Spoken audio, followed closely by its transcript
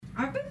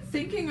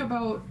thinking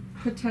about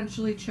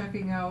potentially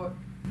checking out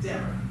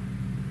Deborah.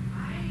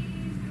 I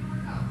don't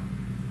work out.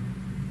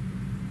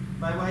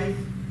 My wife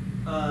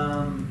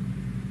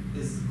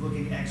is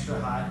looking extra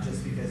hot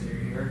just because you're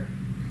here.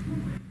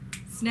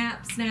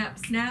 Snap, snap,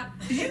 snap.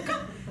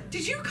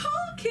 Did you call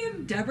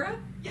Kim Deborah?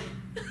 Yeah.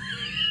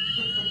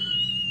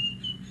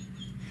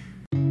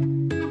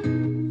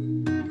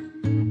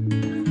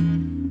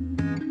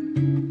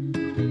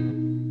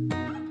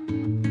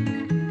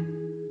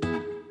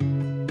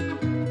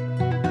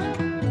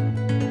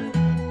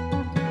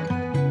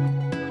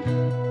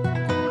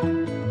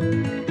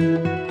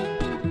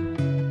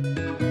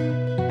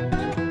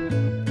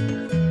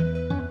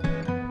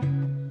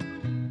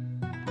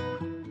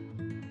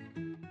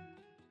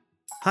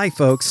 Hi,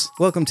 folks.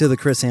 Welcome to the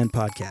Chris Hand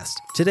Podcast.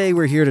 Today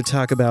we're here to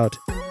talk about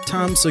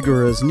Tom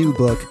Segura's new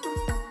book,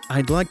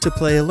 I'd Like to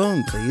Play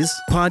Alone, Please.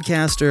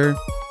 Podcaster,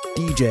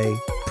 DJ,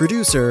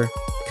 producer,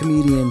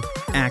 comedian,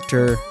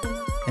 actor,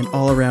 and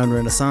all-around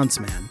Renaissance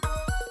man.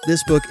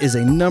 This book is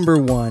a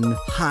 #1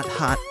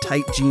 hot,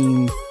 tight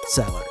jean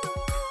seller.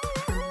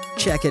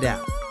 Check it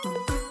out.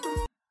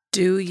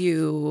 Do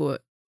you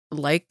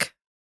like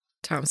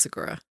Tom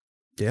Segura?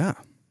 Yeah.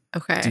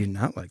 Okay. Do you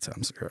not like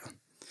Tom Segura?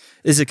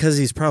 Is it because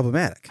he's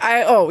problematic? I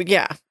have.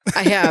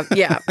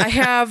 Yeah. I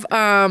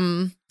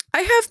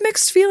have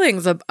mixed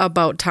feelings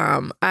about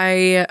Tom.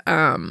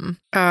 One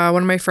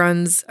of my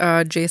friends,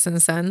 Jason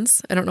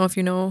Sens. I don't know if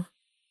you know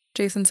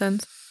Jason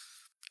Sens.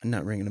 I'm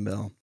not ringing a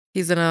bell.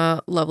 He's in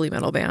a lovely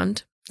metal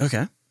band.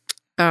 Okay.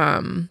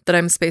 That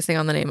I'm spacing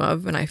on the name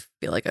of, and I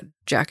feel like a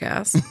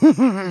jackass.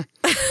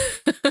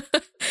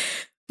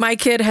 My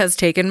kid has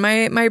taken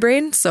my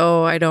brain,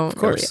 so I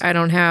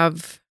don't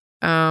have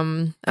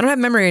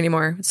memory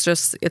anymore.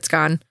 It's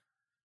gone.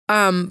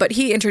 But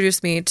he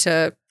introduced me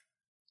to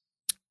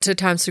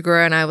Tom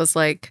Segura, and I was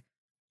like,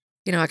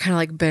 I kind of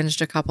like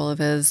binged a couple of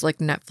his like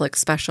Netflix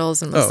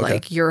specials and was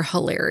like, you're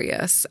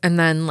hilarious. And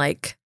then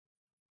like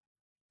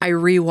I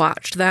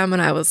rewatched them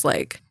and I was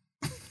like,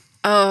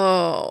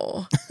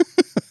 oh,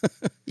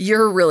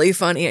 you're really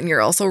funny. And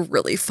you're also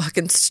really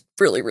fucking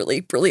really,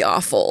 really, really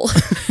awful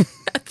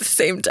at the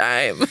same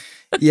time.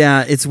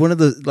 Yeah, it's one of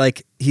the,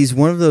 like, he's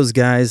one of those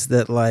guys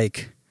that,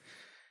 like,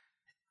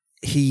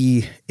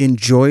 he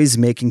enjoys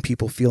making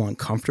people feel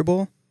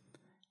uncomfortable.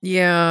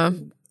 Yeah.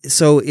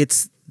 So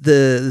it's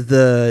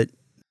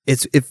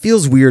it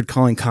feels weird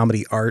calling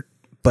comedy art,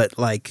 but,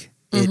 like,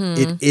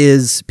 it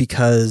is,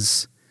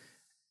 because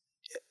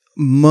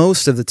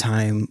most of the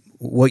time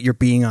what you're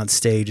being on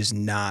stage is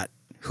not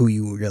who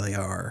you really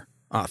are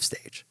off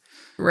stage.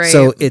 Right.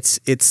 So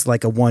it's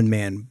like a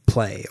one-man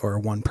play or a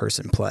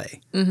one-person play.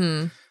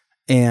 Mm-hmm.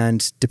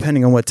 And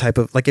depending on what type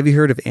of, like, have you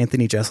heard of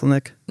Anthony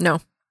Jeselnik? No.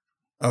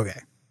 Okay.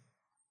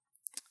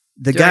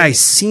 The guy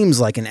seems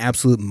like an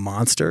absolute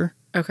monster.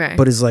 Okay.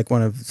 But is like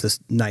one of the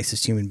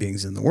nicest human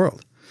beings in the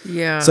world.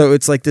 Yeah. So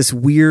it's like this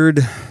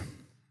weird,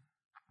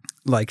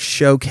 like,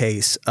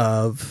 showcase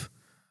of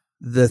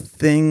the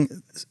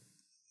thing,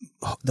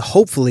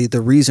 hopefully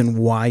the reason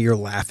why you're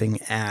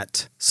laughing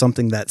at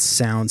something that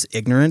sounds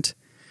ignorant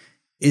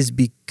is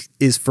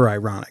for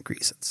ironic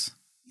reasons.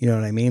 You know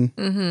what I mean?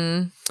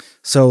 Mm-hmm.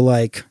 So,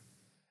 like,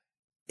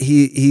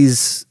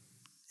 he's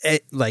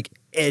like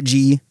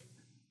edgy,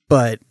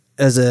 but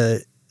as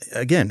a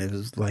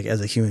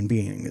human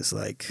being, is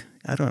like,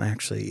 I don't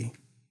actually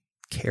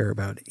care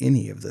about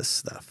any of this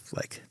stuff.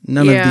 Like,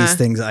 none of these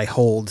things I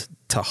hold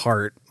to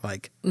heart.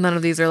 Like, none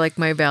of these are like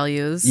my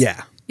values.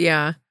 Yeah.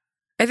 Yeah.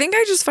 I think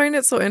I just find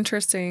it so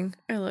interesting.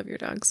 I love your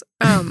dogs.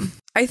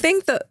 I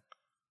think that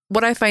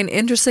what I find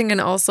interesting,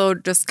 and also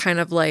just kind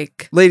of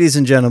like, ladies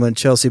and gentlemen,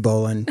 Chelsea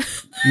Boland,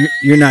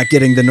 you're not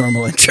getting the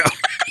normal intro.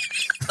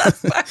 That's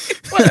fine.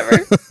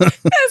 Whatever.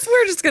 Yes,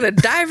 we're just gonna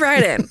dive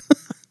right in.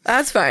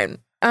 That's fine.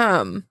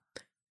 The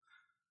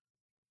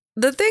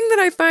thing that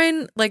I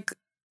find like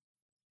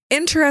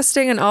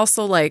interesting, and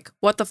also like,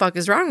 what the fuck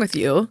is wrong with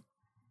you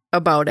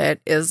about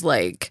it, is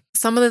like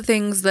some of the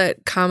things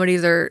that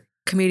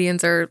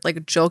comedians are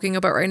like joking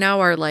about right now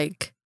are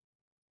like,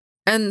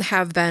 and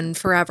have been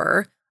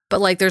forever. But,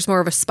 like, there's more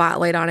of a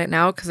spotlight on it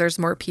now because there's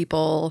more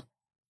people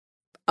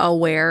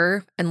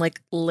aware and,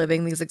 like,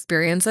 living these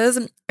experiences.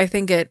 And I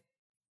think it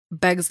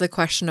begs the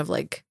question of,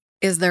 like,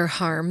 is there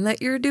harm that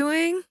you're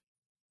doing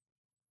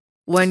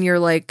when you're,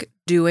 like,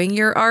 doing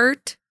your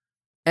art?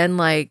 And,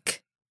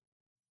 like,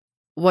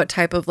 what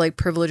type of, like,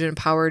 privilege and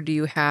power do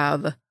you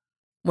have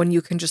when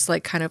you can just,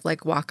 like, kind of,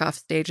 like, walk off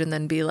stage and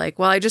then be like,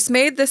 well, I just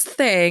made this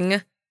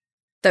thing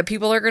that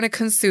people are going to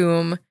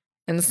consume.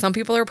 And some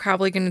people are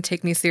probably going to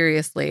take me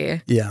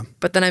seriously. Yeah.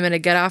 But then I'm going to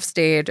get off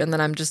stage, and then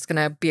I'm just going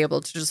to be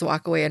able to just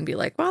walk away and be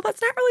like, well,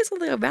 that's not really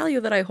something of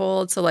value that I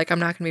hold. So, like, I'm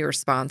not going to be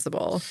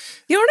responsible.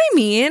 You know what I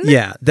mean?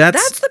 Yeah.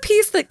 That's the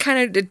piece that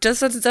kind of, it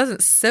just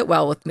doesn't sit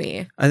well with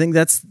me. I think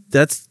that's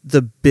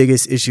the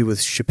biggest issue with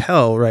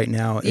Chappelle right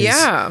now.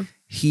 Is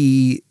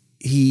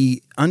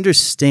he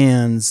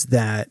understands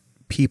that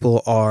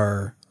people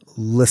are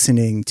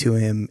listening to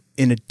him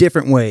in a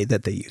different way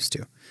that they used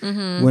to.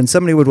 Mm-hmm. When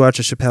somebody would watch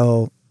a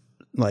Chappelle,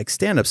 like,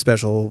 stand-up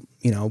special,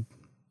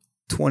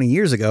 20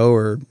 years ago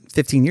or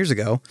 15 years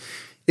ago,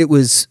 it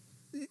was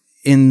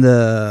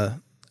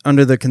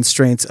under the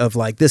constraints of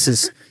like, this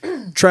is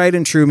tried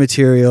and true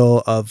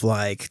material of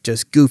like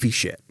just goofy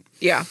shit.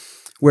 Yeah.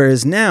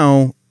 Whereas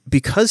now,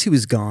 because he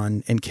was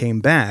gone and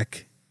came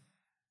back,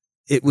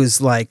 it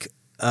was like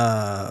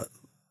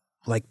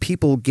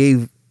people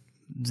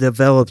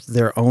developed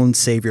their own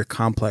savior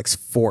complex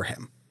for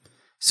him.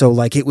 So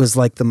like it was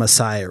like the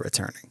Messiah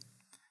returning,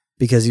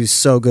 because he was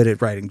so good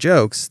at writing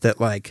jokes that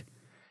like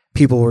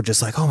people were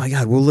just like, oh my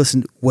God, we'll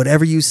listen.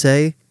 Whatever you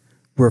say,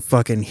 we're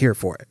fucking here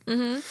for it.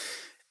 Mm-hmm.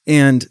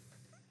 And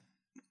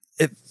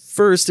at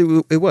first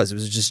it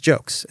was just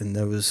jokes and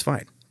that was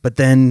fine. But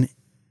then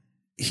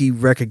he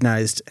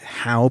recognized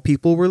how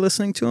people were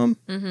listening to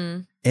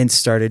him and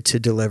started to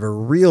deliver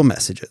real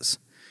messages.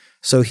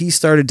 So he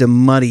started to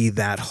muddy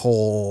that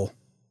whole,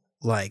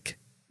 like,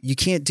 you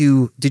can't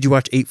do, did you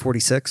watch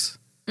 846?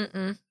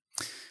 Mm-mm.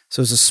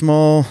 So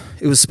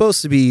it was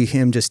supposed to be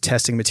him just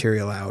testing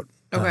material out.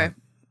 Okay.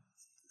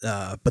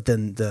 But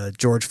then the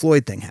George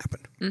Floyd thing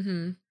happened.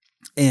 Mm-hmm.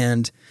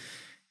 And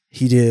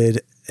he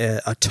did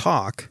a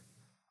talk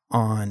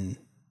on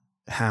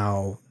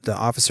how the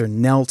officer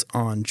knelt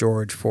on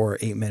George for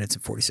 8 minutes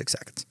and 46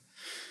 seconds.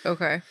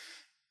 Okay.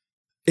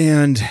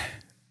 And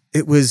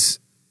it was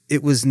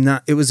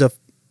a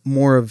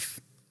more of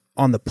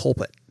on the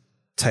pulpit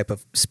type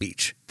of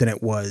speech than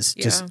it was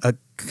just a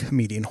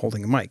comedian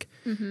holding a mic.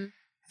 Mm-hmm.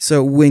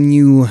 So when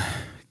you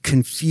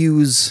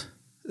confuse,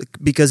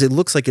 because it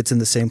looks like it's in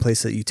the same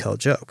place that you tell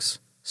jokes.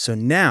 So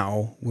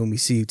now when we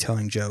see you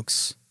telling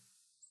jokes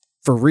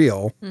for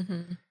real,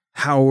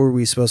 how are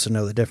we supposed to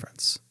know the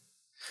difference?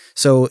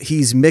 So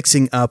he's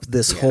mixing up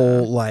this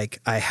whole, like,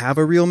 I have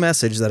a real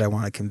message that I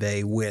want to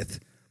convey with,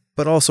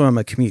 but also I'm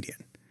a comedian.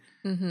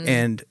 Mm-hmm.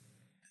 And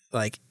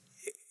like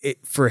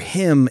for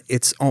him,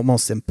 it's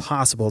almost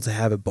impossible to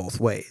have it both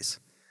ways.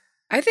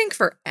 I think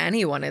for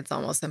anyone, it's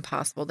almost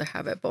impossible to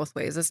have it both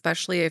ways,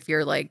 especially if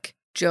you're like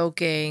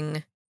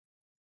joking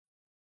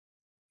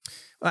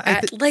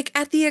at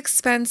the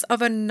expense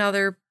of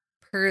another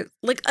person.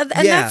 Like, and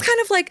that's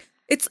kind of like,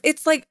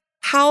 it's like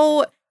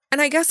how,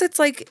 and I guess it's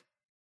like,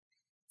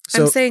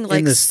 so I'm saying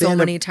like so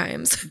many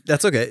times.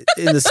 That's okay.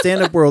 In the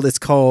stand-up world, it's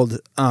called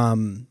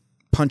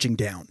punching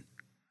down.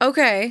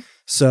 Okay.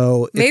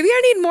 So maybe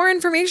I need more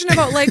information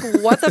about like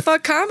what the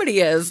fuck comedy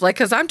is. Like,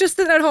 cause I'm just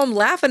sitting at home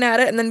laughing at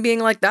it and then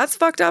being like, that's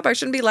fucked up. I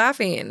shouldn't be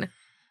laughing.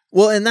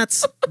 Well, and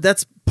that's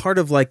part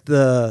of like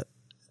have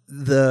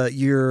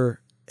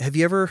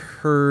you ever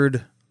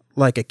heard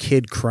like a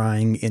kid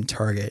crying in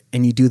Target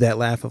and you do that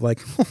laugh of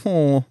like,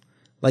 oh,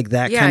 like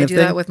that kind of thing?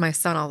 Yeah, I do that with my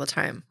son all the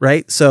time.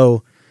 Right?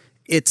 So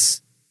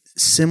it's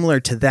similar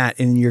to that.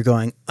 And you're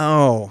going,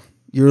 oh,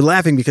 you're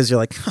laughing because you're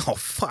like, oh,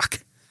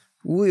 fuck.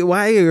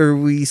 Why are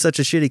we such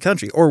a shitty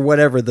country? Or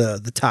whatever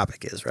the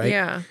topic is, right?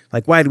 Yeah.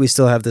 Like, why do we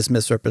still have this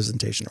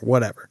misrepresentation or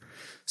whatever?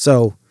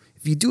 So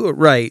if you do it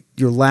right,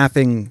 you're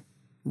laughing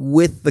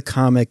with the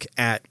comic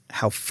at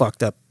how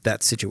fucked up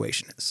that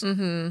situation is.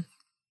 Mm-hmm.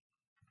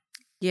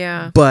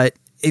 Yeah. But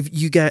if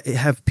you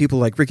have people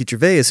like Ricky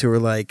Gervais who are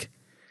like,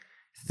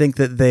 think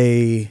that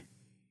they,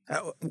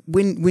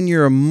 when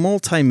you're a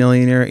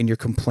multimillionaire and you're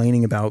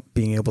complaining about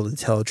being able to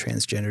tell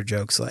transgender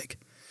jokes, like,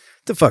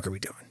 the fuck are we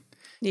doing?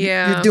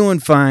 Yeah. You're doing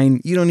fine.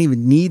 You don't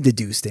even need to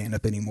do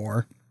stand-up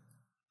anymore.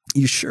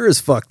 You sure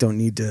as fuck don't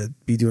need to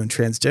be doing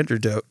transgender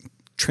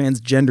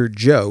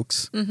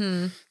jokes.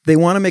 Mm-hmm. They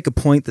want to make a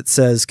point that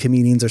says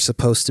comedians are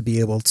supposed to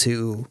be able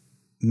to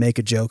make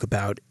a joke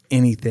about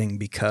anything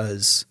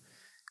because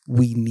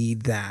we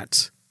need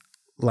that.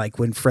 Like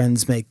when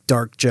friends make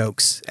dark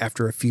jokes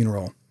after a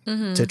funeral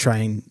to try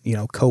and,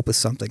 cope with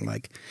something.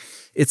 Like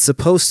it's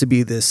supposed to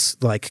be this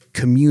like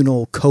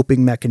communal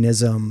coping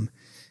mechanism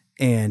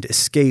and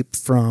escape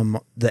from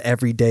the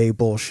everyday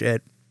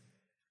bullshit.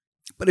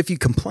 But if you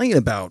complain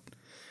about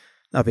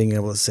not being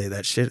able to say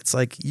that shit, it's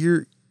like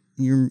you're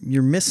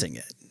missing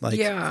it. Like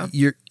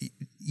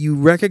you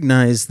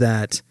recognize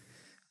that,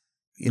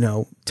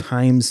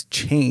 times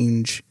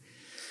change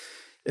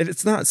and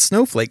it's not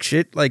snowflake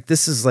shit. Like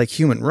this is like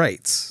human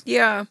rights.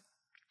 Yeah.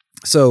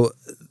 So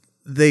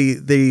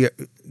they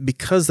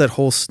because that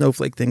whole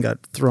snowflake thing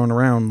got thrown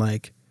around,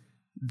 like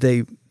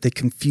they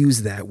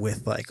confuse that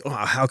with like, oh,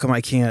 how come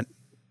I can't?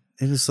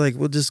 And it's like,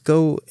 well, just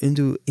go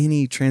into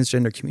any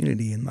transgender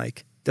community and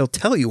like they'll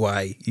tell you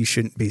why you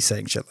shouldn't be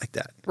saying shit like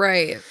that.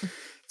 Right.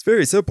 It's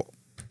very simple.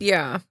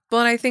 Yeah.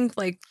 Well, and I think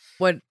like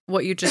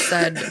what you just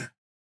said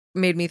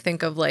made me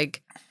think of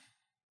like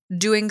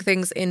doing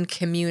things in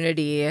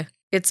community.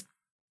 It's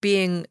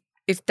being,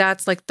 if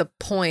that's like the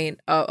point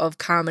of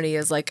comedy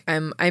is like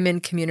I'm in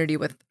community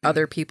with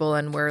other people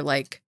and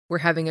we're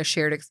having a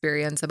shared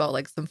experience about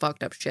like some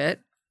fucked up shit,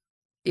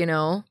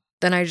 then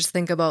I just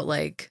think about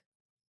like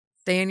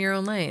stay in your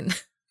own lane.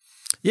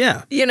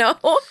 Yeah. Yeah.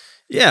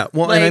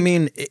 Well, like, and I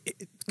mean,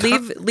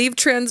 leave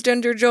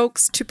transgender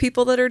jokes to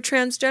people that are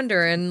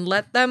transgender and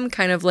let them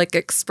kind of like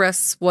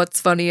express what's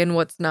funny and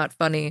what's not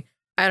funny.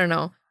 I don't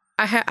know.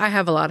 I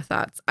have a lot of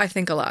thoughts. I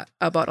think a lot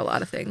about a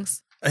lot of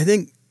things. I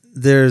think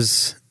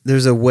there's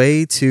a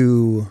way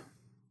to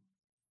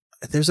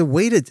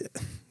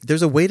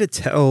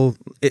tell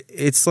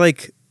it's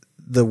like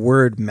the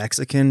word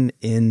Mexican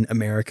in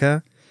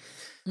America.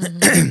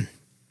 Mhm.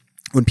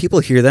 When people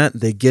hear that,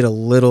 they get a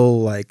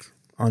little like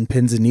on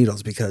pins and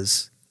needles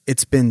because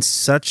it's been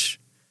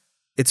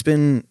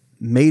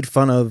made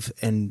fun of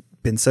and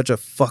been such a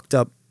fucked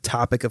up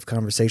topic of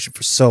conversation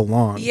for so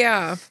long.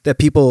 Yeah. That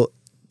people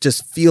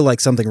just feel like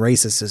something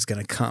racist is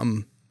going to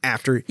come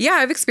after. Yeah,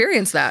 I've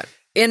experienced that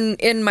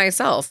in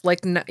myself. Like,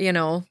 you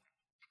know,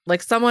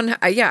 like someone,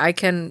 I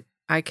can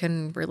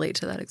relate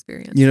to that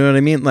experience. You know what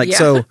I mean? Like, Yeah.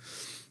 so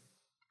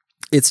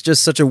it's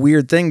just such a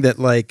weird thing that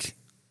like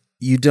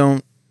you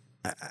don't,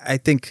 I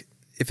think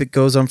if it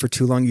goes on for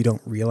too long, you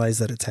don't realize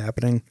that it's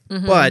happening.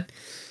 Mhm. But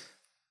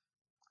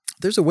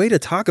there's a way to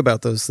talk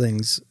about those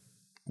things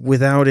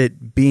without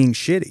it being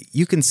shitty.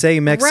 You can say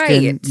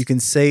Mexican, Right. you can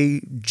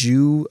say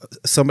Jew,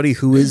 somebody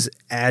who is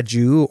a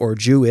Jew or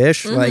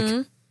Jewish. Mhm.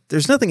 Like,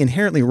 there's nothing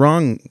inherently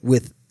wrong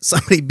with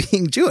somebody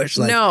being Jewish.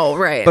 Like, No,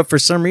 right. but for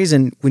some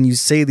reason, when you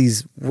say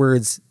these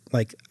words,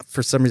 like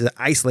for some reason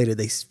isolated,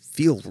 they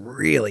feel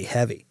really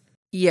heavy.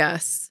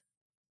 Yes.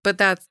 But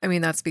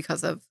that's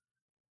because of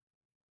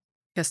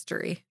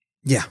history.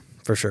 Yeah,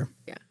 for sure.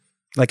 Yeah.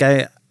 Like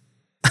I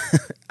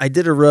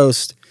did a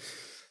roast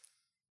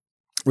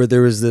where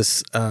there was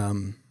this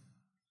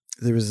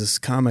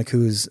comic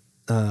who's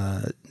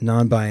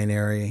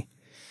non-binary.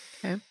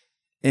 Okay.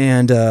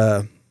 And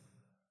the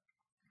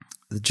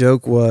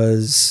joke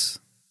was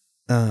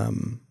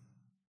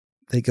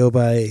they go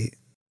by,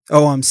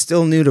 "Oh, I'm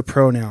still new to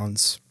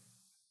pronouns."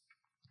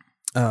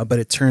 But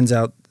it turns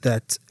out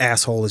that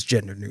asshole is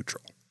gender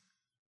neutral.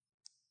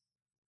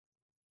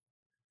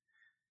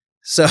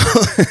 So,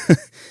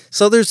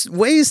 so there's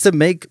ways to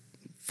make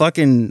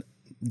fucking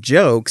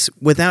jokes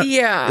without.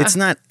 Yeah. It's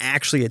not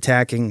actually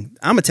attacking.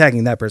 I'm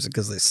attacking that person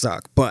because they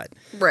suck. But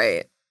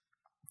Right.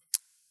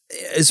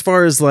 as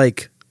far as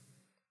like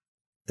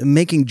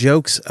making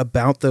jokes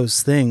about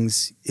those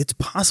things, it's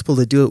possible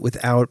to do it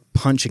without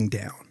punching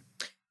down.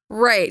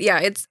 Right.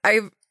 Yeah.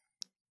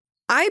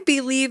 I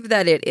believe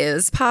that it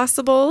is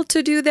possible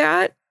to do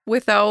that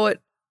without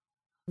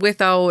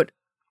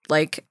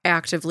like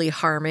actively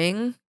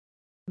harming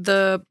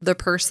the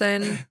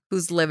person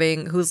who's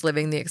living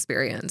the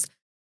experience.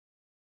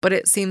 But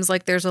it seems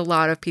like there's a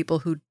lot of people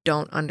who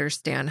don't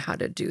understand how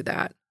to do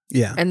that.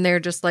 Yeah. And they're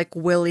just like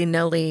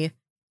willy-nilly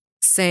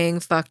saying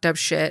fucked up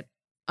shit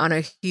on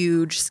a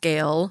huge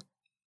scale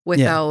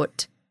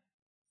without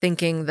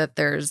thinking that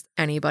there's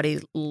anybody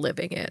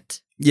living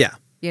it. Yeah.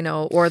 You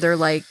know, or they're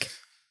like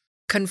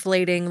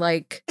conflating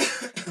like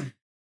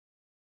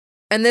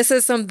and this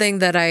is something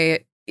that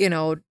I, you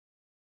know,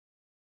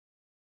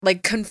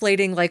 like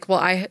conflating like, well,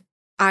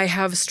 I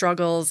have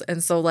struggles,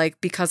 and so like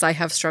because I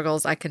have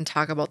struggles, I can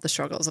talk about the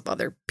struggles of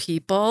other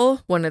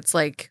people, when it's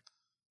like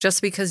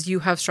just because you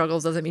have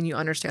struggles doesn't mean you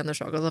understand the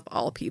struggles of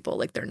all people.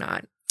 Like they're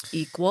not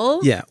equal.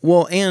 Yeah.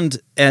 Well, and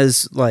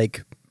as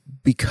like,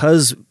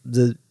 because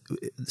the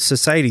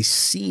society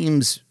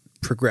seems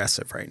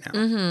progressive right now,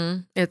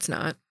 Mm-hmm. It's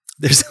not.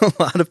 there's a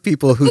lot of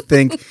people who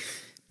think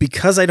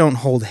because I don't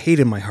hold hate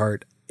in my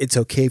heart, it's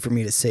okay for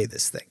me to say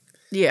this thing.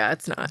 Yeah,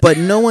 it's not. But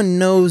no one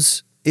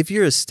knows, if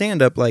you're a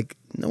stand-up, like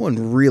no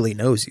one really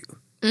knows you.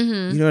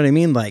 Mm-hmm. You know what I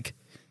mean? Like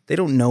they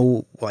don't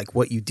know like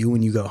what you do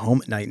when you go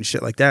home at night and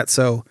shit like that.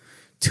 So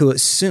to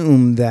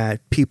assume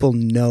that people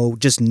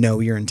just know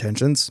your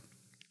intentions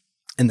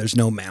and there's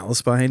no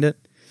malice behind it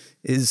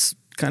is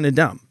kind of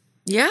dumb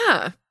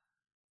Yeah.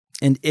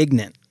 and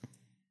ignorant.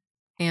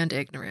 And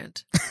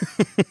ignorant.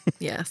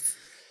 Yes.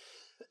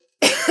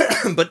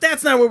 But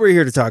that's not what we're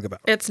here to talk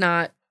about. It's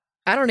not.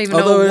 I don't even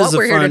Although it know is what a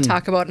we're here fun- to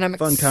talk about, and I'm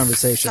fun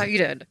conversation.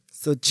 excited.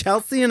 So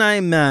Chelsea and I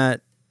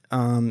met.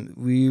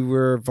 We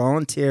were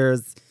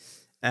volunteers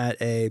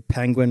at a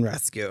penguin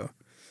rescue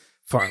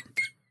farm,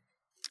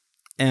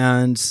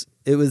 and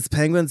it was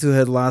penguins who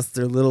had lost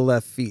their little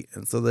left feet,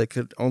 and so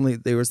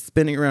they were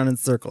spinning around in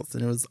circles,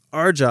 and it was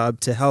our job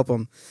to help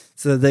them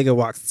so that they could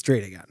walk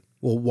straight again.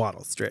 Well,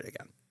 waddle straight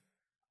again.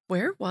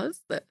 Where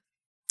was this?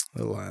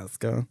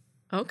 Alaska,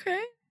 Okay.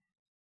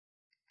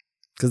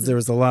 because there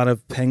was a lot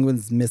of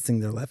penguins missing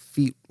their left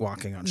feet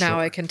walking on shore. Now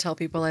I can tell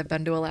people I've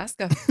been to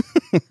Alaska.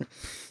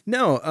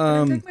 No,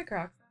 Can I take my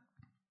Crocs?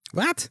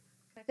 what?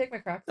 Can I take my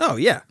Crocs? Oh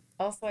yeah.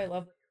 Also, I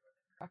love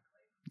Crocs.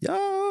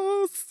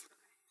 Yes.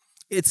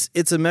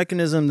 It's a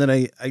mechanism that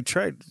I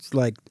tried,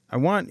 like I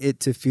want it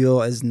to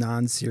feel as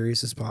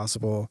non-serious as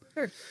possible.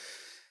 Sure.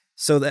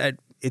 So that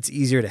it's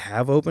easier to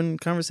have open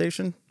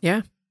conversation.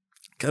 Yeah.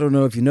 I don't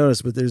know if you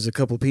noticed, but there's a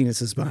couple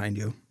penises behind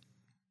you.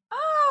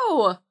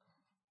 Oh,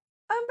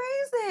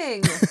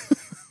 amazing.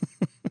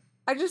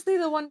 I just see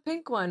the one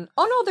pink one.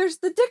 Oh no, there's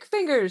the dick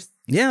fingers.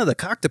 Yeah, the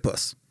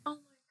coctopus. Oh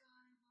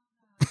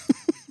my god.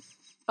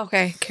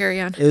 Okay,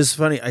 carry on. It was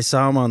funny. I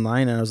saw them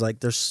online and I was like,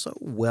 they're so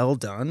well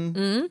done.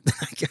 Mm?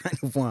 I kind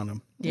of want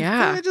them.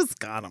 Yeah. I just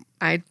got them.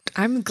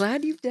 I'm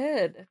glad you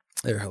did.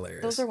 They're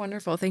hilarious. Those are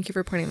wonderful. Thank you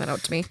for pointing that out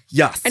to me.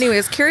 Yes.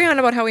 Anyways, carry on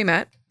about how we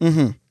met.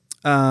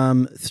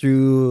 Mm-hmm.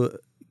 Through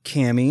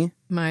Cammie,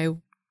 My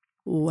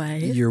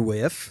wife. your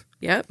whiff.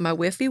 Yep, my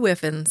whiffy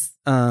whiffins.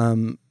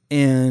 And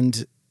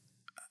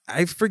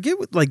I forget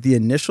what like the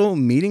initial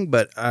meeting,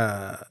 but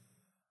the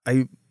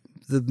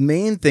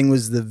main thing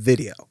was the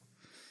video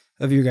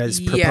of your guys'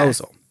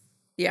 proposal.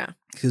 Yeah.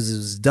 Because it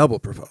was a double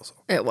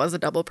proposal. It was a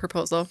double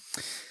proposal.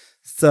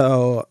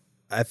 So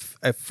at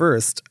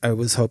first, I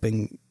was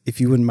hoping if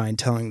you wouldn't mind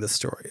telling the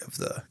story of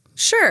the...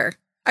 Sure,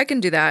 I can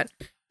do that.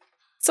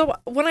 So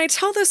when I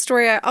tell this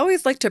story, I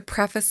always like to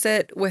preface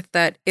it with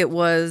that it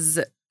was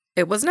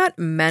not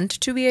meant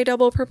to be a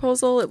double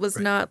proposal. It was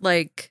not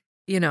like,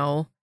 we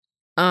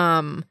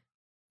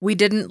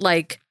didn't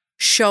like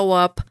show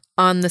up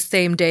on the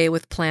same day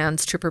with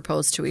plans to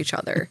propose to each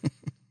other.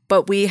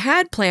 But we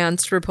had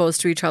plans to propose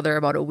to each other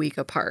about a week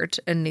apart,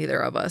 and neither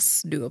of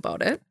us knew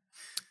about it.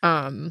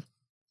 And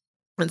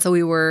so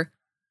we were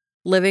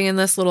living in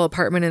this little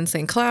apartment in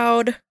St.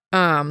 Cloud.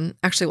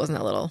 Actually, it wasn't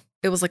that little.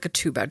 It was like a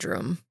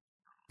 2-bedroom.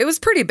 It was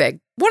pretty big.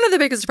 One of the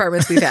biggest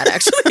apartments we've had,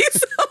 actually.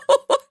 So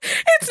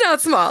it's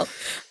not small.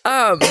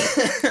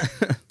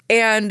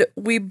 And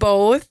we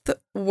both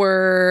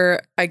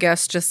were, I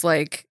guess, just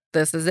like,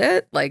 this is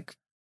it. Like,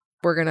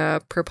 we're going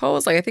to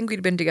propose. Like, I think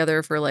we'd been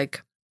together for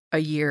like a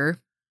year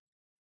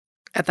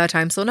at that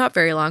time, so not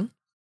very long.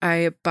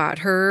 I bought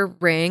her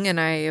ring and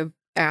I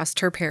asked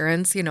her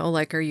parents,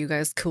 like, are you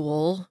guys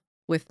cool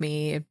with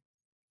me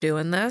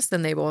doing this?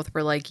 And they both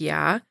were like,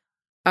 yeah.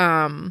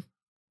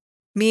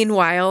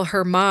 Meanwhile,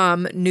 her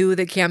mom knew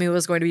that Cammie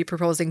was going to be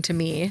proposing to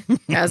me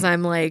as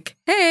I'm like,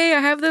 hey, I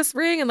have this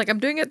ring and like I'm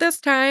doing it this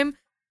time.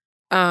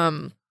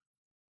 And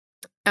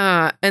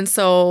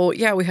so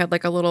yeah, we had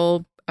like a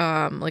little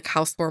like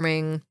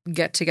housewarming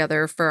get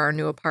together for our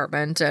new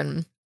apartment,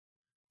 and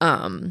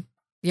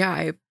yeah,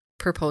 I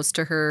proposed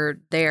to her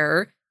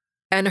there.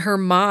 And her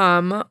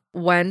mom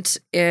went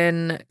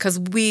in, because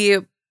we,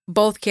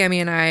 both Cammie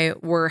and I,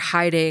 were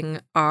hiding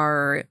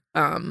our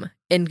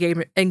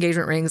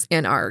engagement rings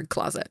in our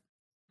closet.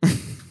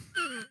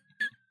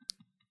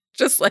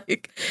 Just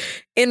like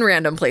in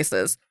random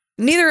places.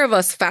 Neither of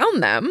us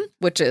found them,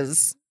 which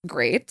is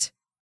great.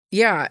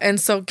 Yeah, and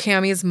so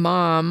Cammie's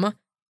mom,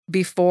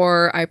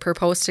 before I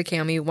proposed to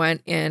Cammie,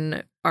 went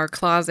in our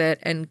closet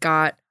and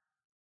got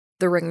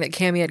the ring that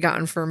Cammie had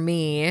gotten for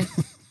me,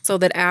 so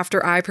that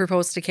after I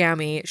proposed to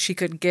Cammie, she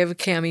could give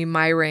Cammie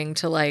my ring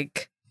to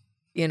like,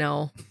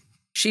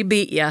 she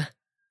beat ya.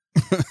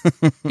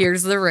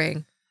 Here's the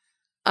ring.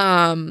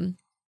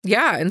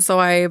 Yeah, and so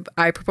I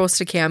proposed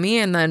to Cammie,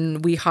 and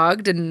then we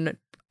hugged, and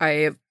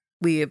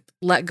we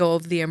let go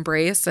of the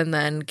embrace, and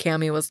then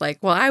Cammie was like,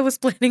 well, I was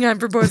planning on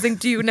proposing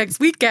to you next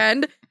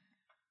weekend.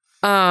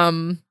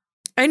 And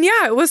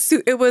yeah,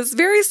 it was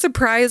very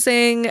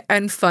surprising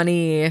and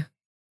funny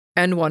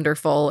and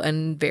wonderful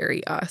and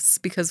very us,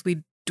 because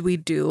we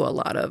do a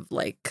lot of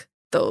like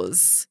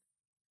those,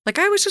 like,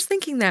 I was just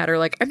thinking that, or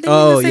like, I'm thinking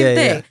the same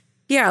thing.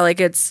 Yeah,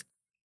 like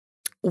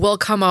we'll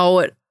come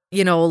out,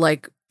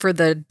 like for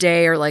the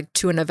day or like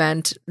to an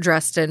event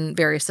dressed in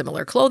very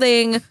similar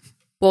clothing.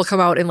 We'll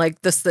come out in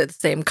like the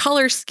same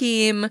color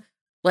scheme.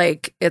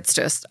 Like, it's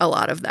just a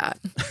lot of that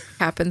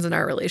happens in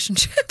our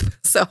relationship.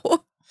 So,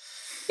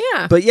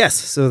 yeah. But yes,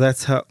 so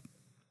that's how.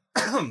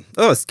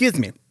 Oh, excuse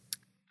me.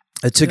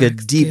 I took a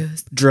deep,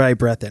 dry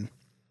breath in.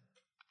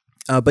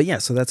 But yeah,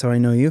 so that's how I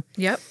know you.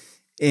 Yep.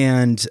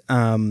 And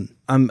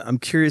I'm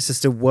curious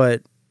as to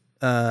what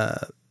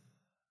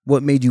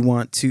made you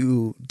want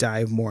to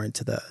dive more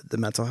into the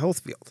mental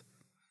health field.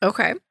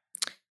 Okay.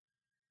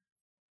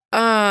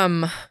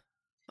 Oh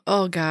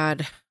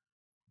God,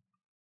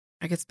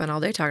 I could spend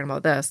all day talking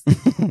about this.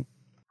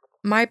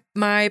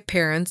 My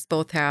parents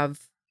both have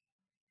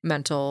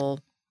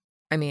mental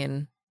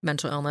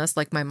illness.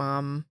 Like, my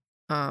mom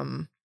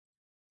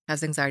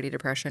has anxiety,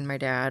 depression. My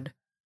dad,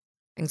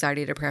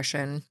 anxiety,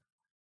 depression.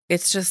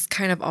 It's just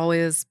kind of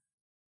always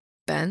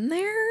been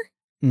there.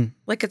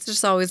 Like, it's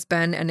just always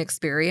been an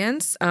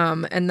experience.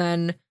 And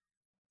then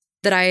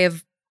that I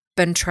have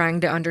been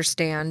trying to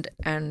understand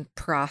and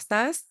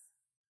process.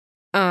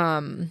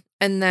 And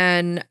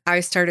then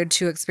I started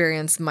to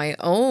experience my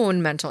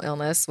own mental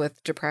illness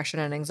with depression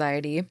and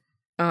anxiety.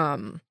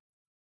 And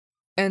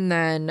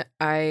then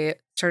I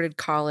started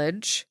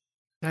college.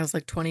 I was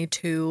like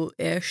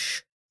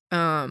 22-ish.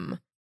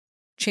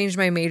 Changed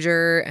my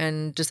major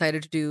and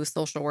decided to do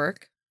social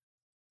work.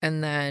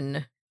 And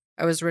then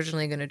I was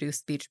originally going to do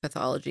speech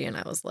pathology, and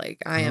I was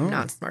like, I am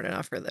not smart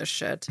enough for this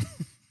shit.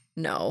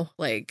 No,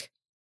 like,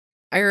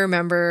 I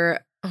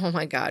remember, oh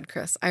my God,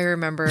 Chris, I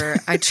remember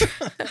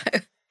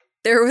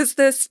there was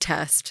this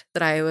test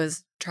that I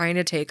was trying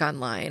to take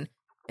online,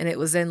 and it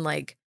was in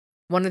like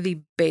one of the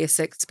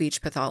basic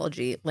speech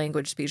pathology,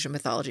 language, speech, and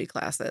pathology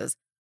classes.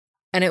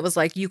 And it was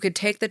like, you could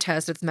take the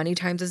test as many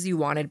times as you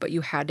wanted, but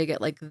you had to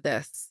get like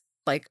this,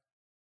 like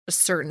a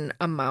certain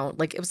amount.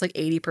 Like, it was like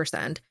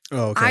 80%.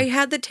 Oh, okay. I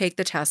had to take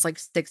the test like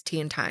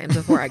 16 times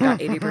before I got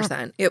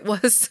 80%. It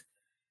was.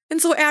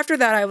 And so after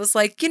that, I was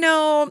like,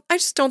 I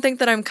just don't think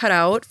that I'm cut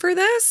out for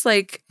this.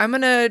 Like,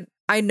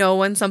 I know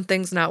when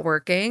something's not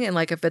working, and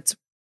like, if it's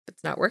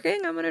not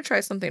working, I'm going to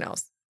try something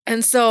else.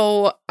 And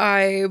so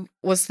I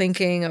was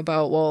thinking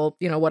about, well,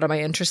 what am I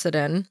interested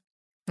in?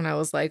 And I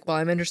was like, well,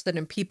 I'm interested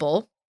in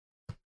people,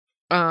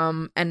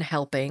 and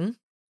helping.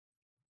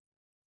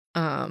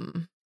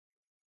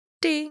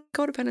 Ding,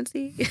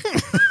 codependency.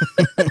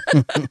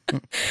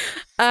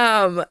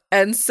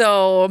 And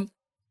so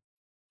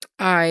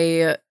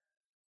I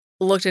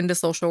looked into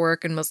social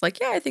work and was like,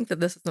 yeah, I think that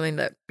this is something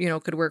that,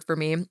 could work for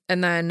me.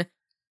 And then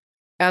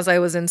as I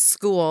was in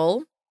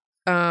school,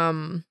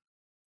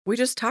 we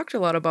just talked a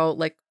lot about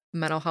like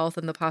mental health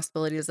and the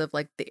possibilities of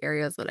like the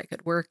areas that I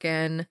could work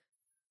in.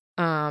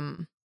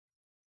 And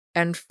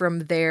from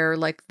there,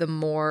 like the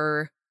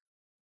more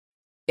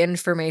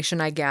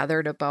information I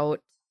gathered about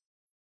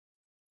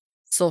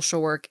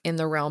social work in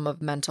the realm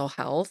of mental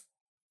health,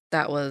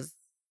 it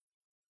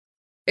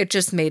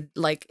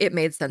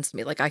made sense to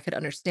me. Like I could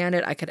understand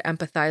it. I could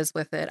empathize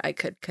with it. I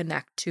could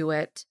connect to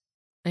it.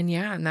 And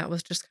that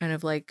was just kind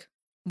of like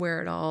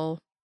where it all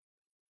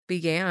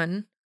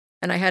began.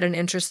 And I had an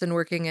interest in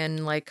working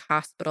in like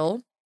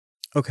hospital.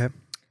 Okay.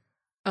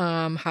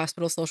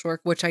 Hospital social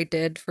work, which I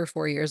did for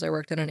 4 years. I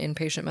worked in an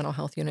inpatient mental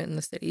health unit in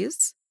the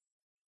cities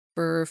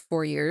for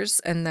 4 years.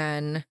 And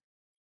then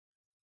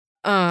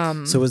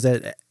So was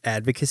that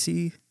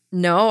advocacy?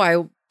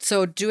 No,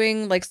 so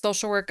doing like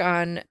social work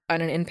on an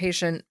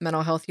inpatient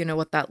mental health unit,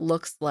 what that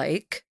looks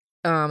like,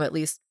 at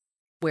least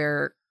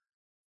where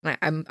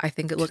I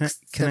think it looks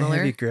Can similar. I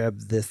have you grab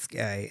this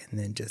guy and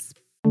then just...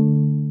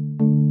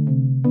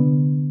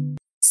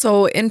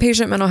 So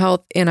inpatient mental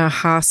health in a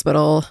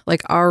hospital,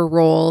 like our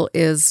role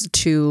is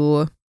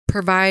to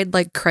provide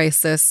like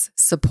crisis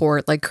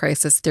support, like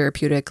crisis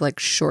therapeutic, like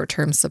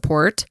short-term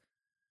support.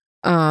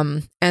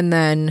 And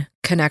then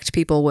connect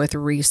people with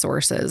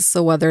resources.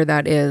 So whether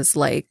that is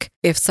like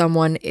if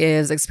someone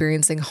is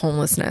experiencing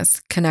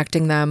homelessness,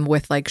 connecting them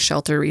with like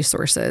shelter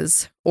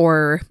resources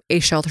or a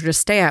shelter to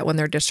stay at when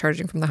they're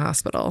discharging from the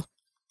hospital.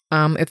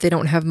 If they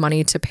don't have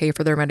money to pay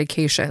for their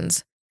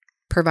medications,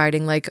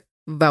 providing like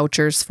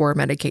vouchers for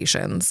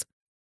medications,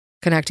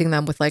 connecting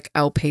them with like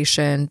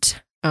outpatient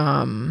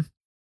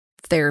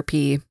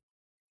therapy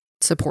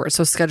support.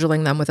 So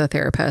scheduling them with a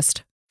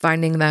therapist,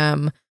 finding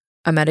them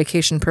a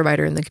medication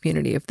provider in the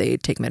community if they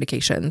take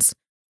medications,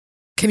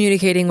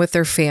 communicating with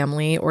their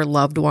family or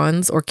loved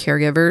ones or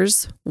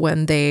caregivers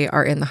when they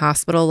are in the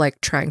hospital, like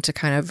trying to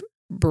kind of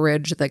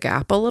bridge the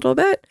gap a little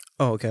bit.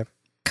 Oh, okay.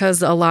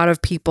 Because a lot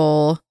of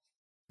people,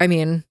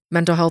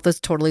 mental health is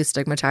totally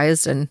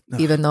stigmatized. And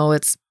even though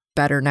it's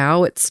better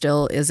now, it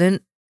still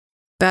isn't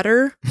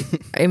better.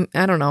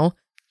 I don't know.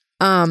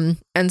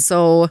 And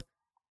so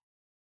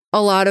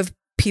a lot of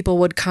people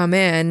would come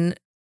in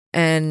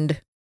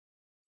and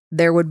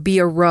there would be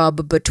a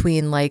rub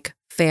between like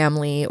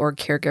family or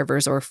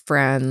caregivers or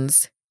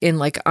friends in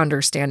like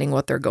understanding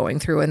what they're going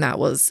through. And that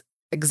was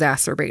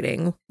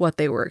exacerbating what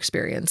they were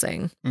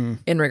experiencing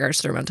in regards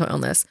to their mental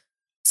illness.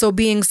 So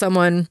being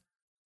someone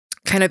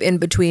kind of in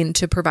between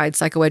to provide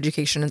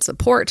psychoeducation and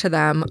support to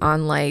them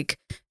on like,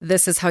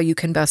 this is how you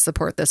can best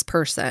support this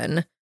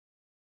person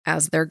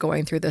as they're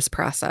going through this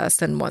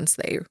process. And once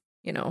they,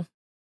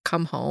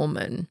 come home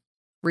and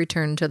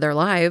return to their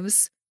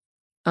lives,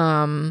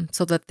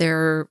 so that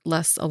they're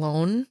less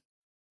alone.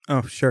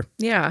 Oh, sure.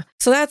 Yeah.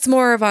 So that's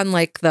more of on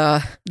like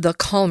the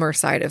calmer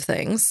side of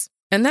things.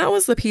 And that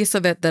was the piece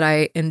of it that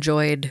I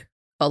enjoyed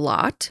a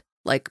lot,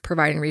 like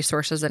providing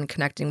resources and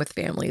connecting with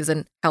families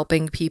and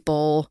helping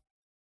people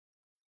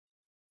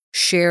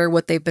share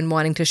what they've been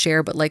wanting to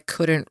share, but like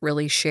couldn't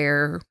really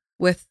share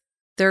with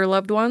their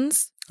loved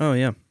ones. Oh,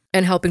 yeah.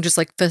 And helping just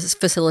like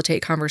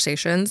facilitate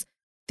conversations.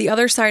 The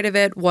other side of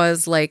it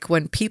was like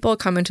when people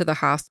come into the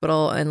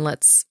hospital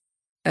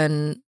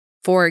and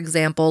for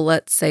example,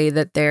 let's say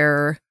that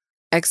they're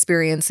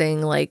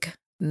experiencing like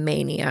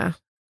mania.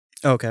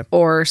 Okay.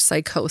 Or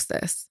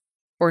psychosis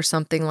or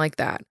something like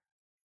that.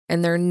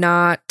 And they're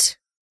not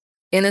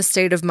in a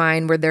state of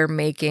mind where they're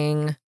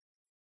making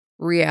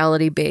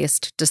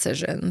reality-based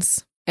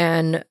decisions.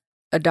 And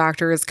a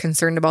doctor is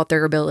concerned about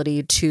their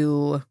ability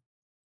to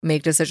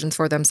make decisions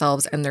for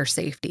themselves and their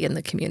safety in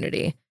the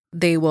community.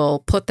 They will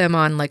put them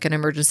on like an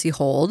emergency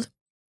hold.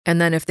 And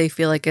then if they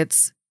feel like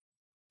it's,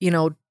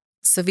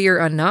 severe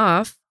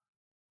enough,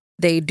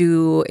 they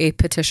do a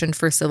petition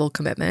for civil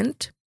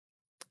commitment.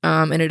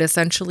 And it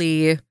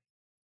essentially,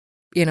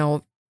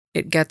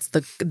 it gets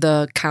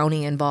the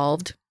county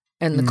involved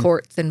and the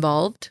courts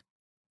involved.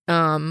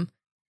 And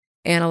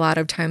a lot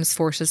of times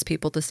forces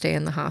people to stay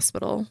in the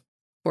hospital,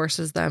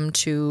 forces them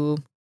to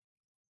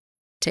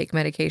take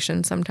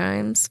medication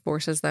sometimes,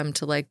 forces them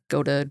to like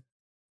go to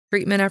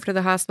treatment after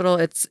the hospital.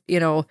 It's,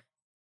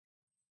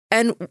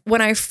 and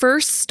when I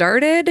first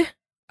started,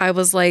 I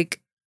was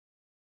like,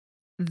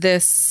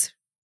 this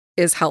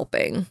is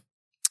helping.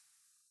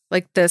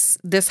 Like this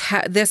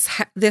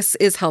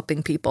is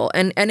helping people.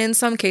 And in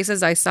some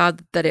cases I saw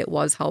that it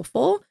was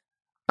helpful.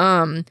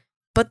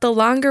 But the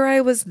longer I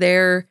was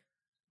there,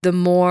 the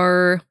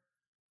more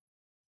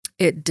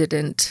it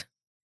didn't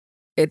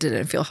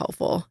feel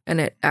helpful. And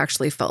it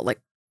actually felt like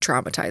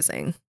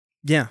traumatizing.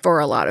 Yeah. For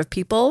a lot of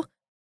people.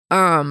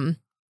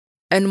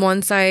 And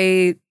once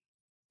I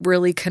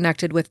really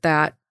connected with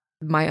that,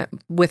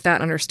 with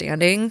that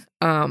understanding,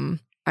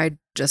 I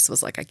just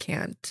was like, I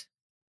can't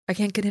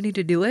continue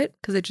to do it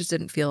because it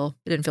didn't feel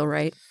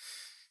right.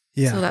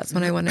 Yeah. So that's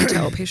when I went into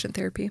outpatient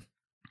therapy.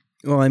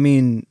 Well, I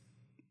mean,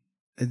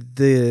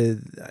 the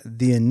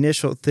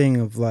initial thing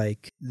of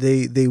like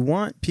they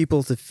want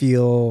people to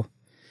feel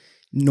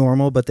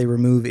normal, but they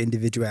remove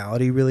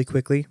individuality really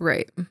quickly.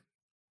 Right.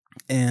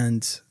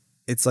 And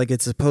it's like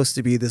it's supposed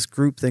to be this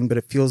group thing, but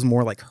it feels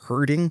more like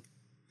hurting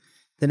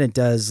than it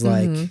does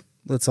like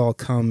let's all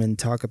come and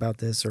talk about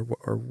this or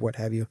what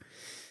have you.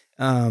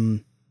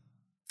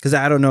 Because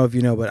I don't know if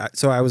you know,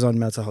 but I was on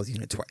mental health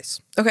unit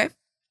twice. Okay.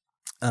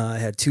 I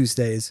had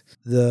Tuesdays.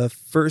 The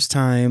first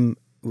time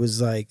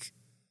was like,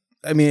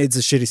 I mean, it's a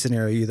shitty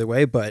scenario either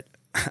way, but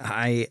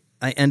I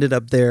ended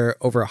up there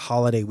over a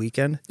holiday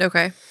weekend.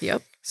 Okay.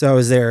 Yep. So I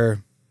was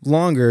there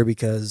longer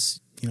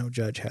because,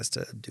 judge has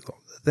to do all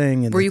the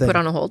thing. And were you put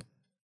on a hold?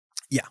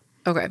 Yeah.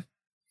 Okay.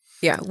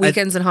 Yeah.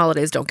 Weekends and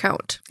holidays don't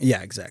count.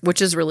 Yeah, exactly.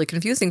 Which is really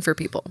confusing for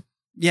people.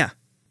 Yeah.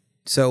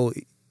 So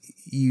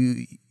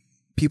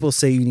people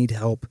say you need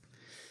help,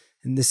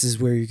 and this is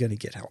where you're going to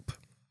get help.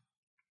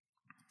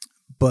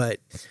 But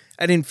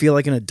I didn't feel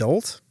like an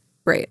adult.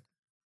 Right.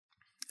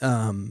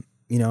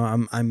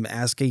 I'm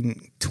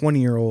asking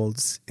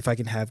 20-year-olds if I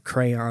can have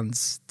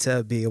crayons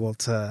to be able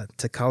to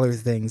color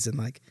things and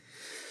like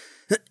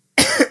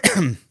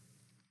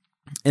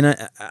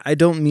and I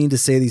don't mean to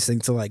say these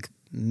things to like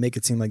make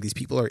it seem like these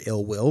people are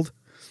ill-willed.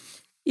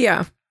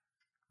 Yeah.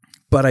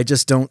 But I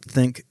just don't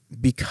think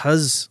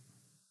because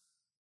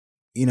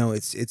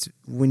it's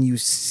when you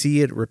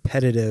see it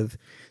repetitive,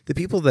 the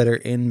people that are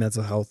in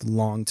mental health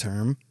long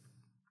term,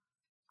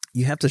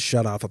 you have to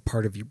shut off a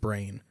part of your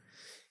brain,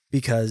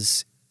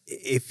 because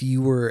if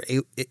you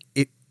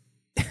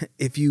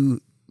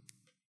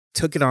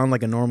took it on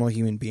like a normal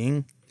human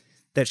being,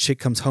 that shit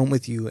comes home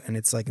with you and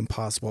it's like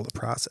impossible to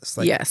process.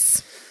 Like,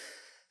 yes.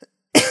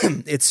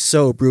 It's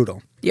so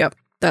brutal. Yep.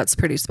 That's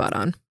pretty spot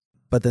on.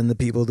 But then the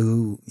people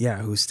who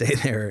stay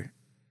there,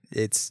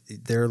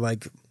 they're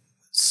like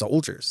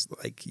soldiers.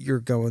 Like, you're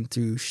going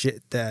through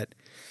shit that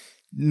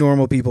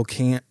normal people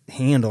can't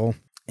handle.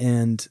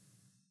 And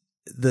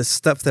the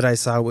stuff that I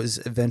saw was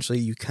eventually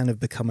you kind of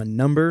become a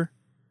number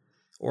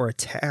or a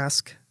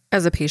task.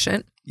 As a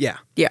patient? Yeah.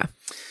 Yeah.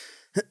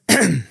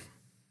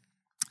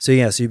 So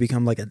you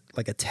become like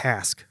a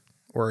task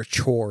or a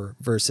chore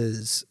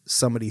versus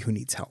somebody who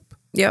needs help.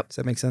 Yep. Does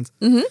that make sense?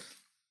 Mm-hmm.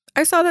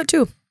 I saw that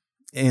too.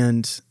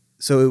 And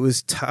so it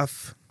was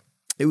tough.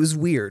 It was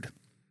weird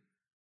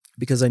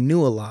because I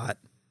knew a lot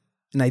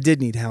and I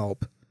did need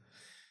help.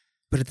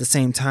 But at the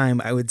same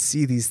time, I would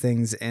see these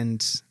things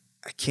and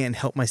I can't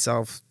help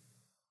myself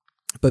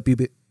but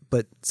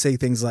say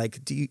things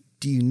like, do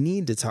you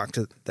need to talk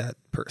to that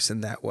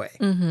person that way?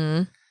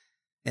 Mm-hmm.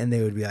 And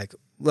they would be like,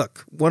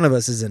 look, one of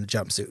us is in a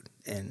jumpsuit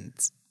and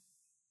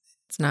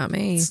it's not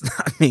me. It's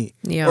not me.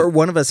 Yeah. Or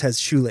one of us has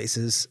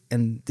shoelaces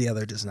and the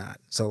other does not.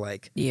 So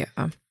like, yeah.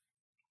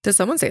 Did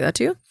someone say that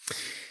to you?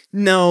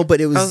 No,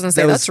 but it was. I was gonna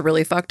say that's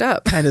really fucked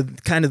up. Kind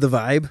of the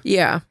vibe.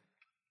 Yeah.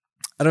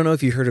 I don't know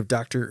if you heard of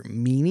Dr.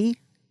 Meany.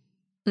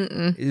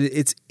 Mm-mm.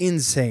 It's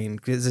insane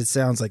because it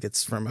sounds like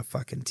it's from a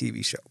fucking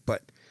TV show,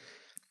 but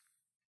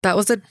that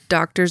was a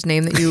doctor's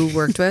name that you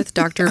worked with,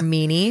 Dr. Yeah.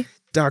 Meany.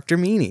 Dr.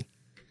 Meany.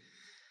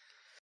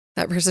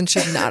 That person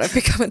should not have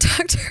become a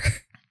doctor.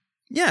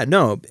 Yeah,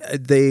 no,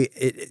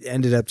 it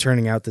ended up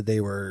turning out that they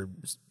were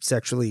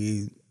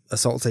sexually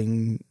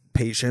assaulting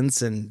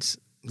patients and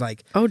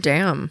like. Oh,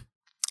 damn.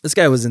 This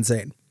guy was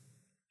insane.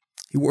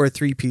 He wore a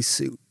 3-piece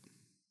suit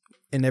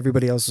and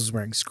everybody else was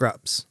wearing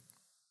scrubs.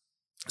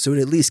 So it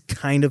at least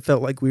kind of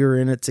felt like we were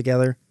in it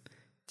together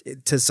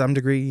to some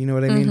degree. You know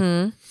what I mean?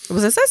 Mm-hmm.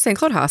 Was this at St.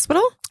 Cloud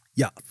Hospital?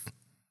 Yeah.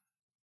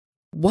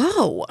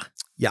 Whoa.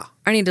 Yeah.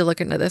 I need to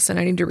look into this and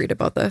I need to read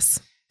about this.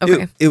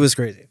 Okay. It was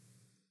crazy.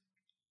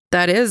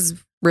 That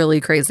is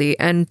really crazy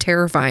and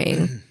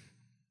terrifying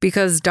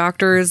because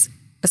doctors,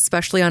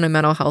 especially on a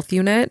mental health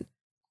unit,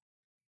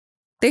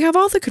 they have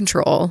all the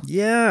control.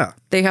 Yeah.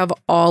 They have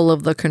all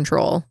of the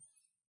control.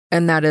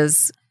 And that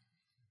is,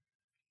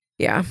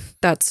 yeah,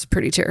 that's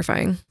pretty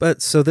terrifying.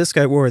 But so this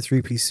guy wore a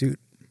 3-piece suit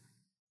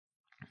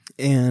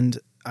and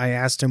I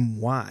asked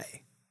him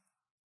why.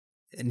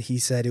 And he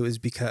said it was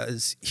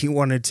because he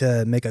wanted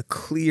to make a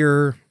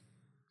clear...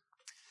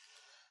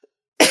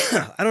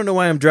 I don't know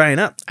why I'm drying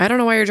up. I don't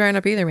know why you're drying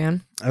up either,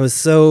 man. I was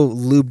so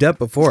lubed up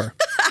before.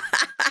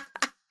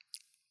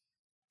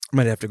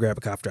 Might have to grab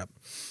a cough drop.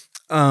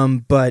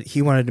 But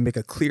he wanted to make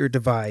a clear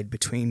divide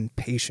between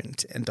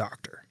patient and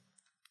doctor.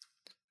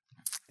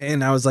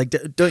 And I was like,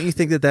 don't you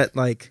think that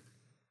like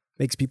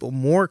makes people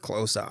more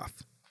close off?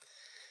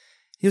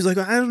 He was like,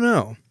 I don't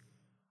know.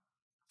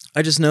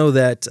 I just know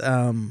that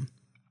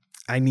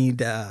I need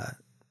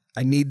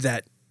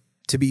that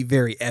to be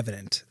very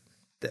evident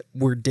that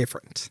we're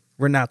different.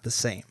 We're not the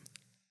same.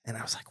 And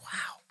I was like,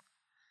 wow,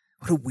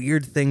 what a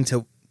weird thing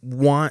to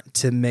want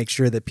to make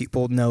sure that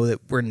people know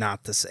that we're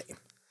not the same.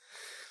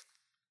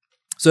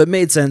 So it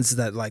made sense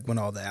that like when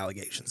all the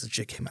allegations and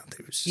shit came out,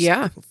 there was just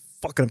Yeah.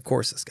 fucking of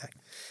course this guy.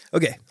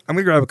 Okay, I'm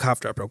gonna grab a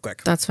cough drop real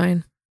quick. That's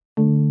fine.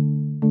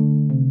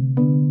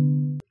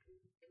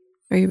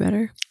 Are you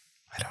better?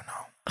 I don't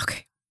know.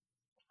 Okay.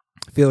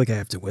 I feel like I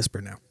have to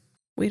whisper now.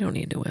 We don't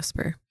need to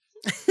whisper.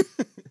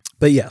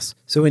 But yes.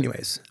 So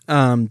anyways,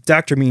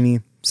 Dr.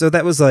 Meany. So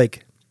that was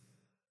like,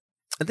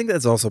 I think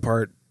that's also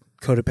part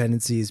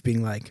codependency is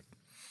being like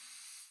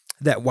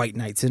that white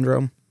knight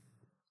syndrome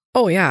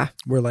Oh, yeah.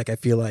 where like I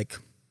feel like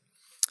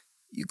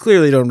you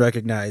clearly don't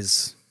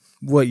recognize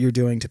what you're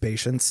doing to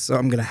patients. So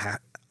I'm going to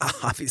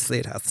obviously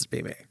it has to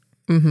be me.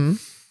 Mm-hmm.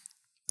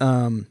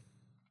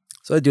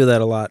 So I do that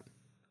a lot.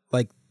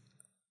 Like,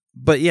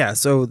 but yeah,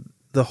 so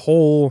the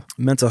whole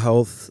mental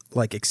health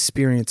like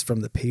experience from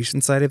the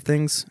patient side of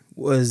things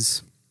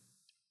was,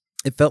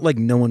 it felt like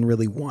no one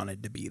really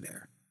wanted to be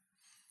there,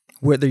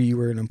 whether you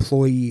were an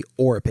employee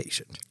or a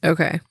patient.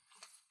 Okay.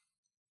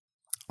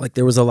 Like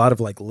there was a lot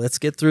of like, let's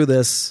get through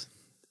this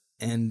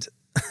and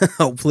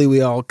hopefully we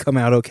all come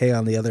out okay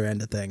on the other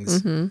end of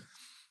things. Mm-hmm.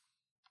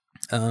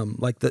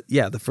 Like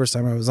the first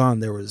time I was on,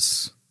 there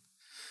was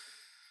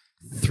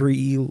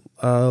 3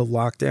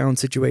 lockdown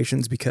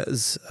situations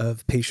because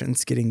of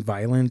patients getting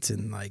violent,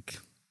 and like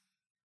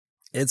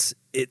it's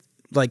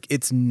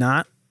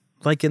not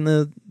like in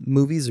the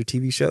movies or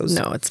TV shows.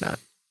 No, it's not.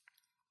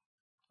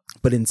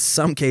 But in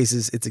some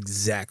cases it's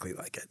exactly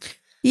like it.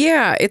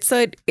 Yeah, it's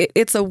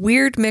a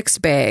weird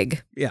mixed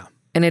bag. Yeah.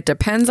 And it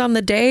depends on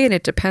the day, and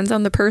it depends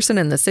on the person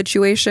and the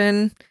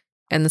situation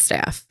and the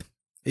staff.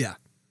 Yeah.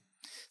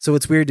 So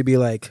it's weird to be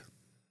like,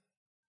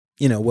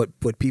 you know, what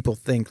people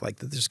think, like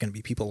that there's going to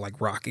be people like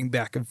rocking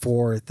back and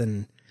forth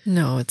and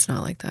No, it's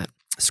not like that.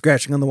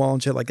 scratching on the wall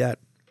and shit like that.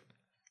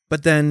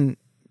 But then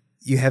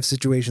you have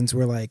situations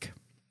where like,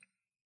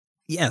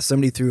 yeah,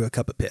 somebody threw a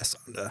cup of piss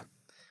onto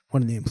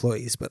one of the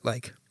employees, but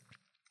like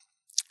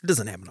it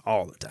doesn't happen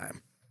all the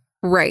time.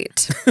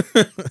 Right.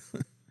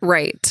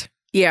 Right.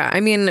 Yeah. I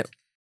mean,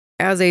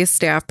 as a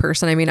staff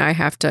person, I mean, I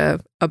have to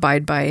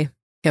abide by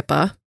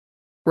HIPAA,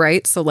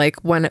 right? So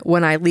like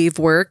when I leave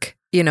work,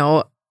 you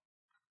know,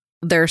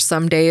 there's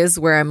some days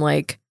where I'm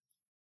like,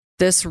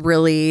 this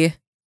really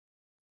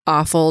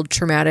awful,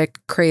 traumatic,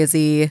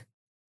 crazy,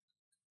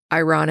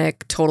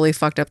 ironic, totally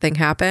fucked up thing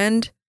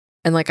happened.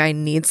 And like, I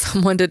need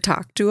someone to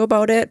talk to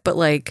about it. But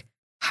like,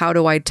 how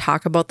do I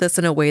talk about this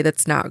in a way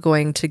that's not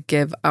going to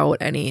give out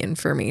any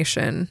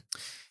information?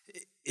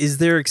 Is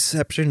there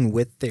exception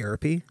with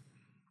therapy?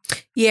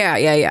 Yeah.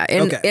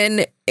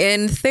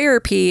 In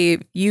therapy,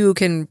 you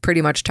can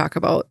pretty much talk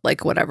about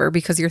like whatever,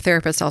 because your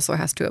therapist also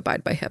has to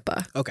abide by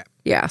HIPAA. Okay.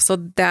 Yeah. So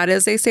that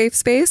is a safe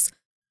space.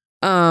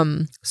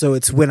 So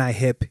it's when I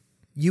hip,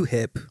 you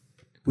hip,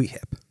 we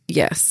hip.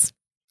 Yes,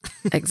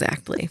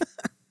 exactly.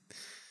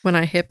 When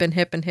I hip and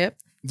hip and hip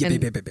Yip,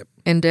 and, yip, yip, yip.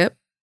 and dip.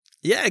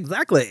 Yeah,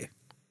 exactly.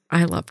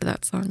 I loved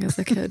that song as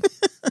a kid.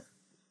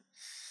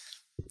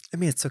 I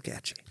mean, it's so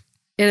catchy.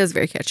 It is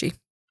very catchy.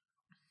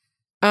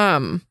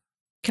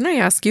 Can I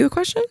ask you a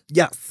question?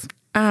 Yes.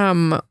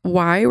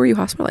 Why were you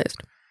hospitalized?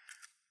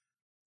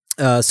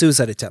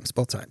 Suicide attempts,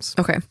 both times.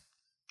 Okay.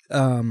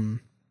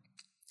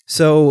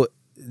 So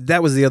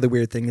that was the other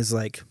weird thing is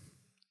like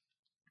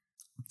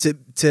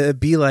to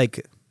be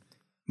like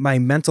my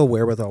mental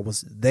wherewithal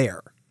was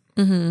there.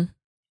 Mm-hmm.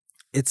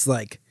 It's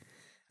like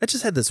I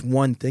just had this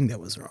one thing that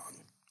was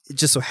wrong. It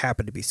just so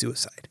happened to be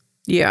suicide.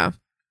 Yeah.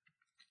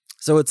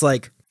 So it's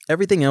like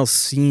everything else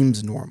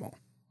seems normal.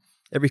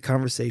 Every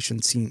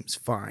conversation seems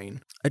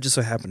fine. I just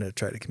so happened to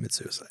try to commit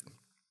suicide.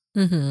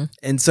 Mm-hmm.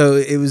 And so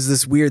it was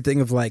this weird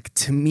thing of like,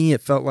 to me,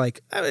 it felt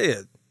like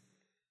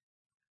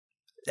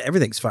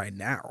everything's fine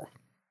now.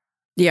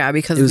 Yeah,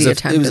 because the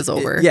attempt is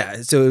over.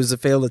 So it was a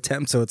failed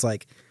attempt. So it's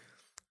like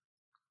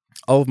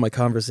all of my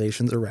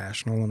conversations are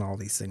rational and all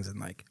these things. And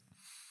like,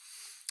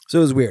 so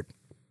it was weird.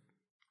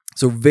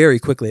 So very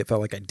quickly, it felt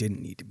like I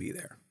didn't need to be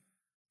there.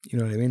 You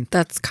know what I mean?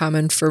 That's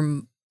common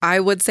for, I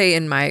would say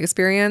in my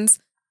experience,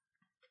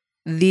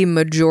 the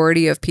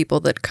majority of people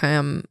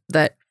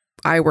that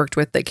I worked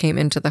with that came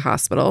into the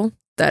hospital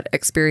that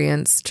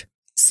experienced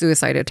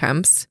suicide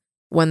attempts,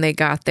 when they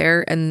got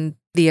there and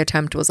the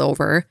attempt was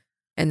over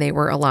and they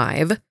were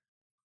alive,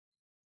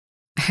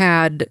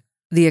 had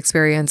the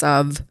experience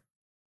of,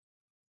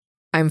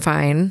 I'm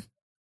fine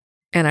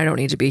and I don't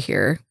need to be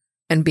here.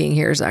 And being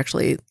here is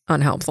actually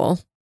unhelpful.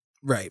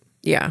 Right.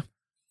 Yeah.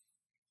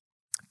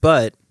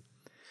 But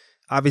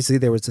obviously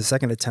there was a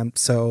second attempt.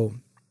 So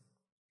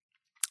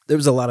there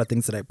was a lot of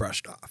things that I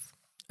brushed off.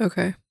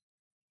 Okay.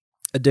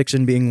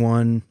 Addiction being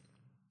one.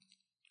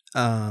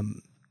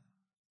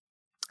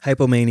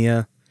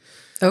 Hypomania.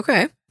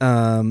 Okay.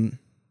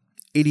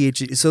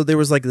 ADHD. So there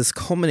was like this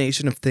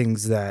culmination of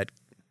things that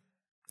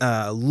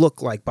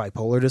look like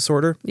bipolar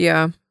disorder.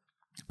 Yeah.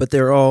 But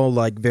they're all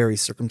like very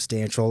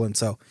circumstantial. And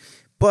so,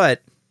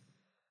 but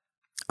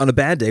on a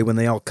bad day when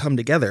they all come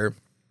together,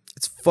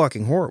 it's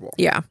fucking horrible.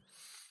 Yeah.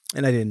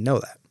 And I didn't know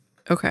that.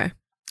 Okay.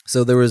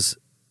 So there was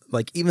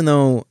like, even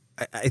though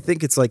I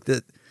think it's like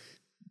that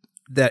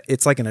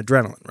it's like an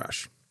adrenaline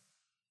rush.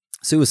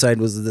 Suicide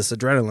was this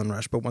adrenaline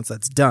rush, but once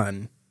that's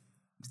done,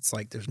 it's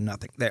like there's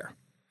nothing there.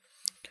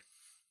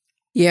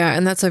 Yeah,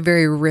 and that's a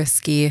very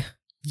risky.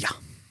 Yeah.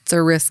 It's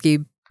a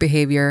risky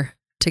behavior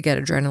to get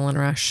adrenaline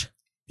rush.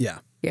 Yeah.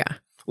 Yeah.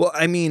 Well,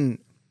 I mean,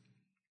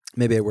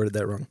 maybe I worded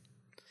that wrong.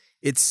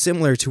 It's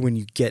similar to when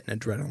you get an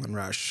adrenaline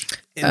rush.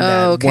 In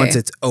that okay. Once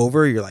it's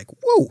over, you're like,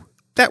 whoa,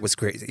 that was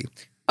crazy.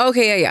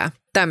 Okay, yeah.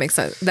 That makes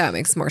sense. That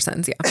makes more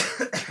sense, yeah.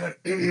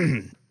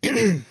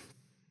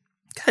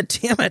 God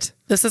damn it.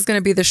 This is going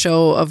to be the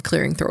show of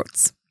clearing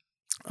throats.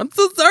 I'm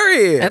so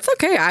sorry. That's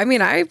okay. I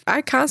mean, I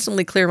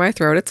constantly clear my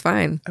throat. It's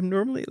fine. I'm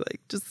normally like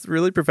just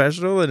really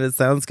professional and it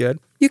sounds good.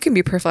 You can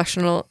be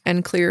professional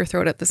and clear your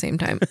throat at the same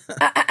time.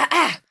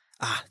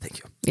 Thank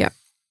you. Yeah.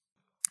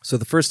 So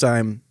the first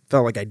time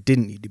felt like I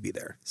didn't need to be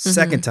there.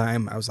 Second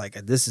time I was like,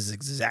 this is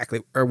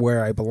exactly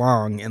where I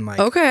belong. And like,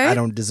 Okay. I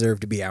don't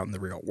deserve to be out in the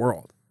real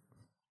world.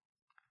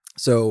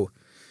 So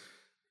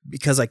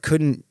because I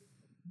couldn't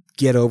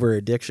get over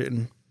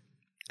addiction,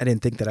 I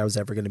didn't think that I was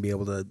ever going to be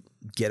able to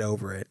get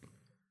over it.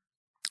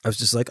 I was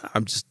just like,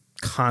 I'm just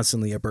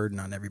constantly a burden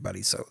on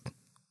everybody. So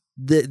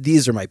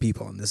these are my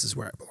people and this is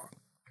where I belong.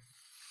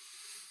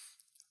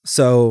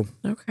 So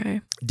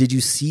Okay. did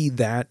you see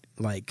that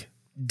like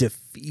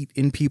defeat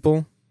in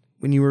people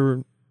when you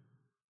were,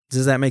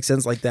 does that make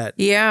sense? Like that,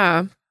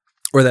 Yeah.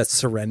 or that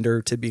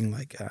surrender to being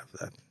like,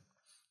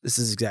 this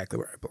is exactly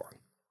where I belong.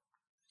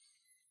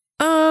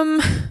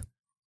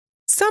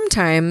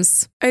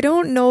 Sometimes I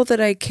don't know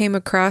that I came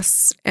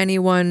across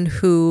anyone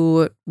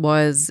who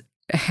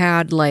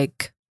had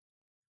like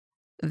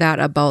that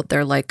about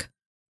their like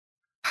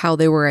how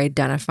they were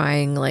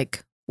identifying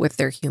like with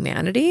their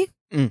humanity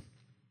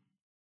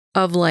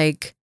of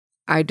like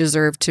I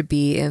deserve to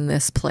be in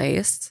this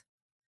place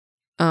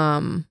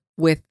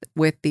with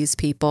these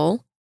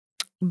people.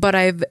 But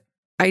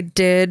I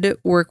did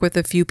work with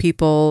a few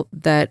people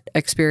that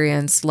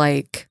experienced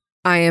like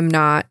I am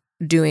not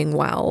doing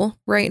well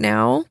right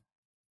now.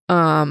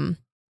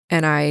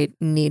 And I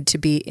need to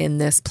be in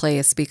this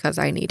place because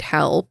I need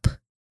help.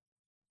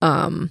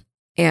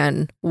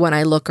 And when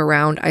I look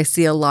around, I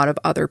see a lot of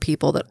other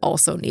people that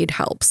also need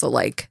help. So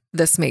like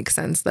this makes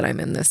sense that I'm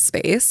in this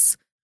space.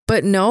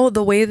 But no,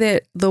 the way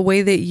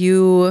that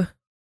you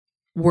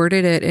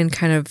worded it and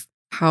kind of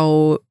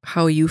how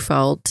you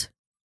felt,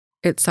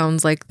 it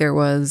sounds like there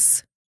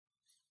was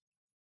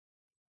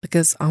like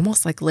it's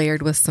almost like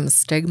layered with some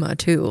stigma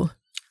too.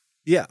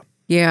 Yeah.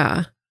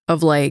 Yeah.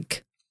 Of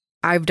like,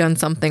 I've done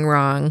something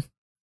wrong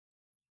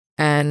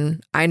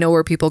and I know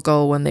where people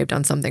go when they've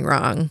done something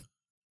wrong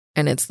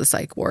and it's the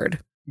psych ward.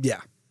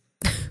 Yeah.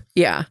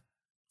 Yeah.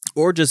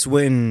 Or just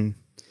when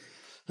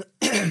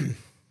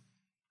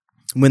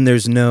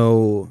there's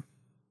no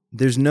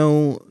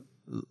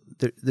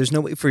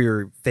way for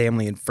your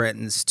family and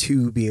friends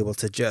to be able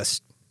to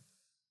just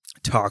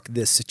talk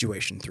this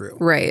situation through.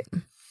 Right.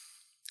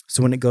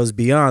 So when it goes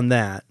beyond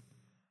that,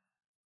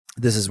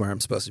 this is where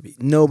I'm supposed to be.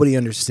 Nobody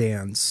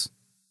understands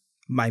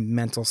my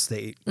mental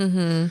state.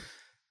 Mm-hmm.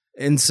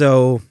 And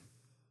so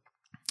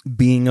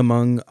being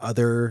among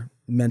other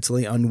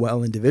mentally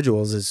unwell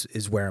individuals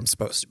is where I'm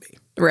supposed to be.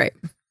 Right.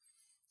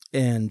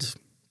 And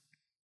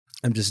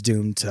I'm just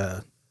doomed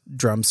to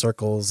drum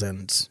circles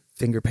and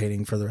finger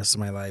painting for the rest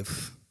of my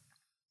life.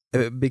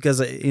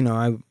 Because,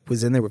 I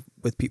was in there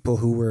with people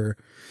who were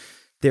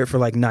there for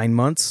like 9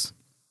 months.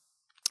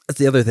 That's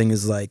the other thing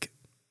is like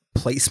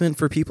placement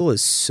for people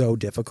is so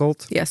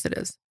difficult. Yes, it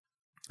is.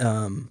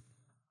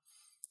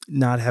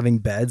 Not having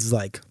beds,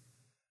 like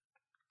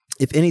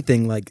if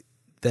anything, like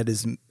that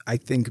is, I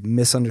think,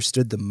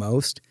 misunderstood the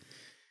most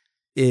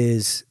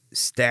is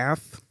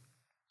staff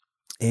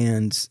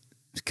and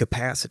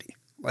capacity.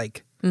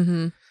 Like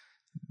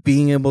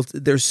being able to,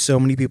 there's so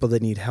many people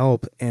that need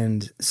help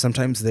and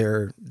sometimes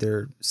they're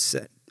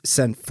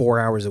sent 4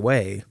 hours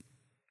away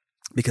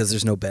because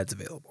there's no beds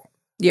available.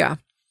 Yeah.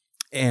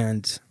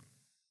 And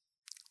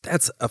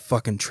that's a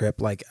fucking trip.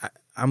 Like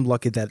I'm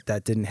lucky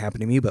that didn't happen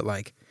to me, but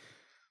like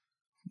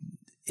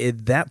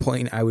at that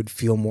point I would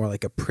feel more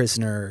like a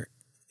prisoner,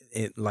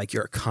 like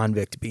you're a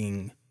convict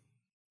being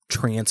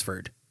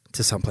transferred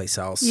to someplace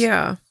else.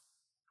 Yeah.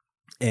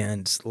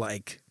 And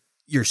like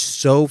you're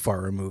so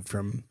far removed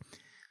from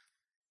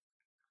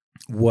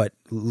what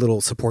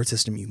little support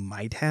system you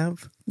might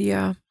have.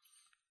 Yeah.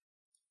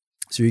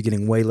 So you're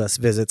getting way less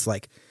visits.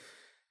 Like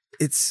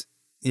it's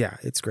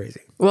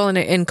crazy. Well,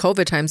 in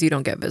COVID times, you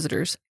don't get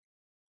visitors.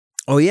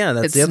 Oh yeah.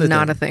 That's the other thing. It's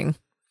not a thing.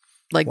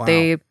 Like Wow.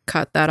 they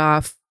cut that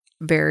off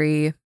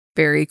very,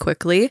 very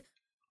quickly.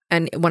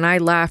 And when I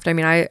left, I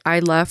mean, I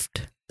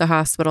left the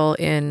hospital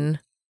in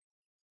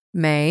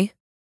May.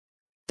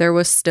 There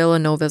was still a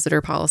no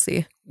visitor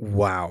policy.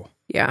 Wow.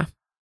 Yeah.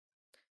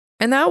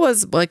 And that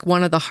was like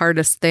one of the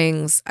hardest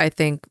things, I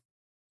think,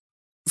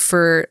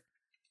 for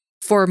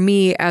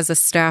me as a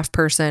staff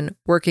person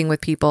working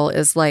with people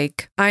is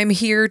like, I'm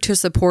here to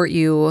support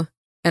you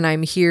and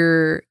I'm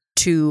here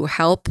to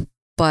help,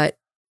 but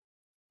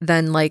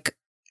then like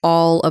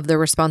all of the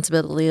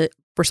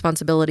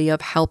responsibility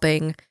of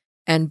helping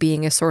and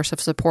being a source of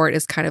support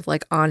is kind of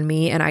like on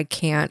me, and I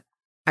can't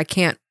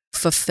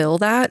fulfill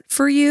that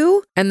for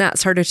you. And that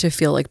started to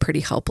feel like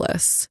pretty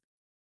helpless.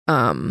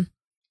 And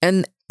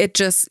it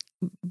just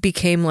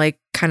became like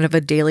kind of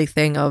a daily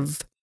thing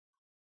of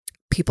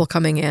people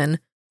coming in,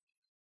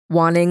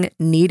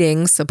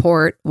 needing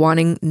support,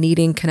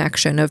 needing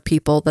connection of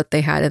people that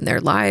they had in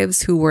their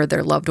lives who were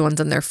their loved ones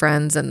and their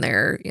friends and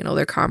their,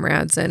 their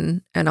comrades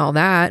and all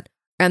that.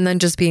 And then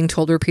just being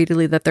told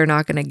repeatedly that they're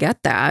not going to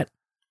get that.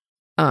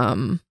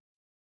 And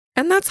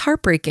that's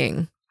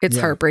heartbreaking. It's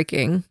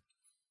heartbreaking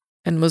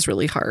and was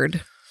really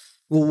hard.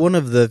 Well, one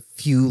of the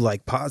few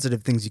like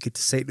positive things you get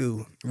to say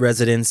to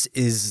residents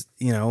is,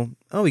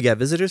 oh, we got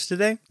visitors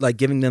today, like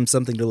giving them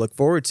something to look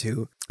forward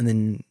to. And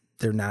then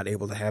they're not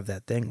able to have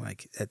that thing.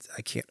 Like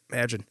I can't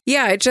imagine.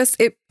 Yeah.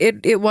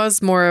 It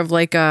was more of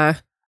like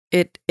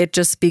it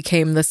just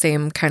became the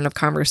same kind of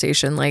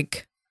conversation.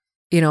 Like,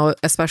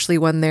 especially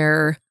when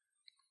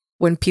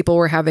people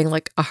were having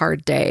like a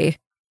hard day,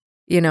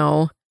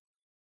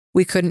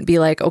 we couldn't be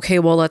like, okay,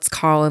 well, let's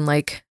call and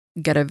like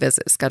get a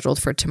visit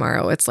scheduled for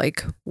tomorrow. It's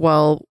like,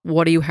 well,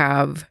 what do you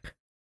have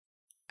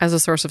as a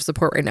source of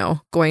support right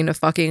now? Going to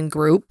fucking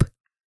group?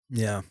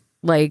 Yeah.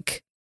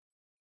 Like,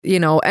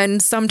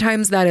 and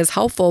sometimes that is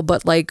helpful,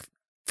 but like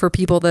for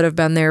people that have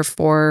been there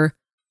for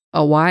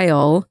a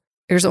while,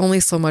 there's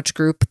only so much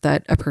group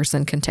that a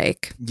person can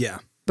take. Yeah.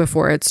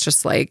 Before it's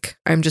just like,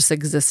 I'm just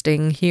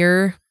existing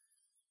here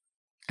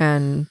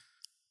and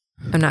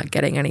I'm not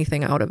getting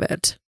anything out of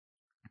it.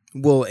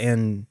 Well,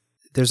 and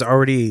there's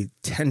already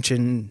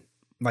tension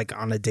like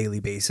on a daily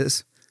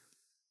basis.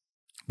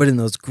 But in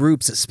those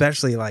groups,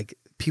 especially, like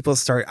people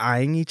start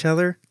eyeing each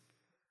other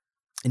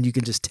and you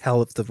can just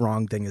tell if the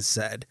wrong thing is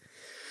said.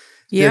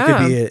 Yeah. There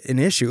could be an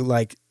issue.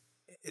 Like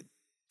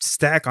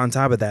stack on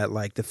top of that,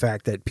 like the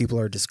fact that people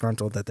are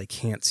disgruntled that they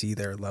can't see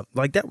their love.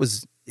 Like that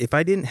was, if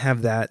I didn't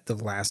have that the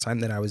last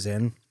time that I was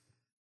in,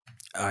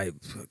 I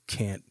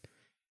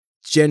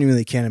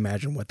genuinely can't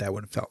imagine what that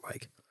would have felt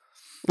like.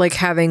 Like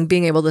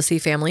being able to see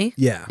family,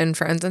 yeah, and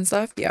friends and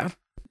stuff, yeah.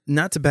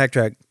 Not to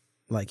backtrack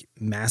like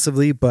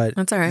massively, but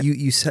that's all right.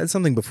 You said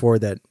something before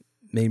that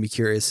made me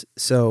curious.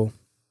 So,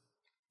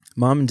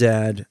 mom and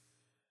dad,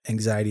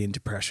 anxiety and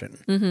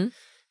depression. Mm-hmm.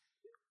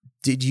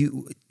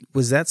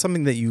 Was that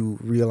something that you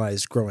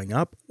realized growing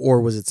up,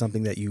 or was it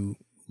something that you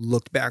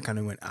looked back on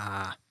and went,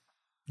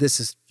 this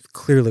is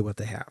clearly what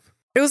they have?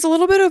 It was a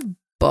little bit of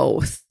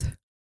both.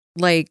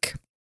 Like,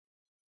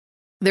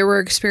 there were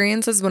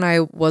experiences when I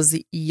was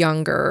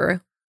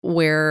younger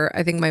where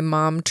I think my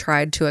mom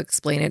tried to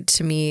explain it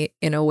to me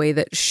in a way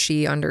that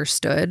she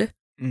understood,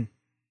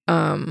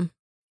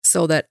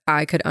 so that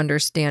I could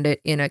understand it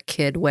in a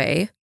kid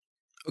way.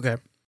 Okay.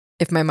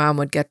 If my mom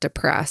would get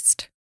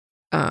depressed,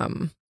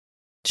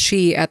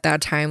 she at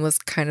that time was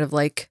kind of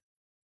like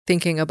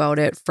thinking about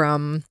it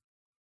from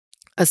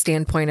a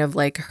standpoint of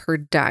like her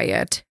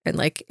diet and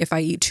like if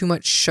I eat too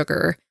much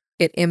sugar,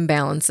 it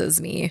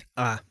imbalances me.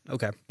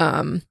 Okay.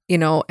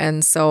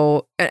 And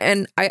so,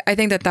 and I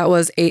think that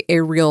was a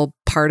real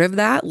part of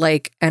that.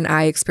 Like, and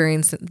I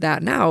experience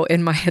that now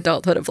in my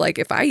adulthood of like,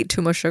 if I eat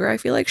too much sugar, I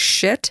feel like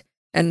shit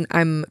and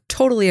I'm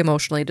totally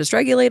emotionally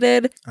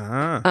dysregulated.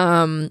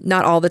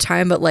 Not all the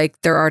time, but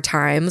like there are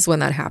times when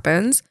that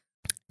happens.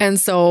 And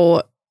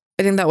so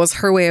I think that was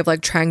her way of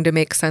like trying to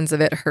make sense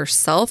of it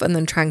herself and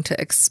then trying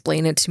to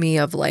explain it to me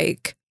of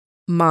like,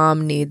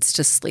 mom needs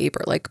to sleep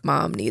or like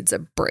mom needs a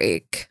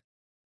break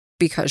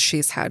because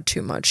she's had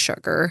too much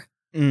sugar,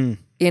 and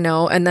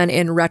then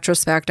in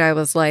retrospect, I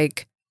was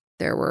like,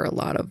 there were a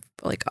lot of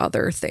like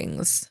other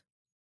things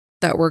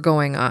that were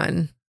going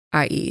on,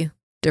 i.e.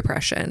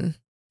 depression,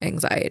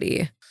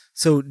 anxiety.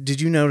 So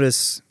did you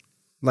notice,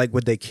 like,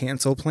 would they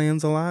cancel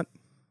plans a lot?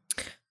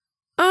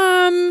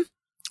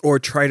 Or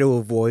try to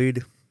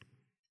avoid,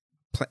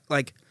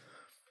 like,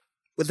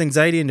 with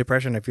anxiety and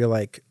depression, I feel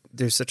like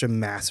there's such a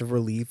massive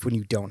relief when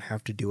you don't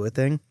have to do a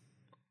thing.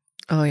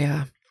 Oh,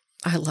 yeah.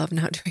 I love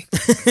not doing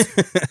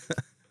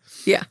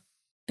Yeah.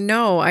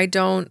 No, I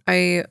don't.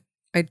 I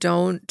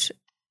don't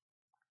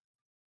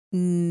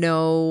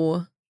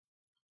know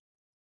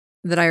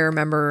that I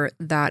remember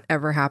that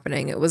ever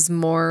happening. It was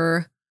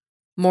more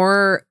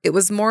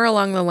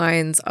along the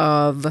lines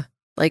of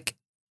like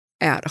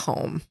at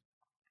home.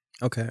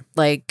 Okay.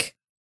 Like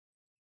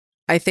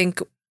I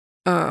think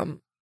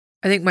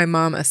my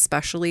mom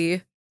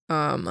especially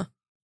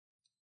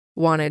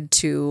wanted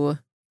to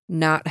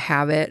not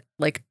have it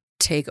like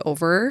take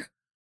over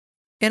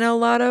in a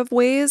lot of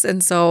ways.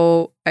 And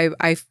so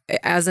I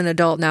as an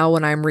adult now,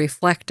 when I'm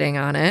reflecting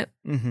on it,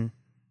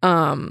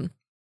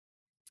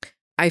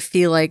 I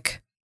feel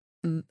like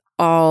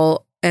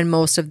all and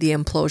most of the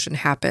implosion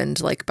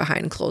happened like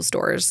behind closed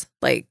doors.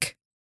 Like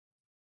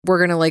we're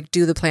going to like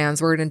do the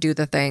plans, we're going to do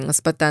the things,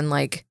 but then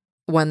like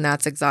when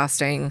that's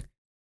exhausting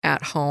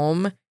at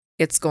home,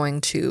 things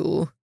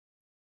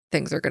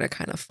are going to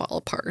kind of fall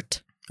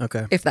apart.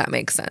 Okay. If that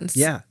makes sense.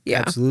 Yeah.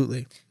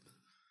 Absolutely.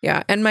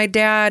 Yeah. And my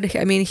dad,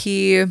 I mean,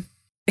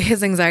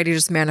 his anxiety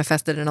just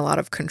manifested in a lot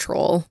of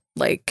control.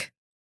 Like,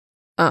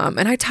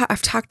 and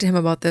I've talked to him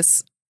about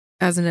this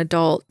as an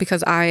adult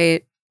because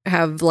I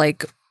have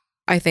like,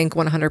 I think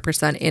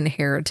 100%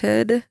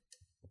 inherited.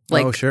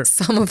 Like Oh, sure.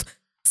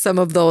 some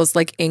of those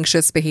like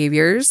anxious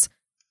behaviors.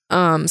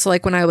 So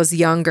like when I was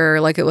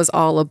younger, like it was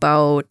all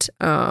about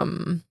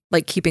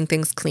like keeping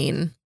things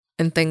clean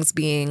and things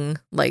being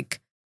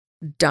like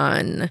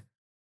done.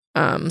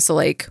 So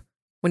like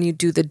when you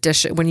do the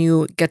dish, when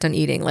you get done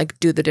eating, like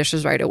do the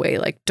dishes right away.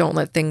 Like don't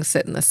let things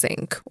sit in the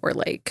sink, or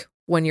like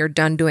when you're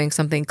done doing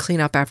something, clean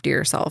up after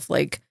yourself.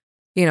 Like,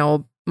 you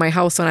know, my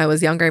house when I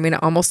was younger, I mean,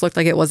 it almost looked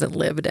like it wasn't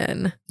lived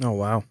in. Oh,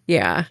 wow.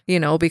 Yeah. You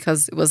know,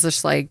 because it was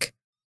just like,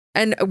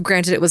 and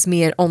granted, it was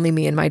me and only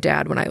me and my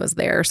dad when I was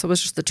there. So it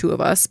was just the two of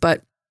us.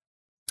 But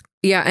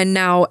yeah. And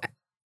now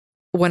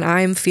when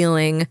I'm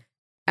feeling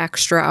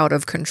extra out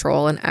of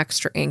control and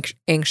extra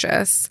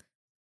anxious,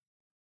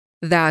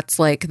 that's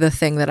like the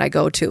thing that I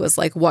go to is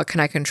like, what can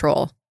I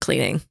control?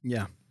 Cleaning.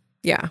 Yeah.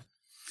 Yeah.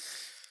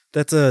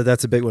 That's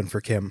a big one for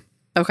Kim.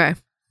 Okay.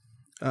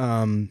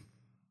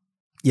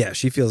 Yeah,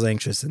 she feels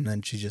anxious and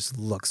then she just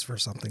looks for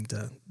something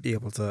to be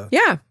able to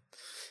Yeah.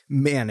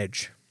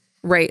 manage.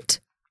 Right.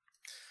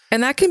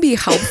 And that can be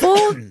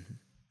helpful.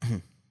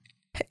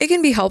 It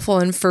can be helpful.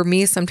 And for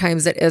me,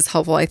 sometimes it is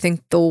helpful. I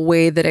think the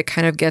way that it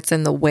kind of gets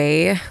in the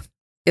way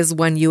is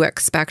when you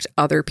expect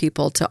other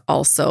people to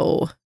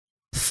also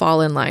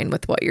fall in line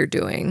with what you're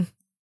doing.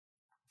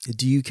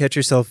 Do you catch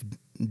yourself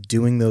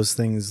doing those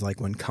things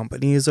like when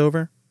company is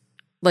over?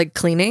 Like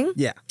cleaning?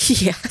 Yeah.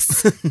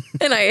 Yes.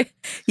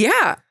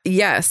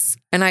 Yes.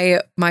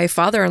 And my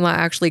father-in-law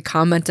actually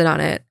commented on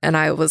it, and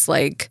I was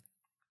like,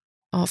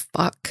 oh,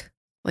 fuck.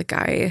 Like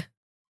I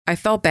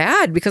felt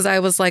bad because I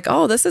was like,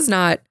 oh, this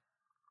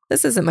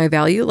isn't my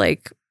value.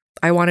 Like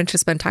I wanted to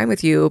spend time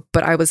with you,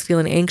 but I was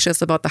feeling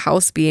anxious about the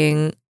house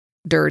being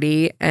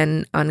dirty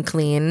and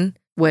unclean,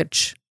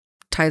 which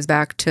ties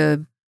back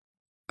to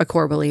a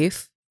core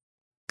belief,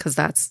 because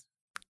that's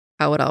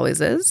how it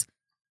always is.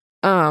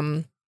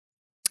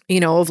 You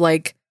know, of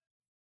like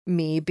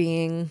me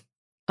being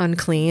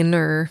unclean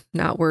or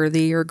not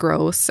worthy or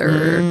gross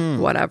or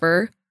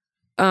whatever.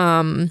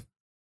 And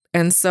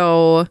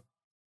so,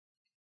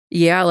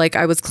 yeah, like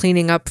I was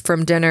cleaning up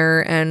from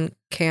dinner and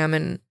Cam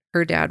and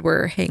her dad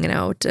were hanging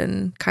out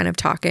and kind of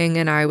talking.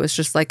 And I was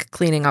just like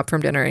cleaning up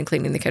from dinner and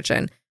cleaning the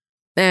kitchen.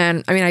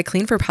 And I mean, I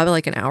cleaned for probably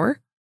like an hour.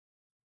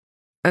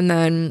 And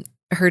then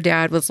her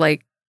dad was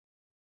like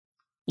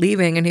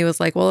leaving and he was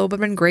like, well, it would have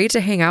been great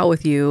to hang out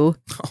with you,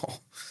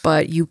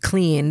 but you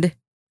cleaned,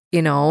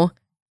 you know?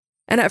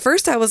 And at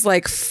first I was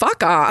like,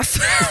 fuck off.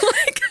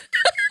 Like,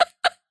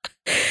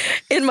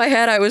 in my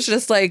head, I was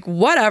just like,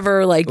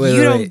 whatever, like,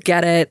 you don't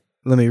get it.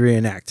 Let me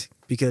reenact.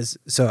 Because,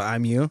 so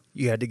I'm you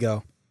had to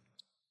go,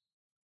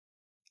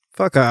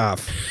 fuck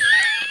off.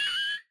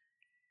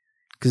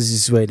 Because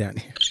he's way down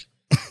here.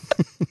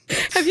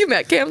 Have you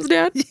met Cam's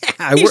dad?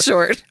 Yeah, He's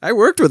short. I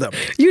worked with him.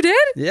 You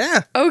did?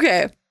 Yeah.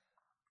 Okay.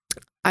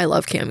 I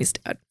love Cammy's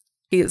dad.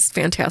 He is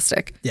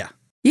fantastic. Yeah.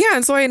 Yeah.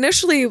 And so I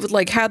initially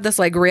like had this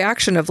like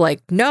reaction of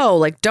like, no,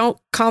 like don't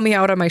call me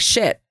out on my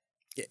shit.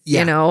 Yeah.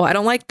 You know, I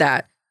don't like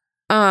that.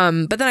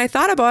 But then I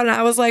thought about it and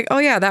I was like, oh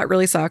yeah, that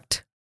really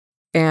sucked.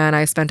 And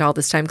I spent all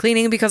this time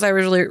cleaning because I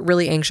was really,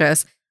 really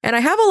anxious. And I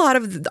have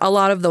a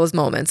lot of those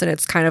moments. And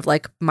it's kind of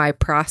like my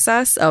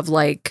process of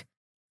like,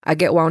 I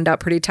get wound up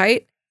pretty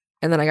tight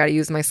and then I got to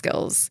use my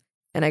skills,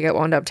 and I get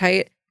wound up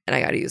tight and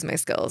I got to use my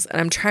skills.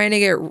 And I'm trying to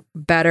get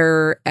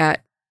better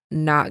at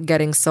not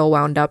getting so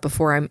wound up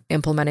before I'm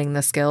implementing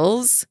the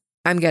skills.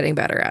 I'm getting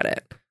better at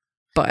it,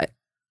 but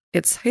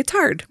it's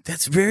hard.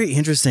 That's very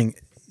interesting.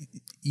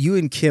 You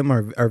and Kim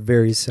are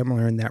very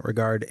similar in that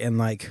regard. And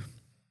like,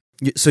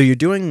 so you're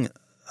doing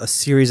a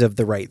series of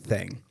the right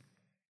thing.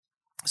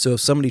 So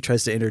if somebody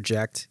tries to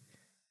interject,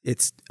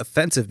 it's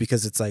offensive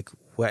because it's like,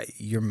 what,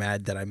 you're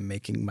mad that I'm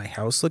making my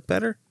house look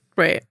better?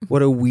 Right.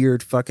 What a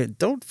weird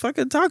don't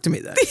fucking talk to me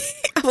then.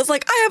 I was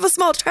like, I have a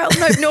small child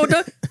and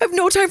I have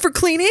no time for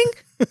cleaning.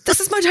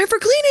 This is my time for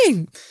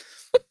cleaning.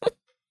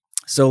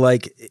 So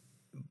like,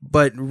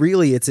 but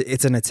really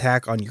it's an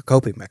attack on your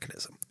coping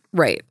mechanism.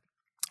 Right.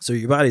 So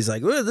your body's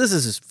like, well, this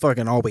is just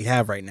fucking all we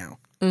have right now.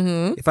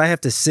 Mm-hmm. If I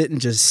have to sit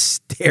and just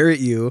stare at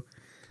you,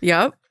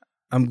 yep,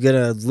 I'm going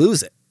to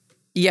lose it.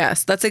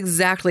 Yes, that's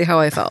exactly how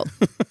I felt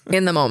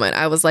in the moment.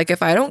 I was like,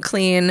 if I don't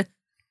clean,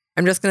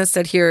 I'm just going to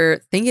sit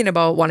here thinking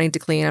about wanting to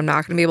clean. I'm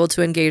not going to be able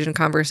to engage in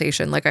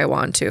conversation like I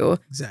want to.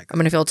 Exactly. I'm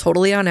going to feel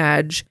totally on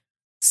edge.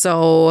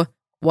 So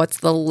what's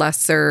the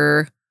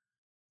lesser,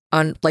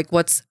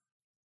 what's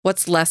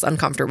less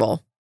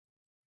uncomfortable?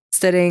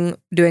 Sitting,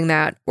 doing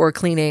that, or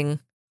cleaning,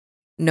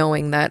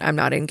 knowing that I'm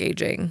not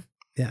engaging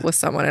with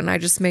someone. And I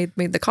just made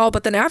the call.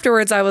 But then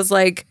afterwards I was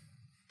like,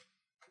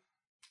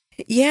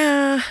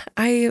 yeah,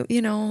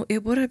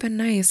 it would have been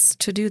nice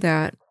to do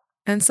that.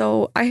 And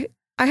so I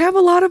have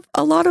a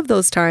lot of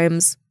those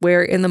times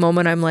where in the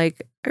moment I'm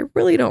like, I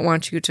really don't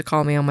want you to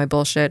call me on my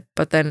bullshit.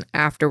 But then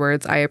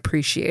afterwards I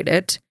appreciate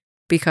it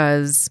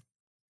because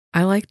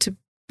I like to,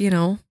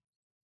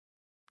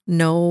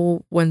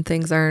 know when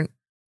things aren't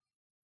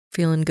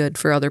feeling good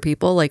for other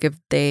people. Like if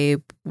they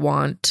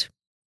want,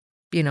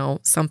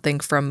 something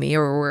from me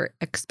or were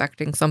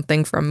expecting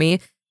something from me.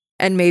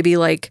 and maybe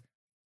like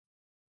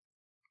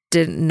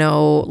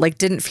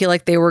didn't feel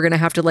like they were going to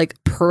have to like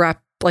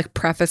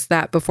preface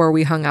that before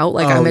we hung out.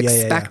 Like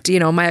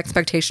my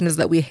expectation is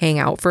that we hang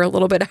out for a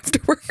little bit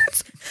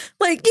afterwards.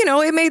 Like, you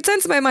know, it made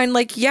sense in my mind.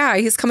 Like, yeah,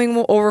 he's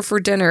coming over for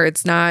dinner.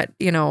 It's not,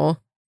 you know,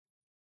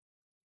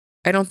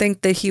 I don't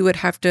think that he would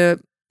have to,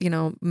 you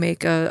know,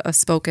 make a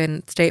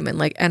spoken statement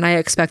like, and I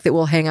expect that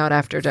we'll hang out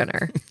after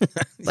dinner.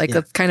 Like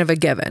that's kind of a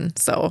given.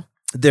 So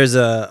there's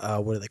a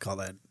what do they call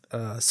that?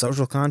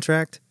 Social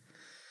contract.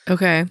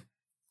 Okay.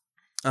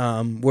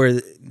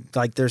 Where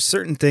like there's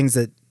certain things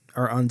that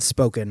are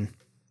unspoken.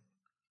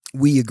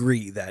 We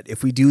agree that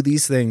if we do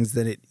these things,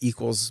 then it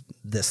equals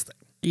this thing.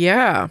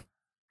 Yeah.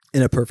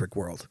 In a perfect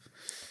world.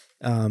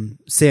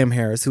 Sam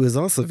Harris, who is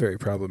also very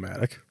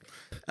problematic.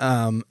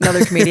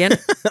 Another comedian?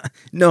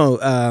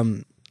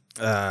 No,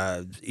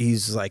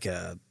 he's like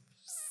a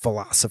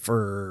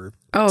philosopher.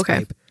 Oh, okay.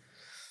 Type.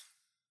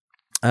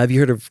 Have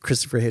you heard of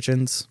Christopher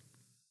Hitchens?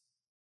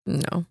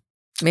 No.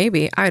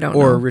 Maybe. I don't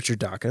know. Or Richard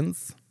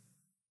Dawkins?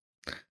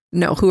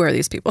 No. Who are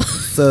these people?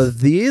 So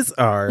these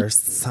are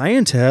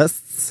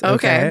scientists.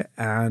 Okay.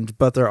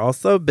 But they're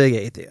also big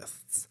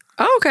atheists.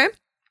 Oh, okay.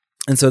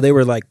 And so they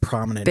were like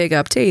prominent. Big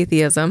up to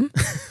atheism.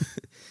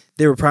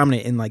 They were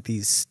prominent in like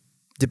these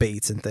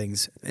debates and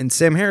things. And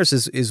Sam Harris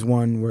is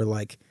one where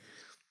like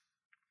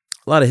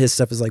a lot of his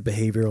stuff is like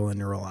behavioral and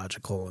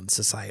neurological and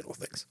societal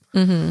things.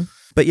 Mm-hmm.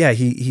 But yeah,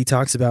 he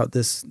talks about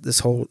this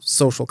whole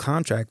social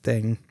contract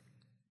thing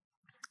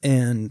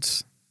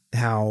and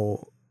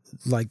how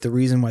like the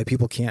reason why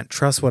people can't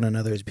trust one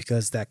another is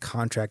because that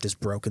contract is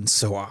broken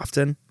so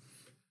often.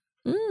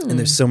 And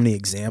there's so many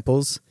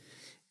examples.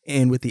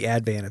 And with the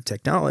advent of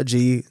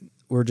technology,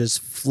 we're just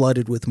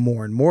flooded with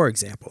more and more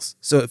examples.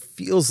 So it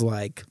feels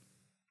like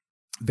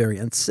very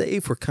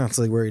unsafe. We're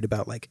constantly worried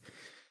about like,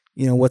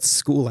 you know, what's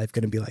school life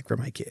going to be like for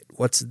my kid?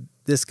 What's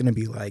this going to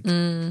be like?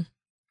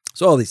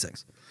 So all these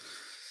things.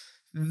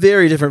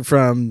 Very different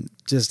from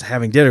just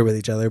having dinner with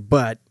each other,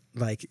 but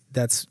like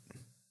is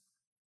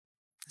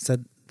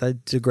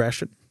that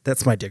digression?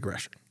 That's my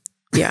digression.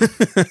 Yeah.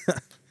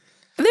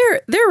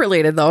 They're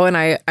related though, and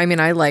I mean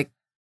I like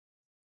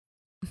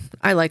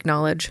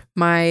knowledge.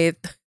 I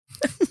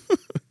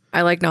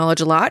like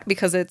knowledge a lot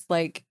because it's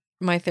like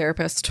my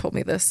therapist told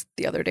me this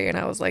the other day and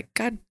I was like,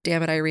 God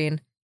damn it,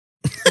 Irene.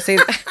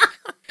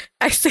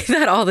 I say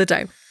that all the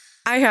time.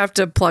 I have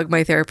to plug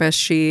my therapist.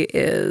 She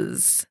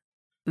is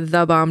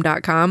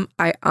thebomb.com.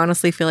 I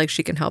honestly feel like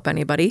she can help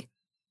anybody.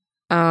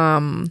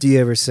 Do you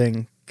ever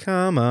sing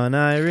Come On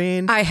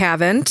Irene? I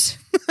haven't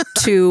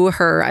to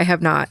her. I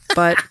have not,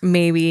 but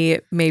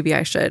maybe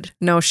I should.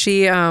 No,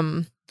 she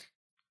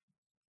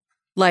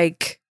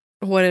like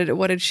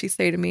what did she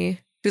say to me?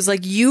 She was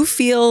like, you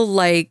feel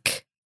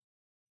like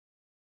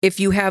if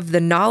you have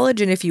the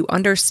knowledge and if you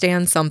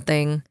understand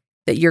something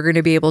that you're going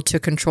to be able to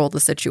control the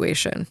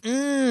situation.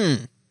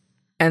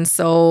 And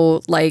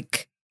so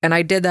like, and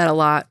I did that a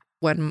lot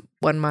when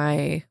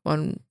my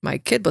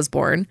kid was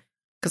born,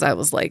 because I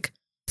was like,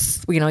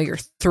 you know, you're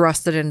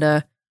thrusted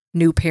into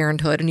new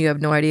parenthood and you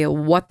have no idea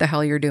what the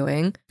hell you're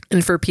doing.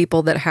 And for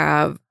people that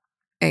have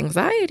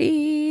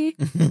anxiety,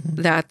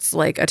 that's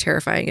like a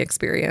terrifying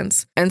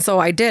experience. And so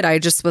I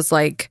just was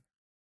like,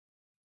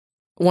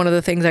 one of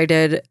the things I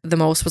did the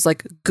most was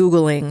like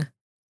Googling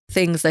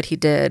things that he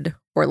did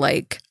or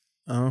like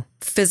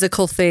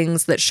physical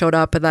things that showed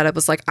up and that it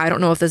was like, I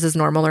don't know if this is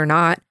normal or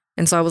not.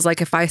 And so I was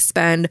like, if I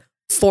spend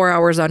 4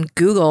 hours on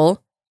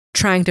Google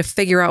trying to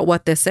figure out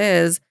what this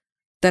is,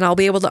 then I'll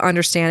be able to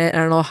understand it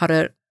and I know how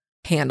to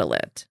handle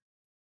it.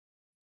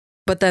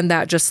 But then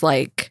that just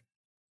like,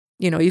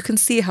 you know, you can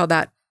see how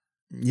that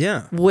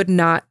would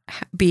not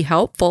be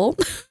helpful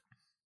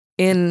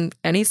in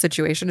any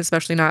situation,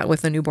 especially not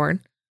with a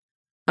newborn.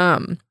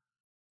 But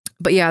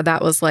yeah,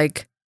 that was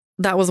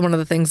one of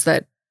the things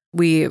that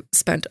we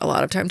spent a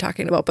lot of time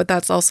talking about, but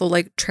that's also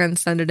like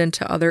transcended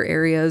into other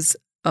areas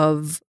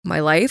of my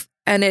life.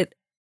 And it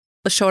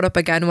showed up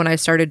again when I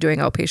started doing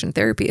outpatient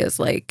therapy is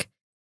like,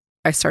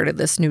 I started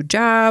this new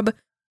job.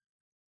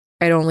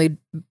 I'd only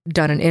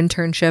done an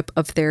internship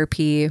of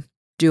therapy,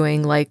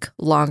 doing like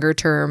longer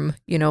term,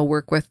 you know,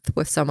 work with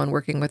someone,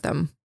 working with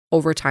them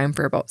over time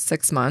for about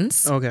 6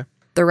 months. Okay.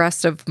 The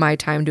rest of my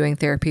time doing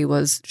therapy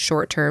was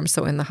short term.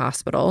 So in the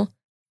hospital,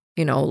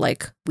 you know,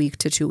 like week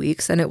to 2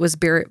 weeks. And it was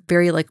very,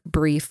 very like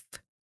brief,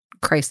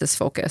 crisis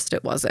focused.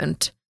 It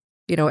wasn't,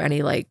 you know,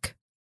 any like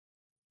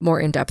more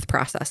in-depth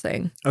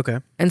processing. Okay.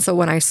 And so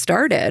when I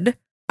started,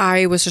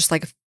 I was just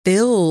like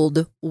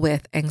filled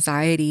with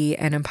anxiety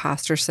and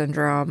imposter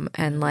syndrome.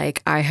 And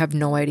like, I have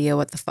no idea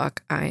what the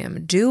fuck I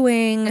am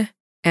doing.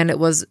 And it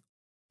was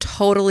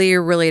totally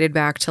related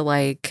back to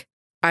like,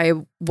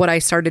 what I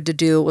started to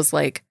do was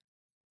like,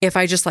 if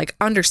I just like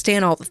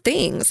understand all the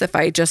things, if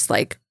I just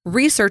like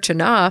research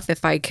enough,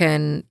 if I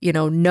can, you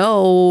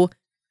know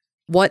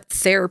what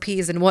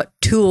therapies and what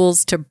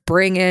tools to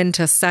bring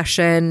into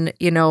session,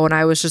 you know, and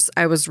I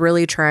was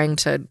really trying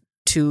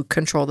to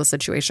control the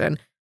situation,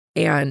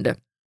 and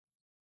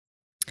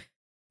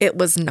it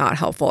was not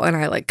helpful. And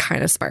I like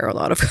kind of spiraled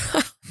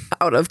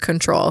out of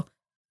control.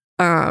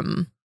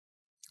 And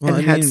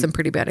I had mean, some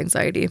pretty bad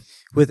anxiety.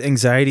 with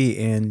anxiety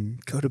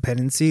and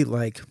codependency,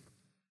 like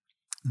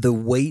the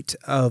weight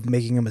of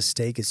making a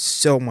mistake is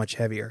so much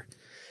heavier.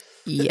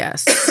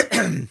 Yes.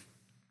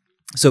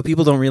 So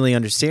people don't really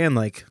understand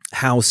like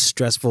how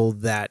stressful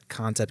that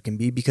concept can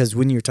be, because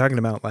when you're talking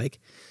about like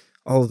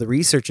all of the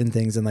research and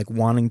things and like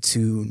wanting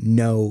to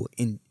know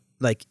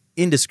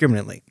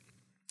indiscriminately,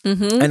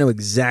 I know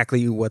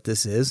exactly what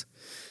this is.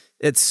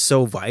 It's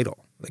so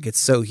vital. Like it's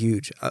so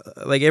huge.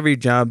 Like every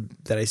job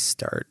that I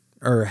start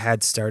or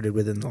had started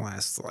within the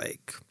last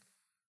like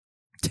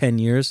 10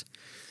 years,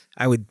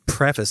 I would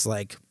preface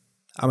like,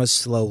 I'm a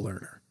slow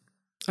learner.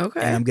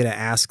 Okay. And I'm going to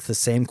ask the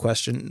same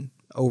question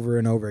over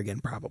and over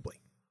again, probably.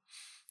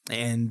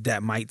 And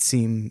that might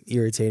seem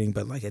irritating,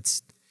 but like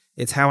it's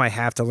how I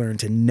have to learn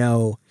to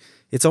know.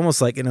 It's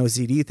almost like an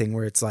OCD thing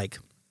where it's like,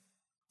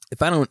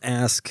 if I don't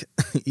ask,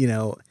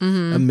 a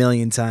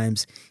million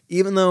times,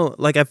 even though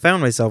like I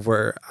found myself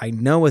where I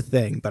know a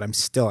thing, but I'm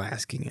still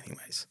asking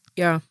anyways.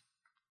 Yeah.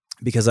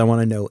 Because I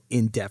want to know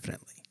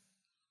indefinitely.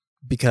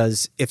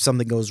 Because if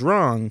something goes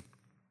wrong,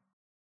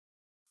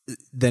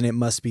 then it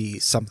must be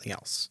something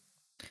else.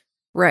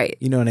 Right.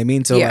 You know what I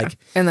mean? So yeah. like,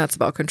 And that's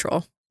about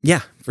control.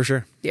 yeah, for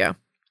sure. Yeah.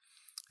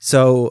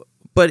 So,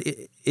 but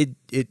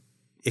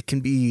it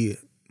can be,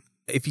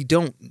 if you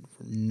don't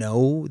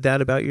know that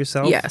about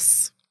yourself.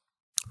 Yes.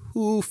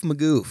 Oof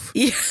magoof.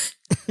 Yeah.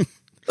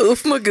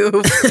 Oof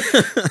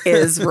magoof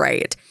is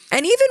right.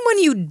 And even when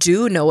you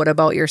do know it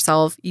about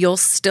yourself, you'll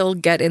still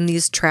get in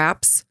these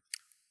traps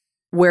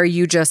where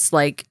you just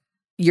like,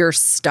 you're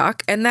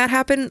stuck. And that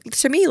happened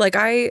to me. Like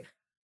I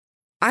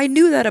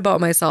knew that about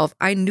myself.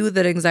 I knew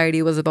that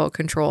anxiety was about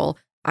control.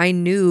 I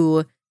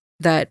knew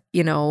that,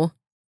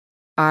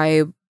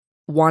 I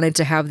wanted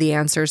to have the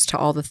answers to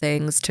all the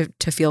things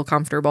to feel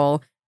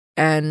comfortable,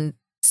 and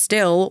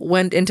still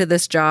went into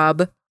this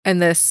job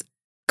and this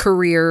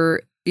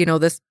career,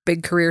 this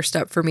big career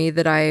step for me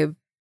that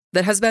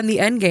has been the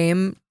end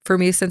game for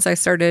me since I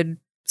started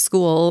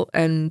school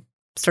and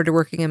started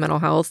working in mental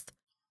health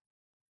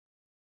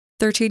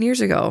 13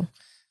 years ago.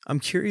 I'm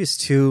curious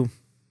too,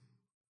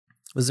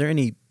 was there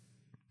any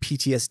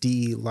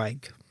PTSD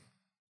like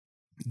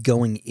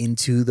going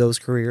into those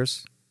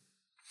careers?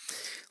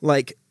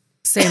 Like,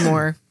 say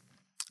more.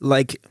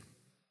 Like,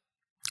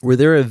 were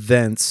there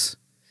events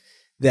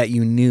that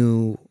you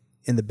knew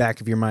in the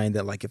back of your mind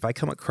that like, if I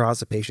come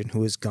across a patient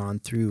who has gone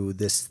through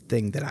this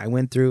thing that I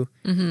went through,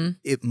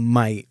 it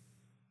might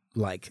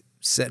like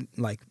have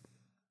a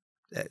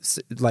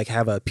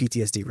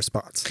PTSD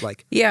response?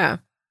 Like, yeah,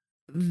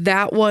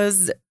 that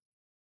was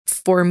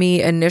for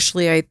me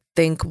initially, I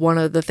think one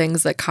of the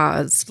things that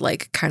caused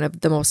like kind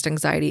of the most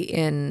anxiety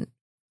in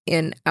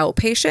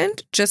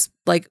outpatient. Just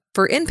like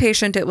for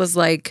inpatient, it was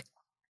like,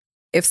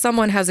 if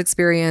someone has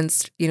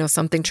experienced,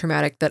 something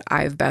traumatic that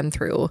I've been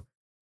through,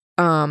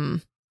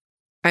 I'm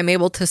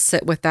able to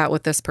sit with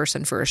this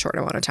person for a short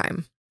amount of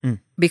time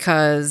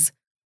because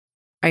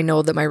I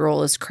know that my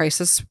role is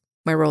crisis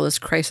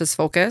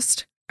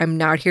focused. I'm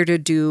not here to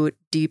do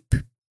deep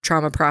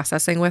trauma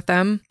processing with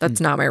them. That's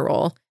not my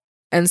role.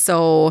 And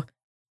so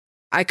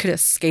I could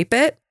escape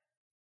it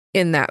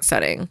in that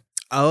setting.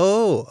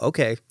 oh,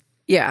 okay.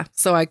 Yeah.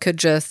 So I could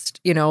just,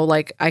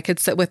 I could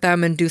sit with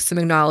them and do some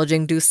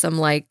acknowledging, do some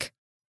like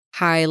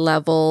high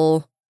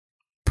level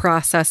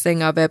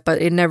processing of it,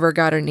 but it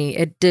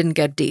didn't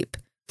get deep.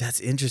 That's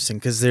interesting,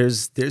 because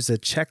there's a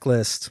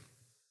checklist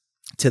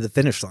to the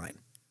finish line.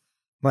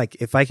 Like,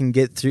 if I can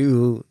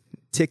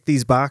tick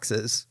these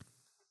boxes,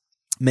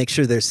 make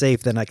sure they're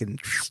safe, then I can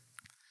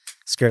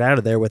skirt out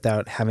of there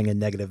without having a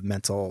negative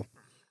mental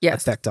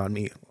effect on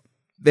me.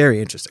 Very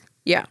interesting.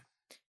 Yeah.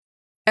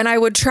 And I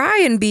would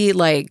try and be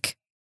like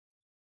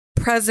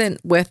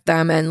present with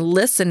them and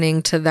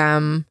listening to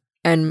them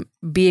and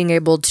being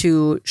able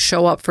to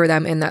show up for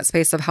them in that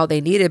space of how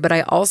they needed. But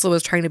I also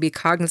was trying to be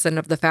cognizant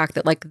of the fact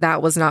that like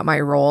that was not my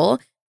role.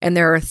 And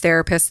there are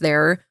therapists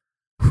there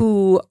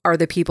who are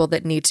the people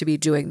that need to be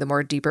doing the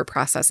more deeper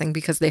processing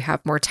because they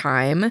have more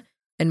time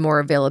and more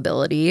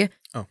availability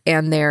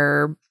and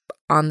they're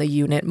on the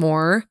unit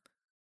more.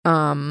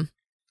 And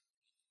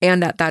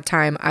at that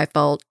time I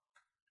felt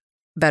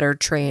better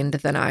trained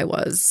than I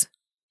was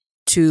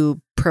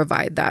to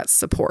provide that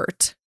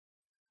support.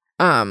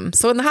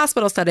 So in the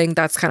hospital setting,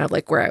 that's kind of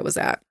like where I was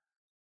at.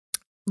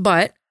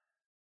 But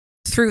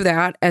through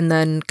that, and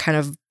then kind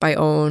of my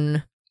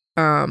own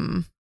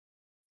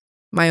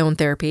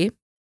therapy,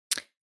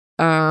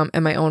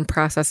 and my own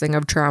processing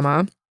of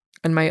trauma,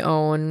 and my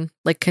own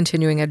like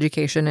continuing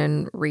education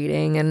and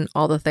reading and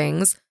all the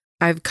things,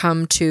 I've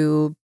come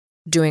to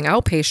doing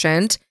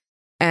outpatient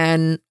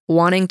and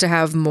wanting to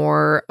have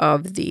more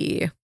of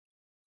the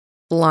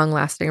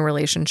long-lasting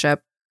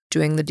relationship,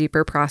 doing the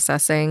deeper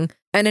processing.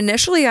 And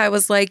initially I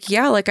was like,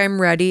 yeah, like I'm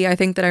ready. I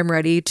think that I'm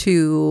ready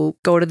to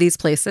go to these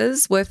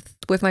places with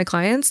my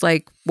clients,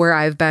 like where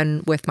I've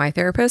been with my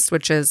therapist,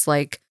 which is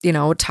like,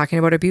 talking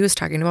about abuse,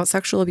 talking about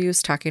sexual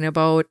abuse, talking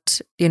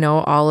about,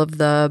 all of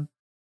the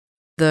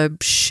the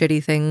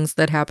shitty things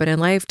that happen in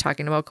life,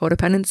 talking about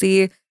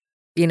codependency,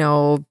 you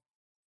know,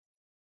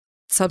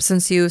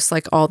 substance use,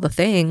 like all the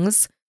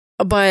things.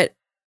 But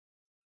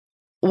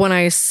when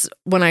I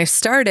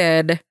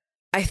started,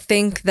 I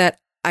think that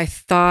I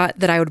thought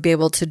that I would be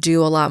able to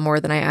do a lot more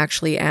than I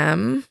actually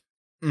am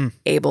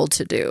able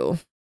to do.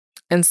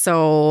 And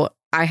so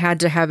I had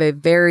to have a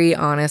very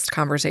honest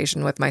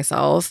conversation with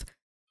myself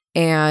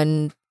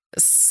and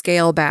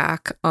scale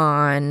back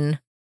on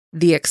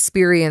the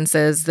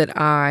experiences that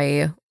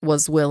I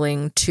was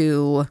willing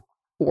to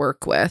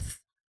work with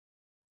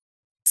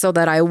so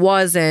that I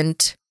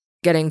wasn't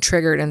getting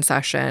triggered in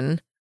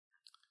session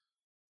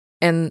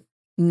and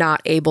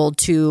not able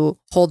to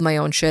hold my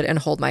own shit and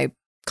hold my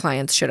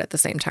clients' shit at the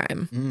same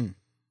time.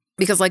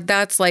 Because like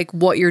that's like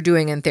what you're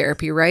doing in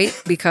therapy, right?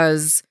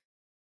 Because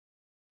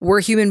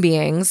we're human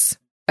beings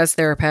as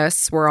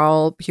therapists. We're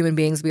all human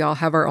beings. We all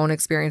have our own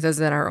experiences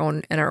and our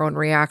own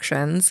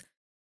reactions.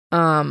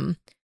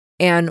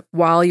 And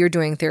while you're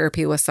doing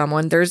therapy with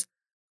someone, there's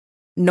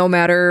no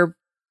matter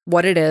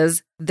what it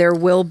is, there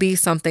will be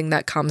something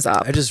that comes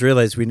up. I just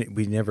realized we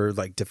never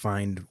like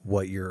defined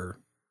what your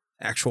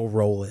actual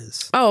role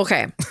is. Oh,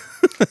 okay.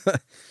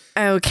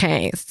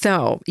 Okay.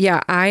 So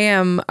yeah, I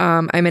am,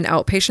 I'm an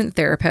outpatient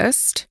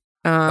therapist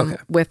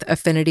with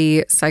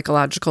Affinity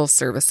Psychological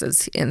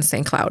Services in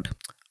St. Cloud.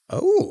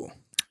 Oh.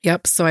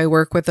 Yep. So I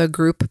work with a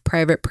group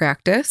private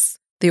practice.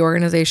 The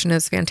organization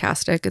is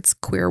fantastic. It's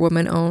queer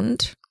woman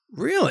owned.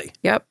 Really?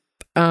 Yep.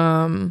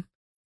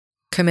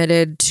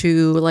 Committed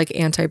to like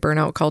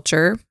anti-burnout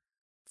culture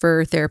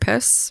for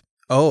therapists.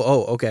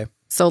 Oh, okay.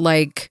 So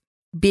like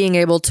being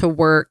able to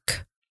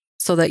work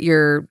so that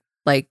you're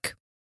like,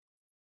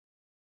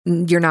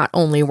 you're not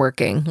only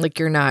working, like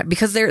you're not,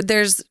 because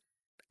there's,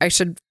 I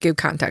should give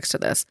context to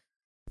this.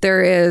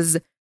 There is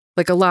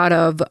like a lot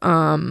of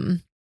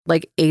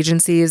like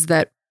agencies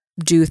that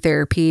do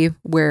therapy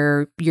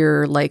where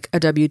you're like a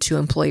W-2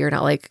 employee, you're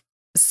not like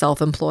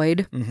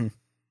self-employed.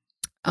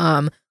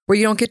 Where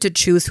you don't get to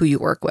choose who you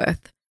work with.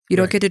 You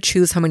don't get to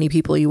choose how many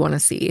people you want to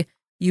see.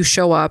 You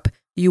show up,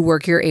 you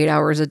work your 8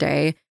 hours a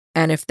day,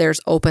 and if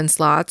there's open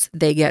slots,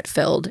 they get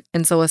filled.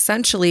 And so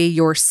essentially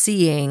you're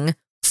seeing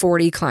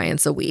 40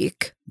 clients a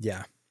week.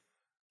 Yeah.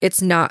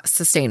 It's not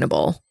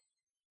sustainable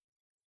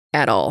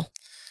at all.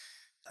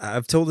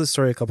 I've told this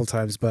story a couple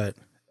times, but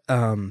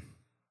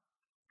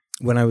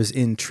when I was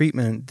in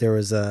treatment, there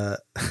was a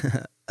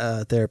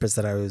therapist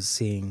that I was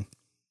seeing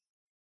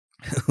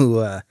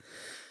who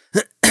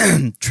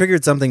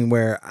triggered something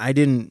where I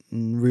didn't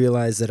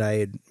realize that I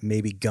had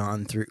maybe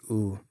gone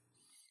through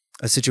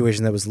a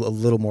situation that was a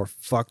little more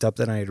fucked up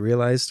than I had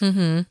realized.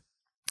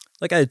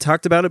 Like I had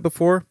talked about it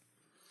before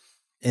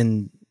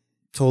and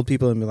told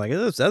people and be like,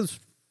 that was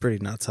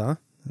pretty nuts, huh?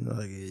 And they're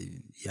like,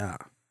 yeah.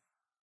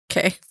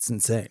 Okay. It's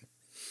insane.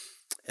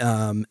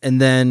 And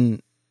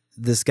then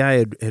this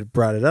guy had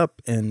brought it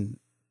up, and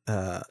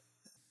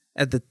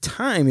at the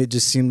time it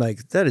just seemed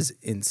like that is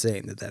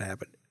insane that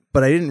happened.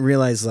 But I didn't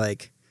realize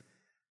like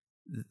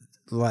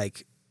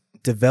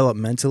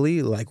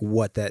developmentally, like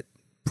what that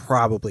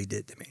probably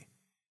did to me.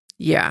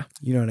 Yeah.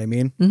 You know what I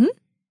mean?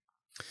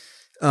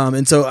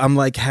 And so I'm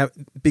like,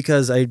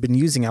 because I had been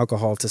using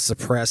alcohol to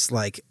suppress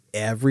like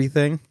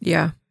everything.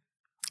 Yeah.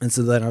 And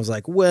so then I was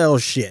like, well,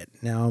 shit,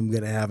 now I'm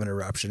going to have an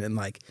eruption. And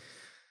like,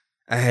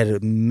 I had a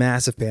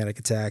massive panic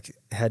attack.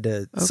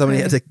 Somebody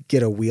had to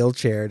get a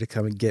wheelchair to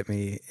come and get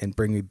me and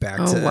bring me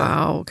back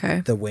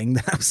to the wing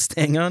that I was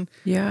staying on.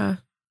 Yeah.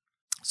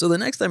 So the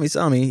next time he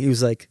saw me, he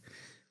was like,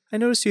 I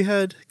noticed you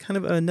had kind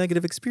of a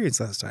negative experience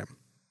last time.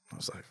 I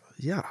was like,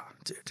 yeah,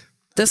 dude.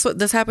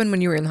 This happened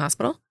when you were in the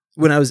hospital?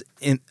 When I was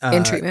in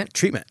treatment?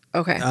 Treatment.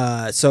 Okay.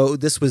 So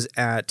this was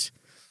at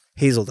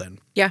Hazelden.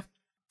 Yeah.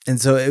 And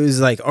so it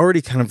was like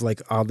already kind of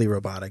like oddly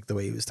robotic the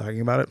way he was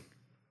talking about it.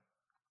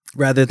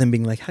 Rather than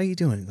being like, how you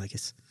doing? Like, I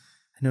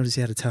noticed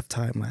you had a tough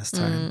time last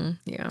time.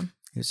 Yeah.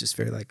 It was just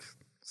very like,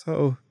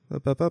 so,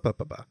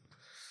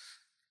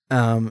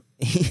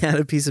 he had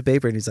a piece of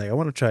paper and he's like, I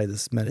want to try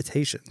this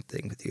meditation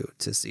thing with you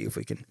to see if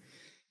we can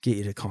get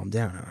you to calm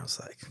down. And I was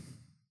like,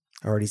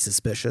 already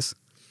suspicious.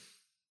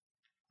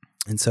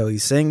 And so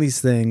he's saying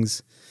these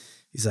things.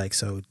 He's like,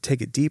 so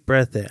take a deep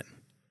breath in.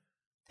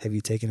 Have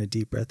you taken a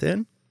deep breath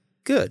in?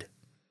 Good.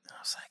 And I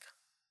was like,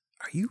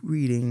 are you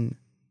reading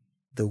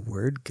the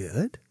word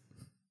good?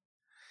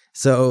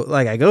 So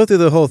like I go through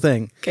the whole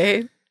thing.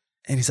 Okay.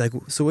 And he's like,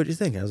 so what do you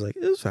think? I was like,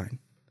 it was fine.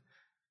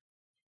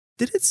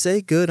 Did it say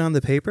good on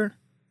the paper?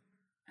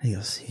 And he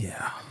goes,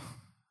 yeah.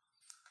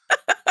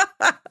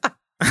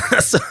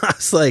 So I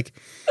was like,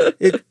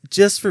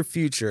 just for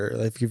future,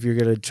 like if you're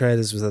going to try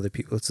this with other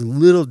people, it's a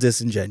little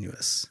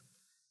disingenuous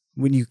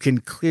when you can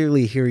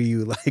clearly hear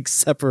you like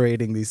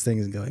separating these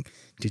things and going,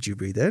 did you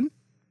breathe in?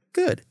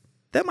 Good.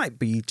 That might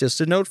be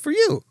just a note for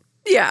you.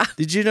 Yeah.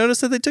 Did you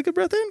notice that they took a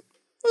breath in?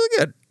 Well,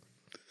 good.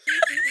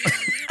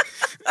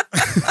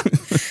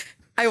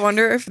 I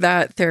wonder if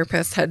that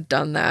therapist had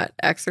done that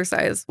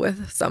exercise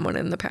with someone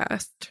in the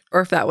past,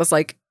 or if that was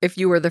like if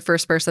you were the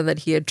first person that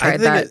he had tried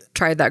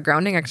that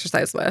grounding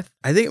exercise with.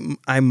 I think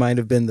I might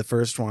have been the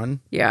first one.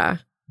 Yeah,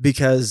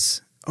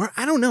 because, or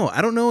I don't know.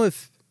 I don't know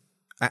if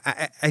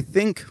I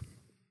think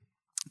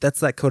that's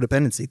that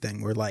codependency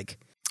thing where like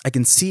I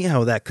can see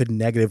how that could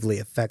negatively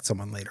affect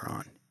someone later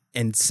on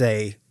and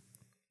say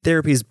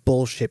therapy is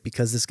bullshit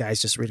because this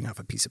guy's just reading off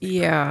a piece of paper.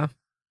 Yeah.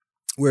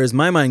 Whereas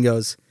my mind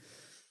goes,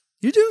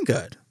 you're doing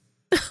good.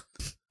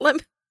 Let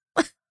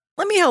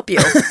me help you.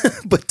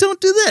 But don't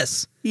do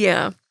this.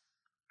 Yeah.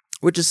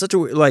 Which is such a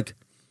weird, like,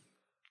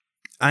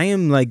 I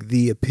am like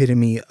the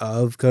epitome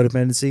of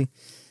codependency.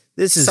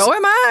 So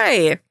am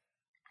I.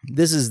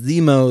 This is the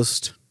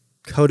most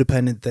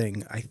codependent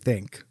thing, I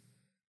think,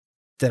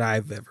 that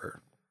I've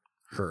ever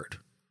heard.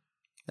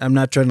 I'm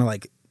not trying to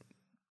like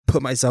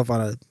put myself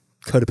on a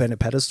codependent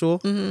pedestal,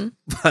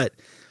 but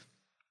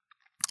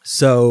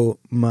so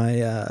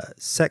my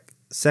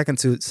second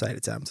suicide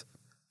attempt,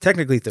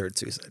 technically third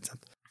suicide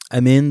attempt.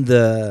 I'm in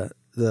the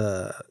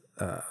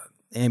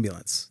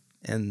ambulance,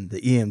 and the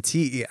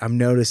EMT I'm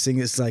noticing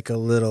is like a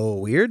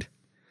little weird.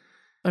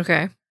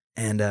 Okay.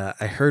 And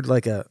I heard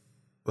like a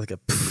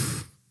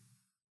pff,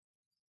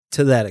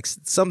 to that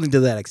something to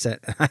that extent.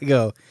 And I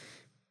go,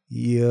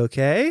 "You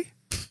okay?"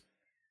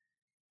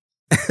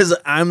 Because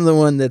I'm the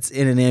one that's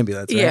in an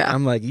ambulance. Right? Yeah.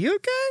 I'm like, "You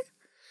okay?"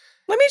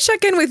 Let me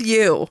check in with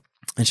you.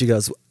 And she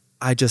goes,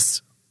 I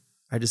just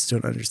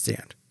don't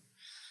understand.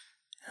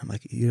 I'm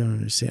like, you don't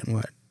understand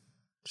what?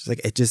 She's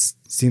like, it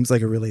just seems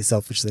like a really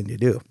selfish thing to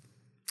do.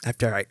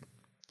 After I,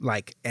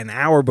 like an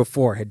hour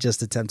before, had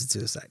just attempted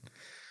suicide.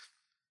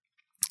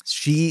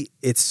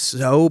 It's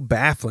so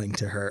baffling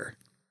to her.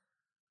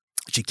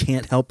 She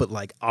can't help but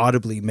like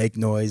audibly make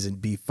noise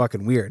and be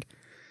fucking weird.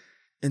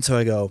 And so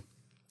I go,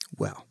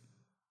 well,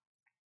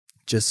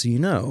 just so you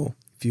know,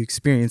 if you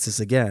experience this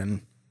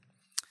again,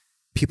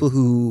 people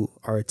who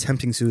are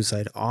attempting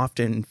suicide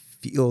often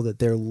feel that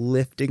they're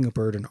lifting a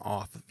burden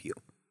off of you.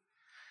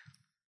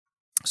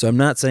 So I'm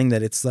not saying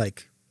that it's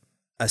like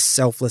a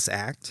selfless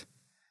act,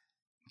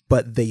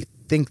 but they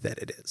think that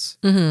it is.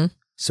 Mm-hmm.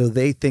 So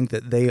they think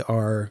that they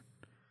are,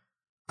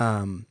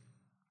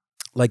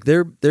 like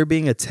they're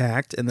being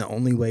attacked, and the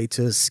only way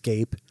to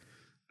escape,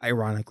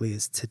 ironically,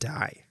 is to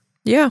die.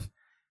 Yeah.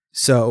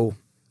 So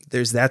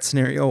there's that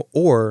scenario,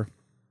 or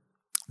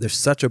there's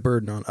such a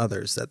burden on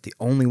others that the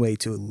only way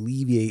to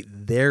alleviate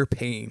their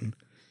pain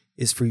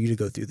is for you to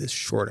go through this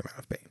short amount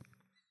of pain.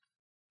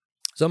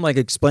 So I'm like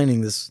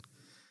explaining this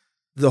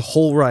the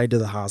whole ride to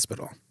the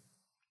hospital.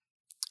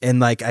 And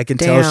like I can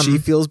tell she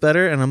feels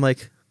better, and I'm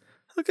like,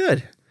 oh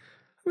good.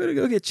 I'm gonna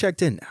go get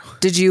checked in now.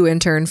 Did you in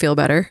turn feel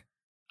better?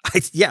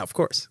 Yeah, of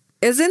course.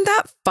 Isn't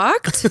that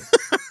fucked?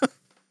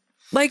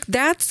 Like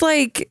that's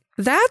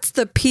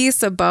the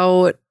piece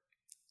about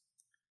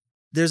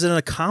there's an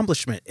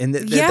accomplishment, and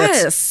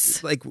yes,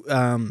 that's like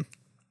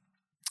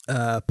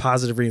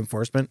positive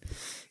reinforcement.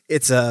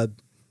 Is that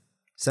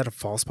a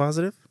false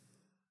positive?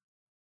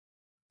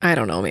 I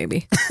don't know,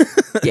 maybe.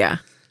 Yeah.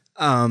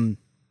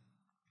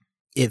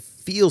 It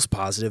feels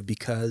positive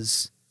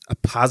because a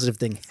positive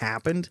thing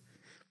happened,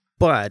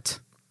 but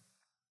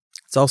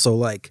it's also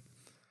like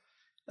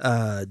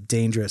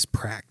dangerous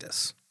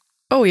practice.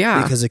 Oh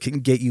yeah, because it can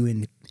get you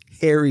in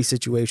hairy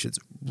situations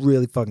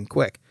really fucking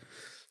quick.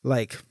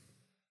 Like,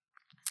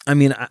 I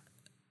mean,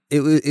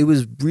 it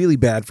was really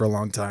bad for a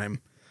long time,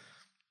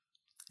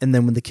 and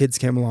then when the kids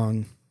came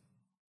along,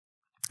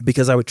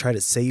 because I would try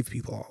to save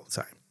people all the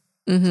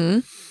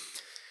time,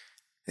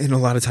 and a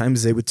lot of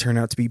times they would turn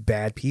out to be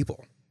bad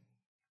people,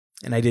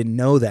 and I didn't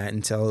know that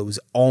until it was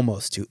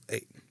almost too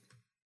late.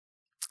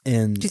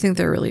 And do you think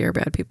there really are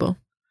bad people?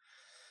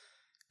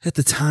 At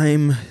the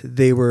time,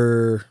 they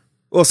were,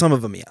 well, some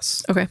of them,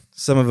 yes. Okay.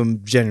 Some of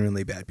them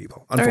genuinely bad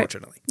people,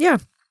 unfortunately. Right. Yeah.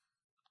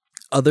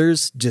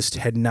 Others just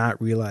had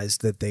not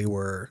realized that they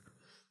were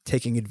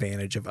taking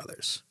advantage of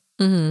others.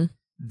 Mm-hmm.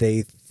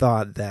 They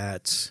thought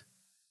that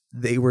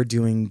they were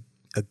doing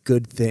a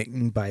good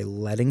thing by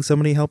letting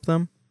somebody help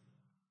them.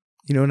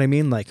 You know what I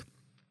mean? Like,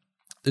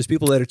 there's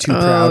people that are too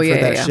proud for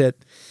that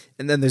shit.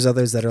 And then there's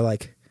others that are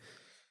like,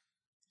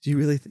 do you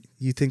really,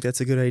 you think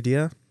that's a good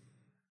idea?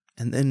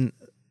 And then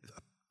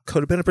a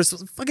codependent person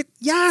was like, fuck it,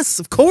 yes,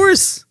 of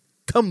course.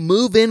 Come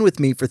move in with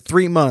me for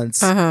 3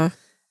 months. And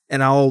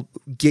I'll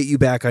get you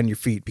back on your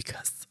feet,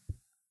 because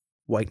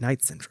white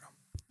knight syndrome.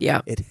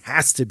 Yeah. It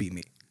has to be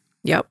me.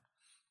 Yep.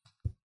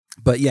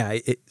 But yeah,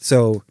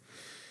 so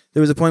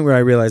there was a point where I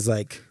realized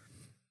like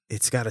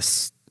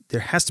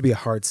there has to be a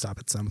hard stop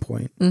at some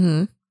point.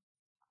 Mm-hmm.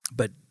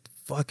 But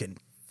fuck,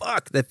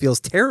 that feels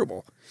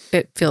terrible.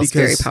 It feels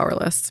very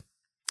powerless.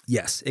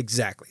 Yes,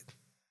 exactly.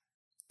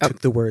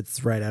 Took the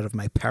words right out of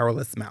my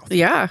powerless mouth.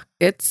 Yeah,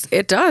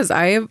 it does.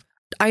 I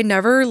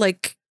never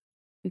like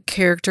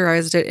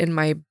characterized it in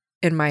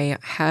my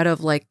head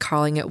of like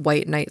calling it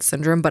white knight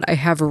syndrome, but I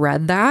have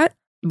read that.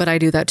 But I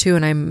do that too,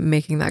 and I'm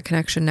making that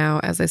connection now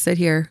as I sit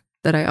here,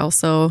 that I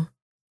also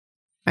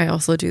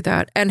do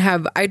that, and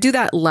I do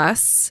that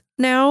less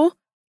now,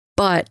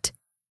 but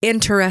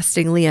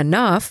interestingly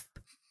enough,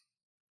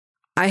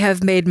 I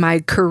have made my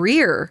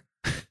career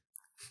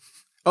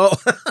Oh,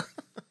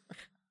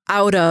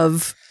 out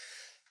of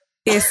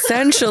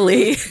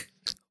essentially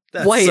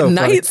that's white so funny.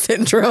 knight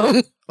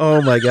syndrome.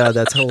 Oh my God,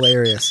 that's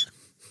hilarious.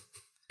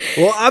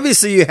 Well,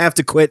 obviously you have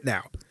to quit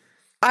now.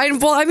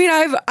 I've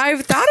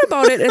thought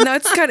about it, and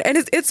that's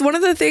and it's one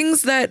of the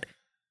things that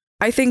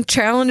I think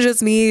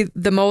challenges me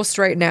the most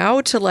right now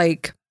to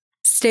like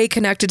stay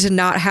connected to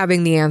not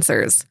having the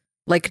answers,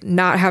 like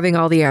not having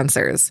all the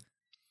answers.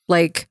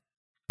 Like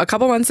a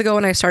couple months ago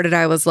when I started,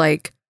 I was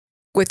like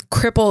with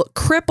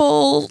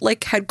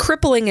had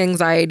crippling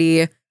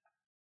anxiety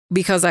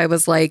because I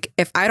was like,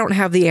 if I don't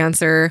have the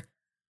answer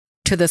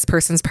to this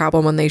person's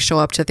problem when they show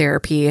up to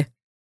therapy,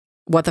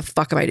 what the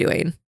fuck am I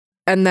doing?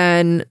 And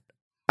then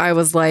I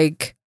was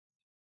like,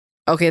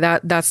 okay,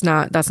 that's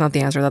not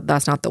the answer.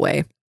 That's not the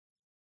way.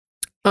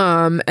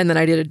 And then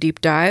I did a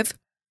deep dive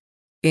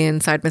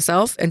inside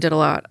myself and did a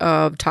lot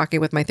of talking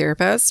with my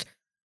therapist.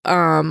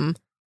 And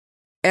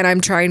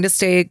I'm trying to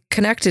stay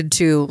connected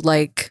to,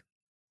 like,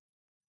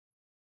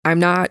 I'm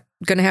not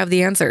going to have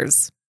the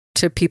answers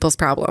to people's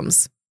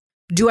problems.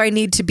 Do I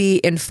need to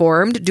be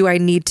informed? Do I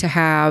need to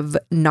have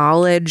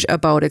knowledge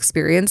about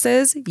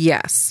experiences?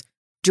 Yes.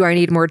 Do I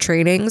need more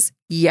trainings?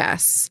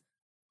 Yes.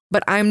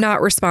 But I'm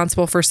not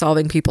responsible for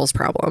solving people's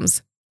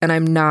problems, and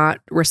I'm not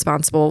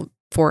responsible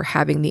for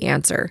having the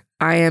answer.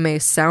 I am a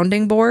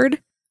sounding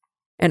board,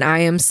 and I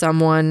am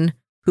someone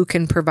who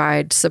can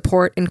provide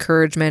support,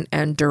 encouragement,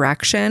 and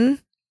direction.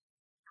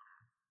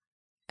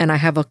 And I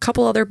have a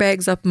couple other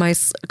tricks up my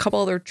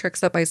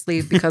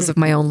sleeve because of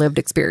my own lived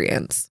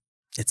experience.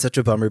 It's such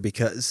a bummer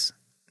because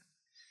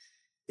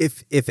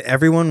if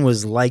everyone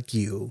was like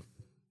you,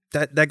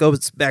 that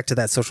goes back to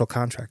that social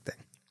contract thing.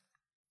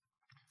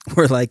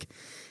 Where like,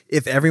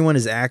 if everyone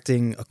is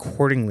acting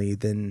accordingly,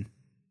 then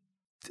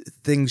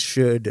things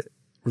should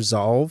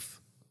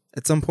resolve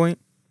at some point.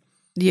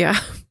 Yeah.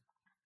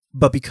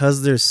 But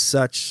because there's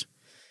such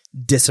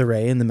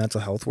disarray in the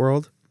mental health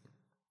world,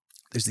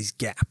 there's these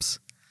gaps.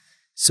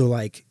 So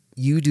like,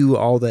 you do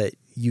all that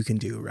you can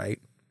do, right?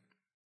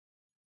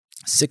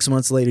 6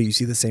 months later, you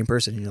see the same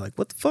person and you're like,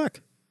 what the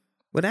fuck?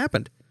 What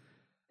happened?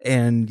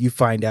 And you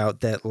find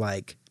out that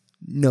like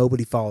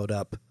nobody followed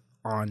up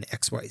on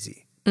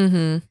XYZ. Mm-hmm.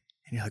 And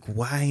you're like,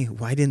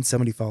 why didn't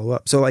somebody follow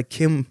up? So like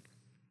Kim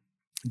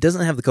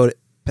doesn't have the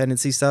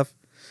codependency stuff.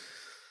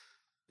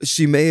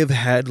 She may have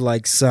had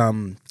like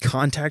some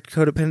contact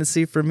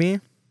codependency for me.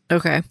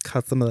 Okay.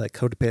 Caught some of that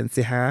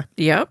codependency high.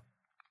 Yep.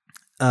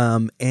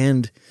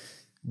 And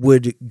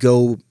would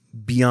go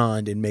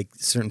beyond and make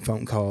certain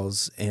phone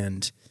calls.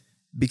 And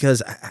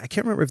because I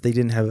can't remember if they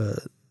didn't have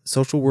a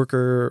social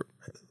worker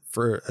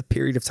for a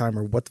period of time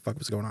or what the fuck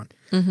was going on.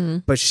 Mm-hmm.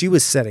 But she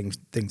was setting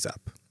things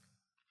up.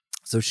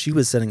 So she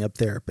was setting up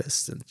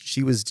therapists and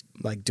she was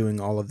like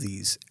doing all of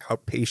these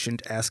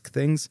outpatient-esque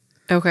things.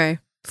 Okay.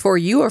 For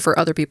you or for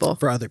other people?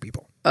 For other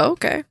people. Oh,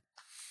 okay.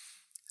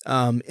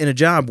 In a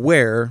job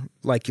where,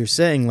 like you're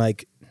saying,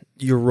 like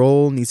your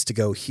role needs to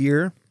go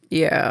here.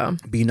 Yeah.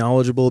 Be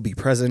knowledgeable, be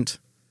present.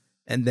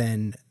 And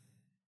then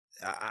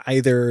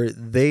either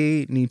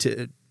they need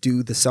to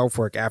do the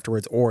self-work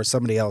afterwards or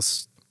somebody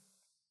else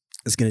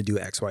is going to do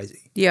XYZ.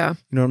 Yeah. You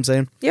know what I'm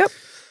saying? Yep.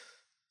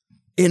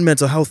 In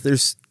mental health,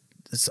 there's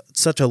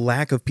such a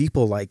lack of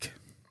people. Like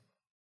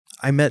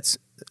I met,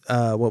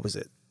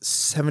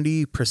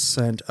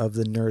 70% of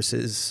the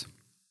nurses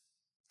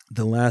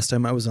the last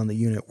time I was on the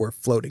unit were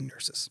floating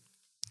nurses.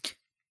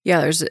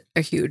 Yeah, there's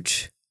a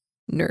huge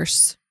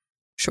nurse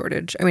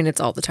shortage. I mean, it's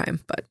all the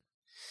time, but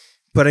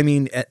I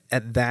mean,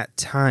 at that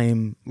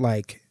time,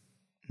 like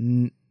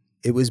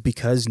it was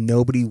because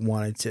nobody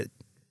wanted to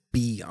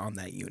be on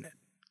that unit.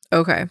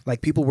 okay.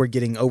 Like people were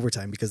getting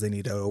overtime because they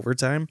needed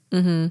overtime.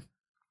 Mm-hmm.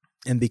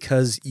 And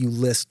because you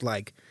list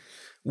like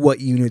what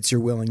units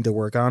you're willing to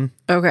work on.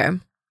 Okay.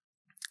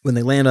 When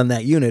they land on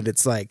that unit,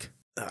 it's like,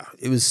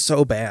 it was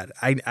so bad.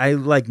 I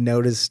like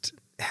noticed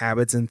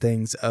habits and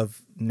things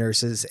of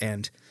nurses,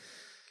 and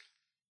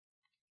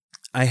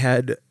I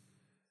had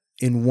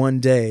in one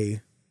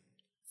day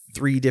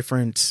 3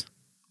 different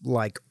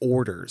like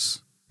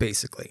orders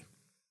basically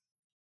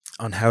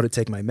on how to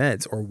take my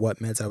meds or what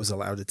meds I was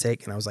allowed to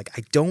take. And I was like,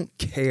 I don't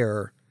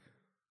care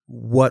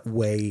what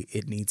way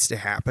it needs to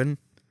happen,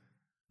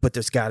 but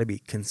there's got to be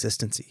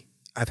consistency.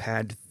 I've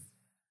had,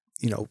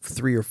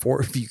 3 or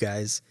 4 of you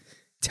guys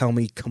tell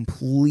me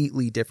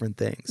completely different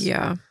things.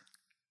 Yeah.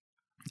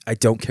 I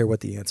don't care what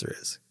the answer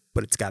is,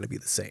 but it's got to be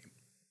the same.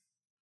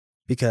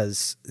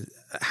 Because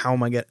how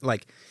am I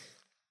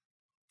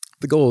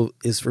the goal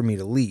is for me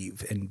to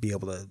leave and be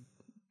able to,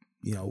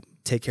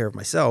 take care of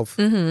myself.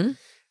 Mm-hmm.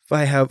 If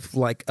I have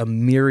like a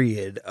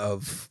myriad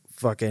of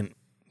fucking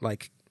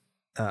like,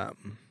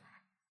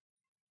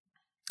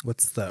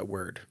 what's the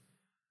word?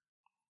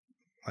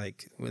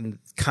 Like when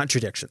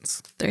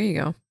contradictions, There you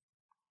go.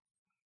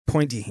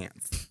 pointy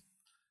hands.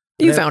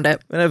 You found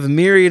it. When I have a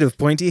myriad of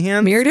pointy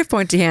hands, Myriad of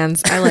pointy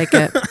hands. I like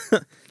it.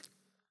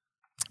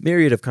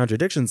 myriad of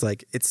contradictions,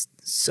 like it's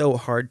so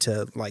hard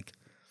to like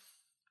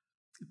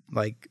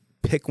like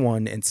pick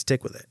one and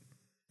stick with it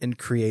and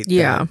create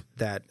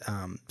that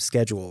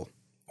schedule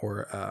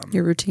or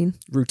your routine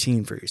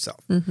for yourself.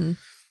 Mm-hmm.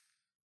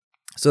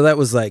 So that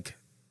was like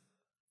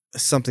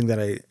something that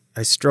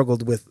I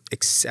struggled with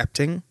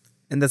accepting.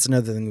 And that's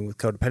another thing with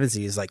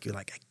codependency is like, you're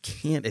like, I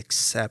can't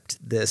accept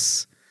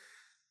this.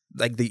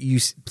 Like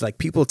like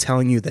people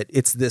telling you that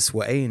it's this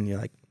way. And you're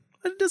like,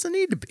 but it doesn't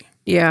need to be.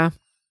 Yeah.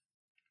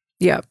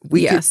 Yeah.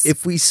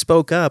 If we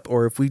spoke up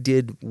or if we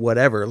did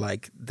whatever,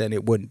 like, then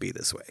it wouldn't be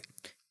this way.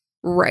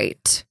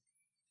 Right.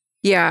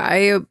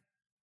 Yeah.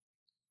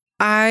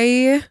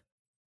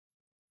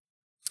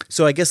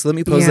 So I guess let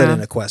me pose that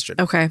in a question.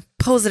 Okay.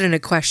 Pose it in a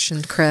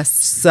question, Chris.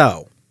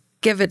 So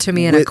give it to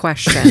me in a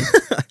question.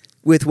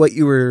 With what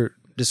you were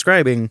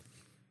describing,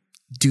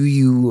 do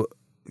you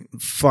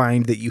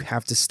find that you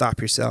have to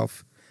stop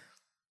yourself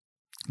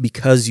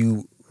because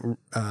you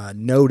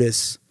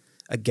notice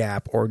a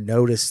gap or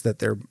notice that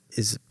there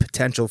is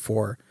potential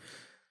for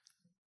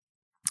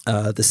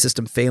the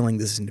system failing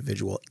this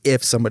individual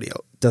if somebody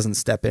else doesn't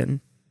step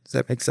in? Does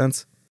that make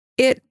sense?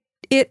 It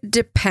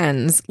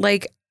depends.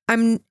 Like,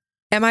 am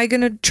I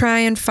going to try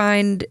and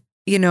find,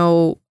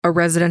 a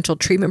residential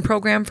treatment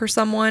program for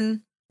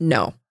someone?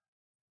 No.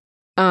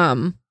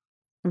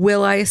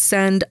 Will I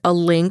send a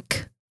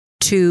link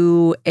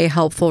to a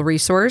helpful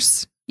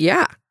resource?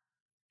 Yeah.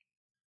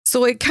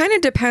 So it kind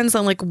of depends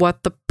on like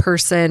what the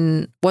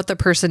person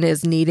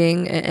is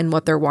needing and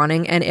what they're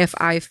wanting. And if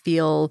I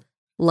feel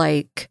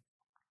like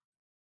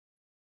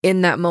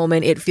in that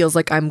moment, it feels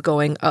like I'm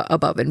going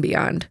above and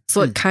beyond.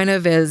 So it kind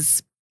of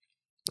is,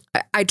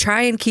 I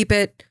try and keep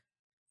it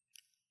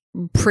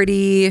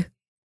pretty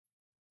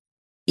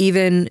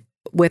even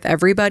with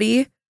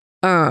everybody.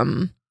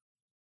 But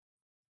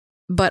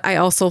I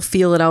also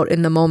feel it out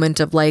in the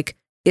moment of like,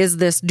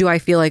 do I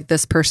feel like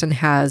this person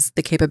has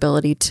the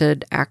capability to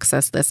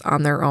access this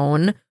on their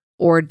own?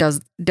 Or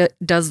does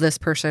this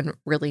person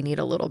really need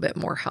a little bit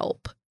more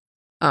help?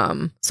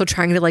 So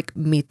trying to like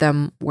meet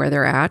them where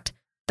they're at.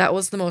 That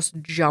was the most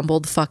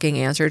jumbled fucking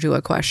answer to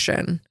a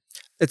question.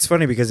 It's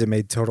funny because it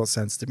made total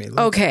sense to me.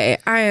 Like, okay.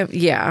 I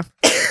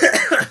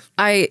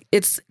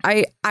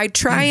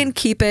try and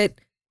keep it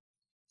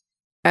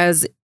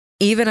as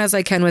even as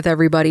I can with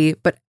everybody,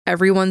 but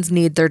everyone's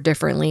needs are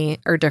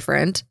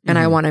different. And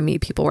I want to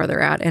meet people where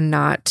they're at and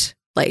not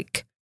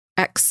like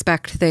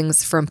expect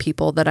things from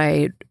people that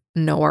I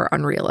know are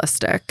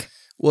unrealistic.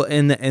 Well,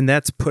 and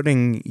that's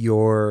putting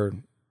your,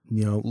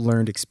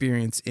 learned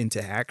experience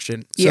into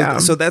action.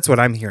 So that's what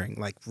I'm hearing,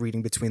 like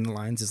reading between the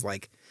lines is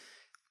like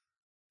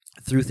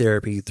through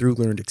therapy, through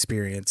learned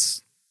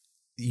experience,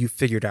 you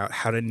figured out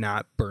how to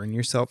not burn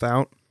yourself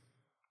out.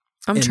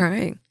 I'm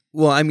trying.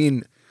 Well, I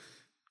mean,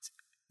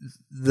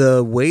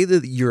 the way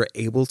that you're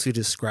able to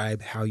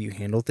describe how you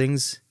handle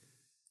things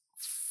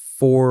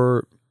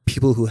for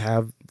people who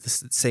have the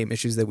same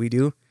issues that we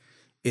do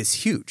is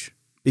huge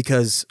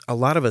because a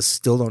lot of us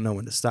still don't know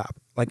when to stop.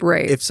 Like,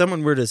 if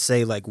someone were to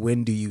say, like,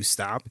 when do you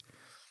stop?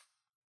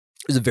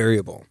 Is a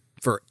variable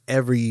for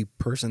every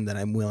person that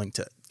I'm willing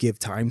to give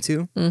time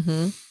to.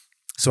 Mm-hmm.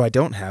 So I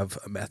don't have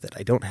a method.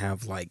 I don't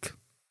have like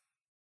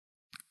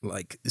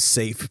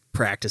safe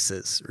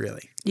practices,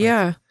 really.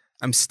 Yeah.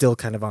 I'm still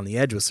kind of on the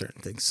edge with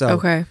certain things.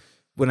 So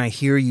when I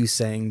hear you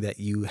saying that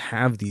you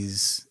have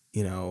these,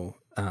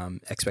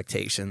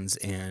 expectations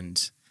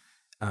and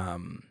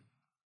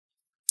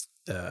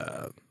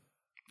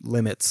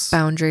limits,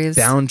 boundaries.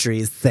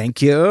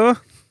 Thank you.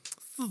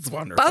 This is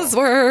wonderful.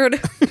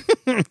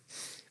 Buzzword.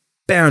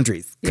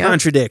 Boundaries,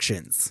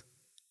 contradictions,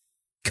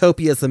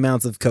 copious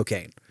amounts of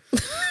cocaine.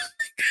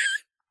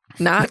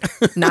 Not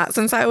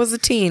since I was a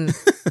teen.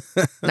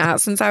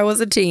 Not since I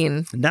was a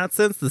teen. Not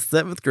since the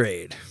 7th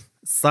grade.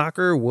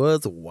 Soccer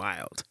was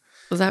wild.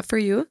 Was that for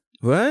you?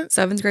 What?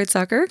 7th grade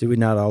soccer? Did we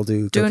not all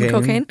do doing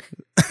cocaine?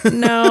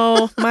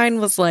 No, mine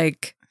was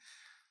like,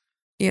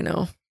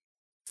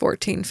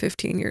 14,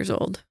 15 years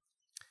old.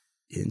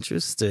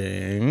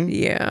 Interesting.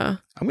 Yeah.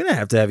 I'm going to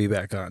have you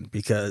back on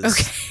because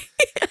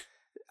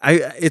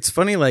it's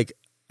funny, like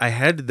I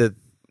had the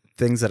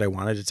things that I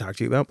wanted to talk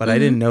to you about, but I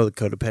didn't know the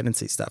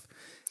codependency stuff.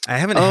 I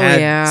haven't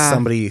had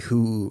somebody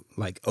who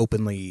like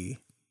openly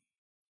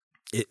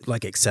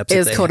accepts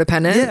is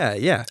codependent.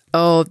 Yeah.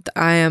 Oh,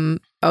 I am.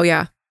 Oh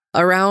yeah.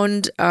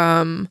 Around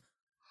it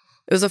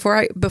was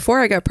before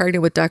I got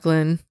pregnant with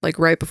Declan, like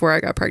right before I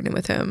got pregnant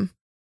with him.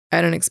 I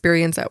had an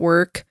experience at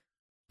work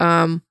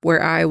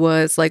where I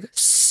was like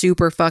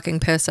super fucking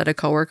pissed at a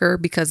coworker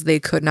because they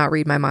could not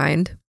read my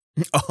mind.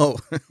 Oh.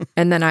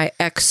 And then I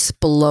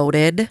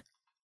exploded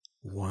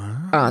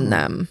on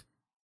them.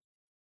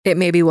 It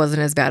maybe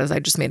wasn't as bad as I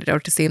just made it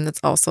out to seem. That's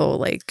also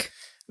like.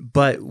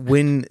 But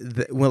when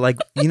like,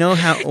 you know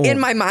how. In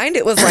my mind,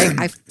 it was like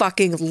I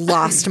fucking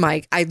lost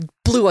I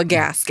blew a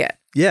gasket.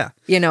 Yeah.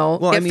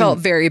 It felt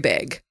very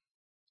big.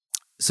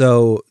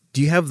 So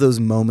do you have those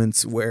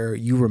moments where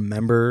you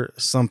remember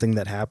something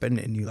that happened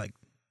and you like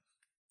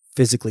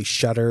physically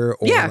shudder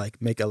or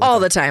like make all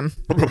the time?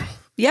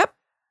 Yep.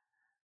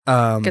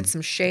 Get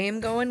some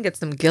shame going, get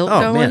some guilt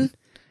going. Man.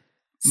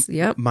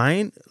 Yep.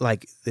 Mine,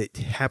 like, it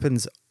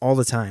happens all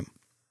the time.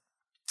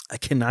 I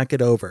cannot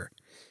get over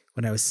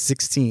when I was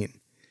 16.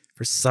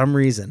 For some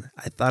reason,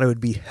 I thought it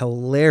would be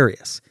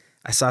hilarious.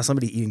 I saw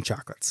somebody eating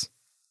chocolates,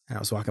 and I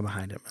was walking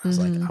behind him. And I was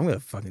like, I'm going to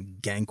fucking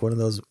gank one of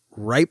those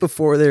right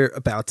before they're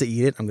about to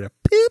eat it. I'm going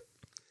to pip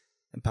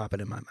and pop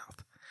it in my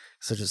mouth.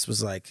 So it just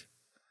was like,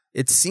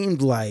 it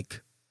seemed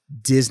like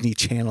Disney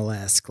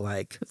Channel-esque,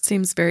 like It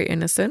seems very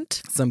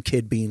innocent. some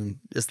kid being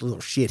just a little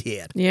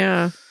shithead.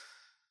 Yeah.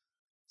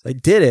 So I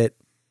did it,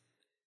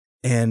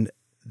 and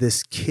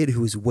this kid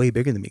who was way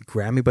bigger than me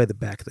grabbed me by the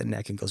back of the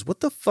neck and goes, "What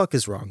the fuck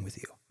is wrong with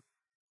you?"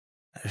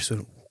 I just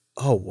went,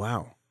 "Oh,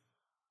 wow.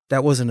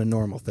 That wasn't a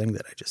normal thing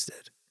that I just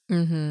did."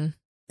 Mm-hmm.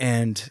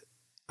 And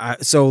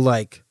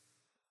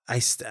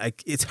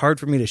it's hard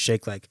for me to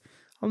shake, like,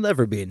 I'll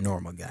never be a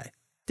normal guy.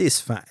 This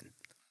is fine.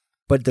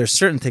 But there's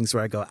certain things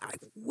where I go, I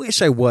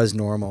wish I was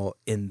normal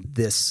in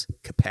this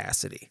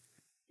capacity.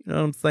 You know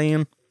what I'm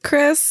saying?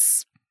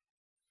 Chris,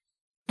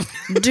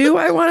 do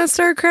I want to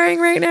start crying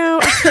right now?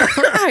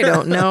 I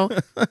don't know.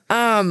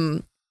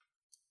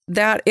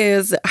 That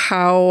is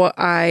how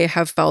I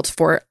have felt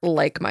for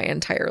like my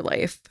entire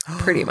life,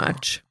 pretty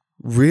much.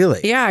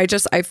 Really? Yeah,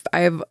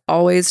 I've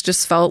always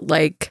just felt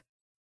like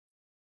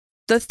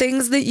the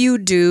things that you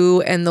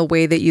do and the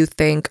way that you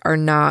think are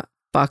not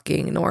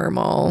fucking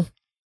normal.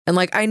 And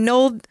like I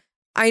know,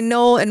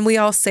 and we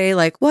all say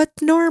like,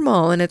 what's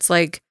normal? And it's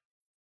like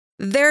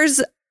there's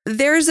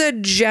a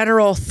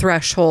general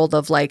threshold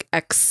of like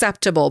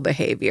acceptable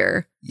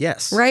behavior.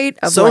 Yes. Right?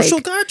 Of social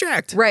like,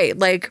 contract. Right.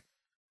 Like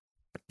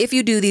if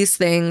you do these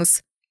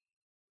things,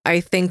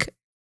 I think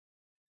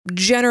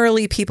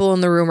generally people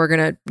in the room are going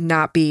to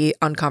not be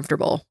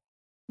uncomfortable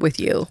with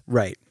you.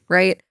 Right.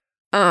 Right.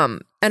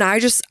 And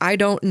I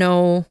don't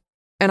know.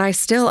 And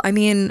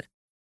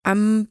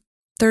I'm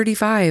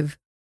 35.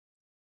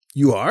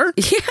 You are?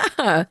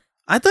 Yeah.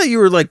 I thought you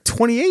were like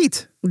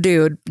 28.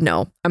 Dude,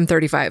 no, I'm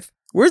 35.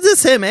 Where's the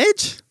same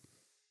age?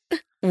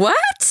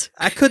 What?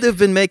 I could have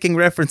been making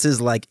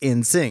references like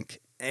NSYNC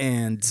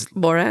and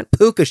Borat?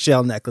 puka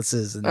shell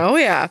necklaces. And Oh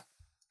yeah.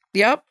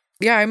 Yep.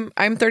 Yeah,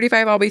 I'm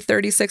 35. I'll be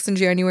 36 in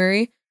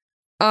January.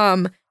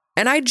 And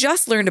I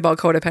just learned about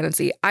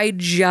codependency. I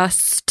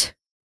just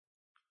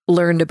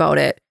learned about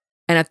it.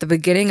 And at the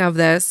beginning of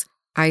this,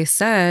 I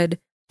said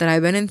that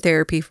I've been in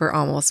therapy for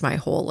almost my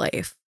whole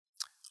life.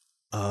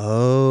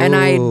 Oh. And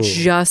I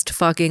just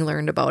fucking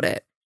learned about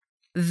it.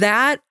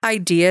 That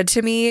idea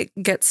to me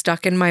gets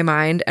stuck in my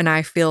mind and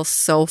I feel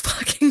so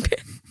fucking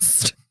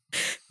pissed.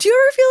 Do you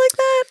ever feel like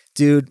that?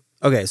 Dude,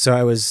 okay, so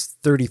I was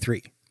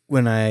 33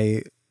 when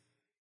I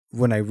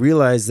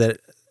realized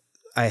that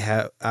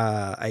I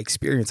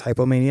experienced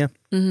hypomania.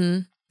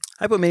 Mm-hmm.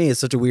 Hypomania is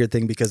such a weird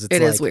thing because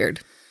It is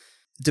weird.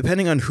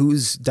 Depending on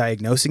who's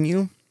diagnosing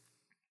you,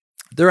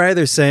 they're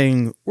either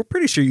saying, we're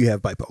pretty sure you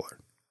have bipolar.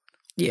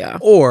 Yeah.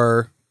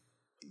 Or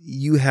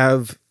you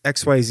have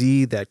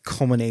XYZ that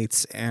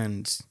culminates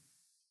and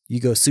you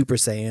go Super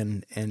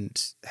Saiyan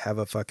and have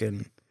a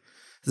fucking...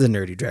 This is a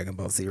nerdy Dragon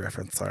Ball Z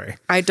reference, sorry.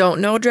 I don't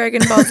know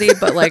Dragon Ball Z,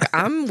 but like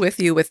I'm with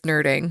you with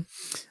nerding.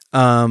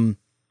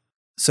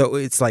 So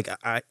it's like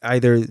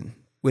either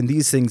when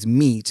these things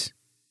meet,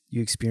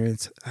 you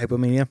experience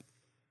hypomania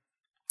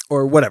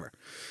or whatever.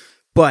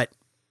 But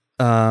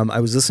I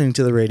was listening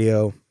to the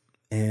radio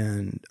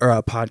or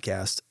a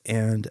podcast,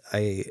 and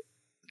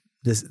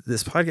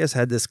this podcast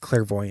had this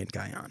clairvoyant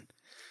guy on,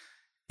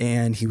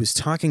 and he was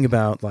talking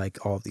about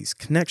like all of these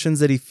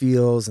connections that he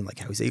feels and like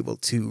how he's able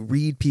to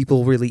read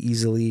people really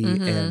easily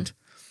and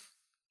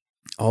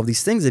all of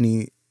these things. And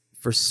he,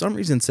 for some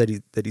reason,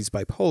 said that he's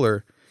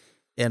bipolar.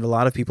 And a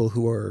lot of people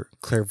who are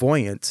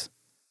clairvoyant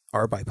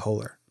are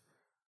bipolar.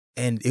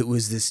 And it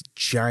was this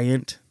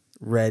giant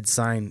red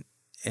sign.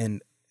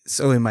 And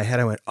so in my head,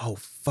 I went, oh,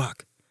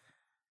 fuck.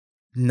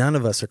 None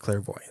of us are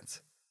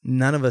clairvoyant.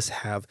 None of us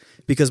have.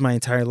 Because my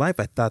entire life,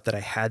 I thought that I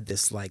had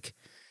this like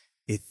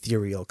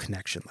ethereal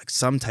connection, like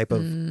some type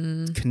of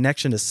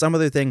connection to some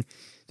other thing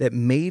that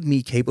made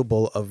me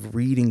capable of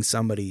reading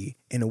somebody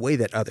in a way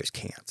that others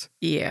can't.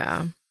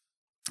 Yeah. And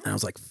I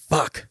was like,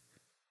 fuck.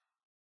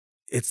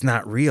 It's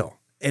not real.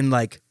 And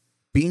like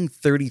being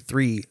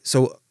 33,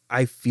 so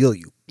I feel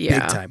you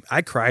big time.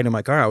 I cried in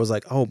my car. I was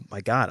like, oh my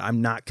God,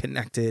 I'm not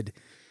connected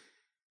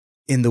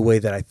in the way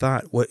that I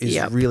thought. What is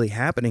really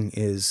happening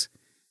is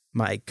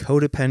my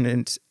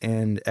codependent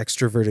and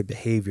extroverted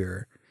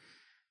behavior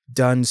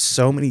done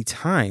so many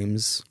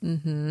times.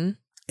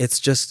 It's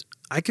just,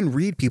 I can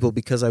read people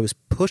because I was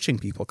pushing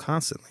people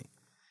constantly.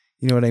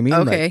 You know what I mean?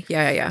 Okay. Like,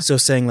 yeah. So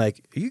saying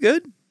like, are you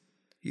good?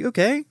 You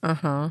okay?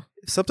 If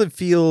something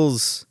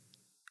feels...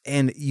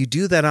 And you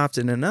do that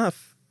often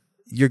enough,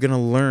 you're going to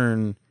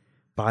learn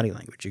body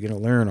language. You're going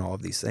to learn all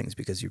of these things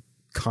because you're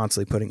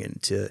constantly putting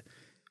into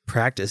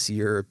practice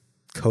your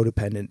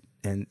codependent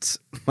and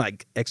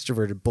like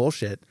extroverted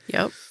bullshit.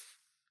 Yep.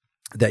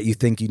 That you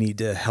think you need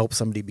to help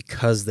somebody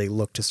because they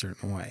looked a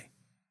certain way.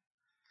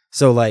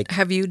 So like...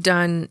 Have you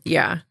done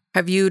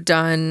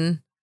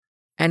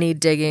any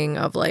digging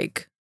of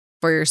like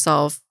for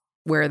yourself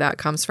where that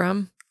comes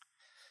from?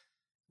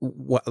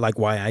 What, like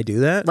why I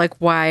do that?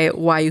 Like why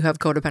you have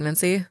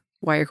codependency?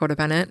 Why you're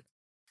codependent?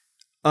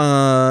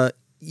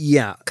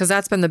 Yeah. Because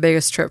that's been the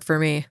biggest trip for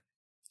me.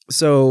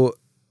 So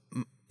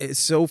it's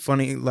so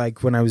funny.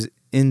 Like when I was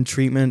in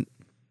treatment,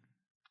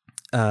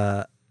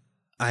 I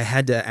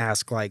had to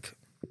ask like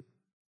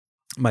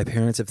my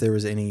parents if there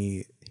was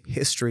any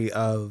history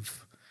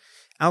of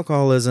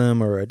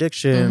alcoholism or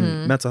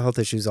addiction, mental health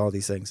issues, all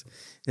these things.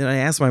 And I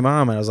asked my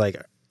mom, and I was like,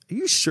 "Are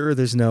you sure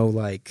there's no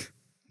like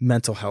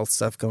mental health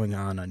stuff going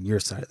on your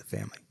side of the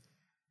family?"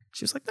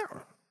 She was like,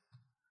 "No,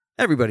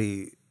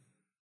 everybody."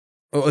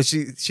 Oh,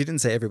 she didn't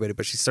say everybody,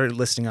 but she started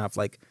listing off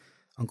like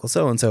Uncle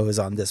so and so is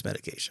on this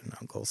medication,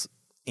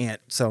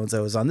 Aunt so and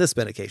so is on this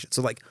medication.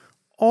 So like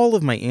all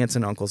of my aunts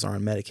and uncles are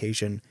on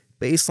medication.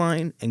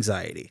 Baseline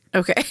anxiety.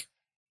 Okay.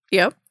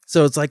 Yep.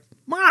 So it's like,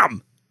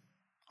 Mom,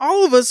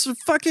 all of us are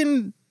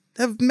fucking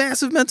have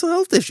massive mental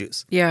health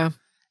issues. Yeah.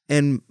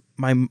 And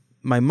my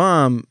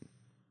mom,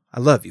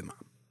 I love you,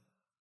 Mom.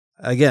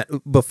 Again,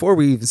 before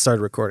we even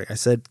started recording, I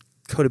said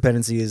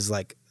codependency is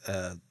like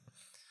a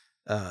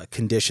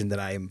condition that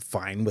I am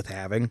fine with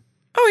having.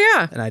 Oh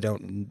yeah. And I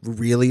don't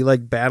really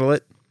like battle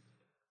it.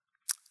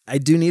 I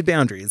do need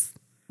boundaries.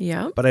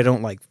 Yeah. But I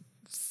don't like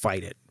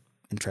fight it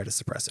and try to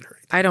suppress it or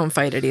anything. I don't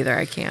fight it either.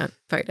 I can't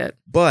fight it.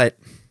 But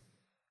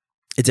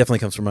it definitely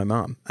comes from my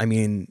mom. I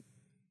mean,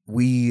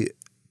 we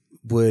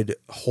would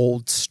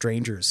hold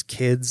strangers,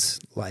 kids,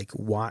 like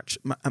watch.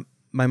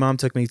 My mom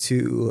took me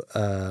to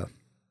a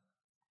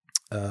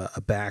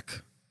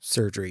back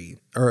surgery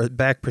or a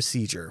back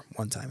procedure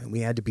one time, and we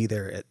had to be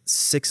there at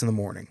 6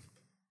 a.m.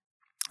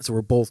 So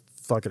we're both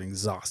fucking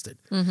exhausted.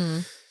 Mm-hmm.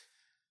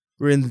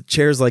 We're in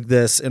chairs like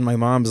this, and my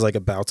mom's like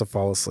about to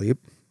fall asleep.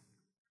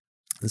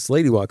 This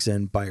lady walks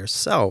in by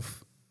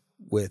herself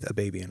with a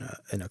baby in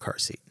a car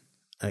seat.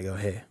 I go,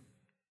 "Hey,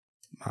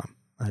 Mom."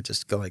 I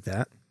just go like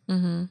that.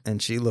 Mm-hmm.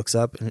 And she looks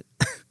up and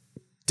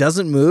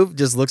doesn't move,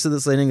 just looks at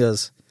this lady and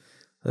goes,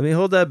 "Let me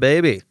hold that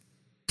baby."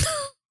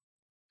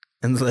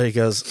 And the lady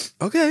goes,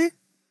 "Okay."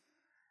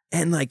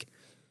 And like,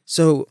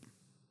 so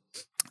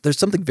there's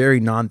something very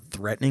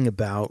non-threatening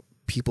about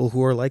people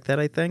who are like that,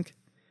 I think.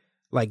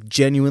 Like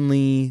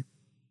genuinely,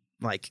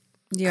 like,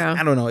 Yeah.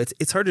 I don't know.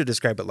 It's hard to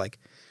describe, but like,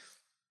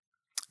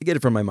 I get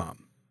it from my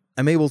mom.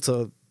 I'm able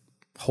to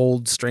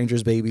hold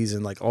strangers' babies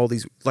and like all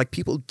these, like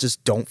people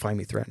just don't find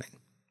me threatening.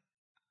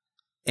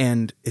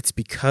 And it's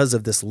because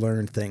of this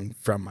learned thing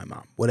from my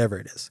mom, whatever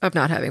it is. Of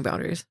not having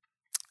boundaries.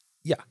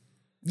 Yeah.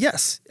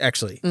 Yes,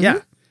 actually. Mm-hmm.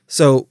 Yeah.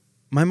 So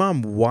my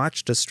mom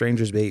watched a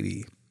stranger's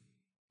baby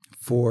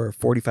for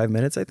 45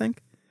 minutes, I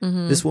think.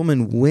 Mm-hmm. This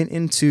woman went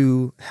in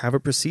to have a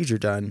procedure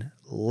done,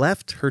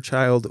 left her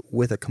child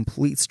with a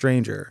complete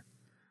stranger,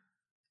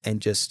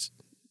 and just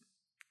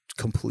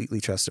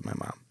completely trusted my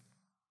mom.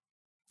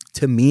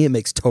 To me, it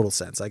makes total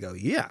sense. I go,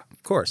 yeah,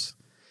 of course.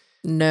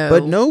 No.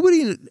 But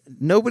nobody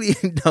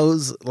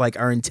knows like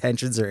our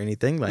intentions or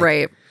anything. Like,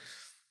 right.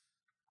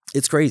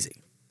 It's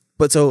crazy.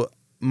 But so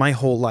my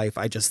whole life,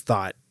 I just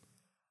thought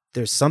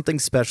there's something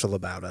special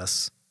about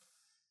us,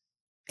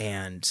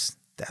 and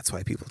that's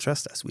why people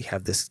trust us. We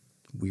have this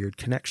weird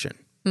connection.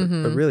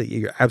 Mm-hmm. But really,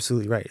 you're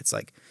absolutely right. It's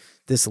like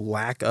this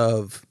lack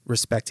of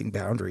respecting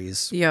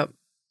boundaries. Yep.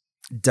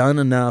 Done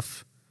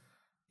enough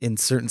in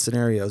certain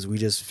scenarios, we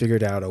just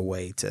figured out a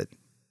way to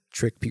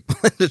trick people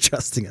into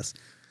trusting us.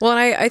 Well, and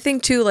I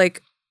think too,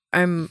 like,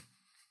 I'm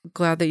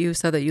glad that you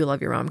said that you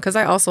love your mom, because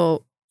I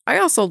also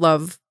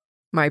love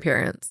my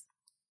parents.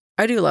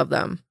 I do love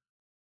them.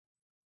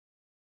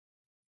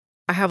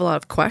 I have a lot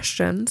of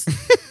questions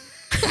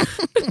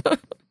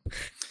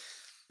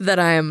that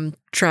I'm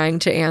trying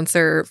to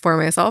answer for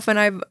myself, and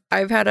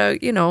I've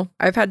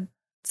had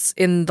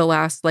in the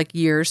last like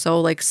year or so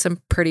like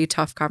some pretty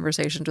tough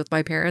conversations with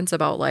my parents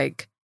about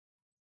like,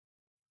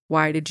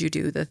 why did you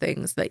do the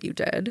things that you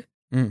did?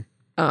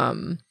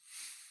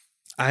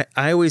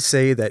 I always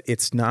say that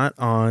it's not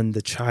on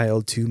the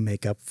child to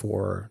make up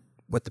for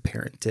what the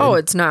parent did. Oh,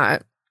 it's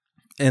not.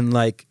 And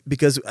like,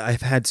 because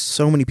I've had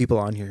so many people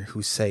on here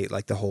who say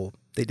like the whole,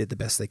 they did the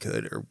best they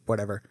could or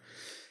whatever.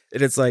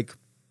 And it's like,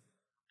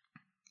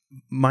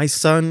 my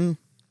son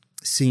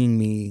seeing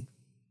me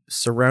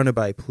surrounded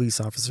by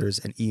police officers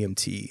and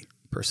EMT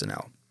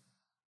personnel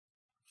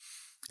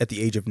at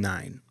the age of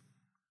 9,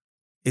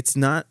 it's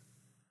not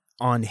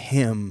on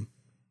him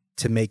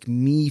to make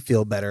me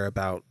feel better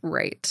about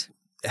Right.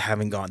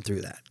 having gone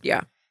through that.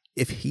 Yeah.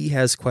 If he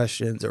has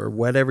questions or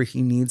whatever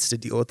he needs to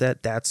deal with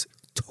that, that's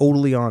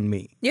totally on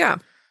me. Yeah.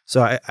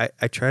 So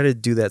I try to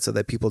do that so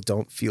that people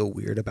don't feel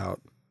weird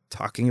about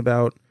talking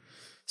about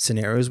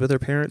scenarios with their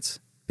parents.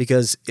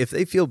 Because if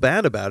they feel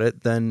bad about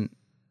it, then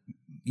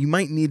you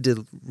might need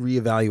to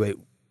reevaluate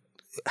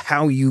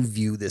how you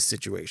view this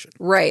situation.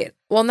 Right.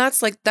 Well, and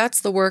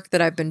that's the work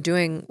that I've been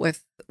doing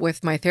with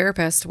my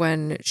therapist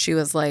when she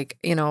was like,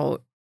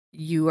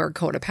 you are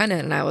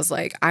codependent. And I was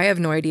like, I have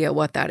no idea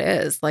what that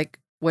is. Like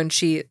when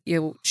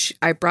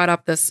I brought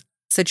up this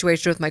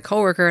situation with my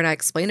coworker and I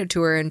explained it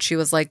to her and she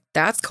was like,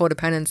 that's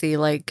codependency,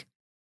 like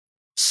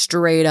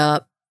straight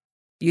up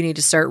you need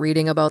to start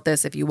reading about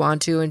this if you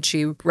want to. And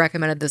she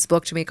recommended this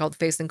book to me called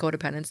Facing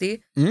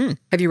Codependency.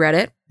 Have you read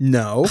it?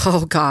 No.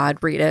 Oh, God,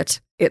 read it.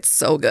 It's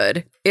so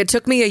good. It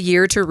took me a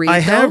year to read. I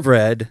have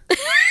read.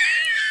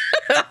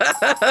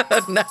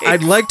 Nice.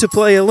 I'd Like to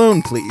Play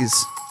Alone, Please,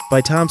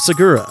 by Tom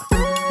Segura.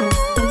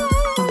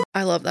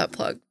 I love that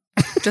plug.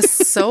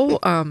 Just so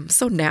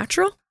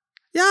natural.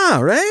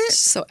 Yeah, right?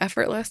 So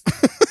effortless.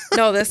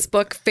 No, this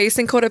book,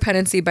 Facing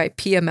Codependency by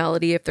Pia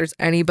Mellody, if there's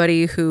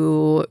anybody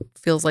who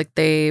feels like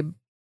they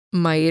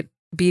might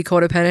be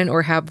codependent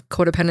or have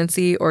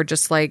codependency or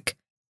just like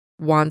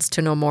wants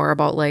to know more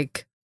about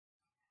like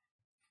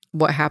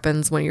what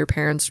happens when your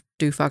parents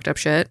do fucked up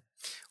shit.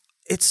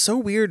 It's so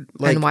weird.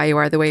 Like, and why you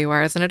are the way you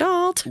are as an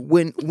adult.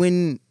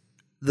 When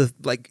the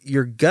like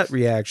your gut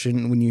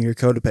reaction when you hear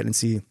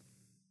codependency,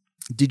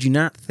 did you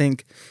not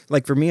think,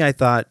 like for me, I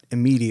thought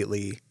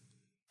immediately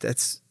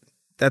that's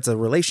a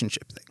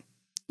relationship thing.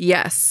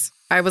 Yes.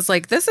 I was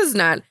like,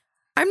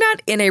 I'm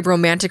not in a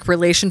romantic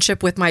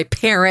relationship with my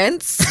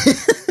parents.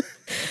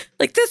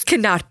 Like, this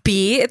cannot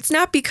be. It's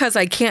not because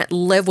I can't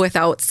live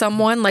without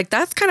someone. Like,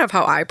 that's kind of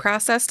how I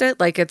processed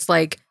it. Like, it's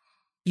like,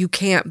 you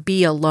can't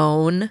be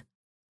alone.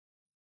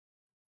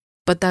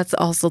 But that's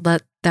also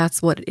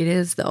that's what it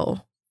is,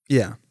 though.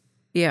 Yeah.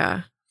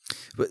 Yeah.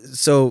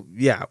 So,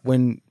 yeah,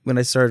 when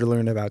I started to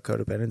learn about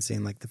codependency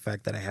and like the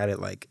fact that I had it,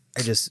 like,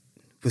 I just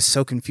was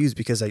so confused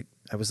because I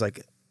was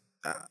like,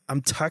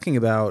 I'm talking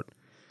about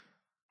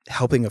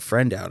helping a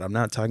friend out. I'm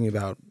not talking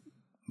about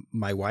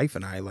my wife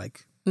and I.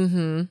 Like,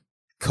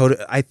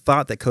 I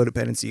thought that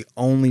codependency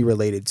only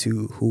related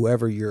to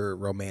whoever you're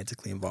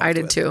romantically involved with. I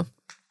did too.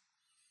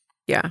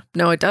 Yeah.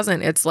 No, it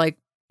doesn't. It's like,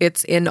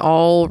 it's in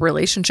all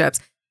relationships.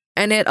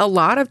 And it a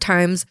lot of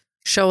times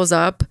shows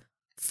up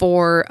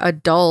for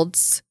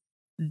adults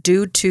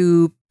due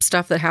to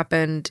stuff that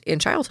happened in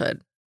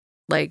childhood.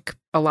 Like,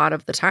 a lot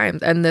of the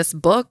times. And this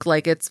book,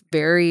 like, it's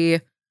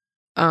very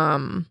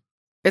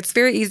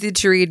easy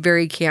to read,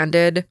 very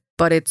candid,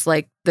 but it's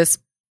like this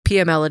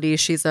Pia Mellody,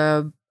 she's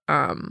a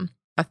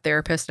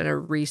therapist and a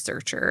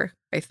researcher,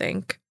 I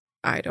think.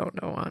 I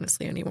don't know,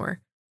 honestly, anymore.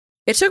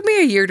 It took me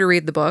a year to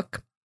read the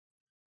book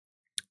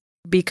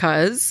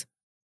because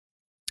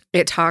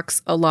it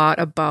talks a lot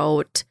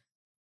about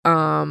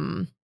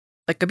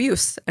like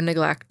abuse and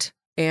neglect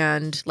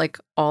and like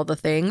all the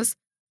things.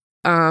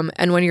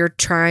 And when you're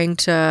trying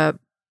to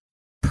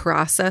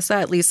process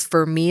that, at least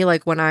for me,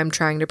 like when I'm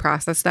trying to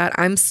process that,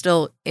 I'm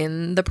still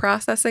in the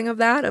processing of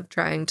that, of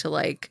trying to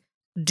like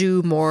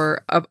do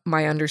more of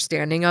my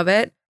understanding of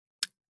it.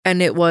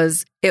 And it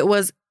was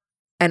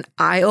an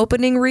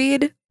eye-opening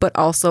read, but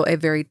also a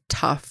very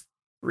tough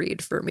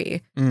read for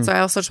me. So I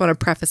also just want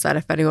to preface that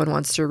if anyone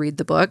wants to read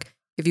the book,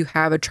 if you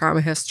have a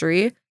trauma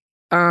history,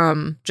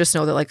 just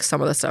know that like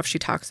some of the stuff she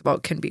talks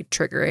about can be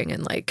triggering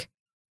and like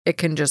it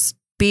can just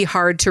be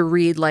hard to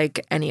read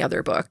like any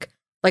other book.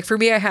 Like for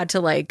me, I had to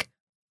like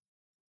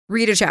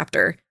read a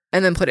chapter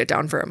and then put it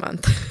down for a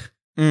month.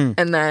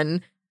 And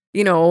then,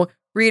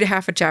 read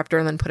half a chapter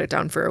and then put it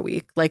down for a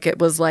week. Like it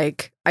was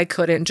like I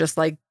couldn't just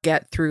like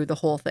get through the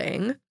whole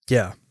thing.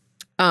 Yeah.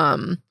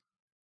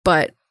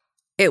 But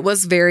it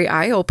was very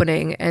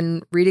eye-opening,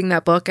 and reading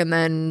that book and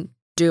then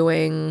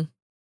doing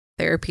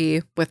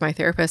therapy with my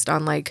therapist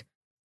on like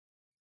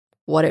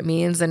what it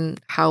means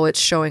and how it's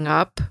showing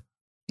up.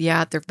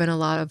 Yeah, there've been a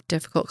lot of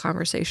difficult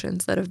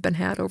conversations that have been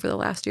had over the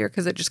last year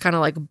because it just kind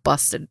of like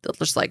busted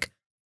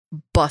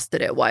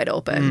it wide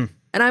open.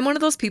 And I'm one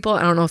of those people,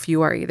 I don't know if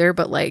you are either,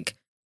 but like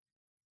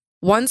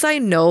once I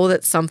know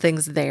that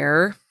something's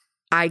there,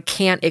 I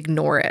can't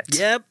ignore it.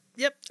 Yep.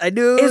 I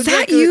do. Is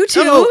exactly. that you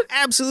too? Oh,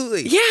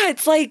 absolutely. Yeah,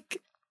 it's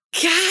like,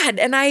 God.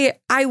 And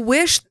I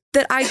wish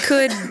that I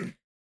could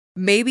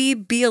maybe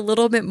be a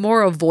little bit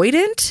more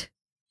avoidant.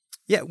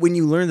 Yeah. When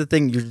you learn the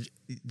thing,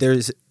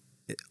 there's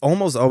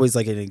almost always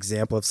like an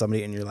example of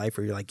somebody in your life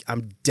where you're like,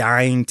 I'm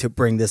dying to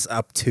bring this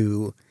up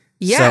to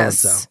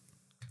so-and-so.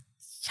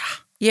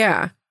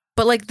 Yeah.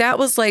 But like that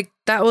was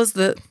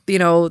the,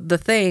 the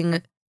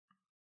thing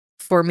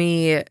for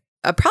me,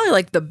 probably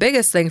like the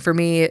biggest thing for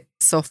me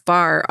so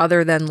far,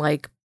 other than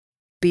like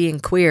being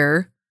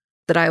queer,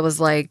 that I was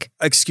like,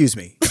 excuse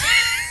me.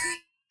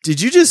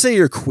 Did you just say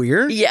you're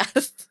queer?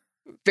 Yes.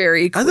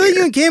 Very queer. I thought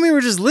you and Cammie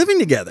were just living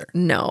together.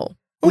 No.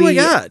 Oh my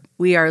God.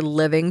 We are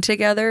living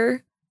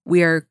together.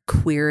 We are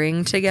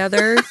queering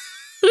together.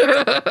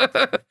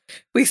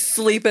 We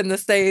sleep in the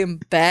same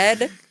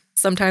bed.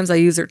 Sometimes I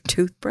use her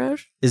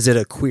toothbrush. Is it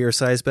a queer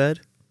size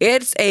bed?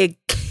 It's a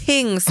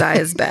king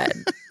size bed.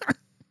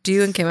 Do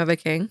you and Kim have a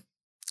king?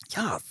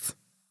 Yes.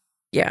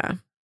 Yeah.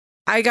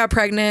 I got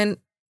pregnant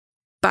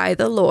by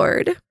the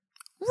Lord.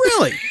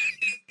 Really?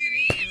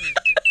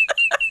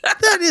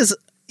 That is,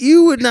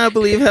 you would not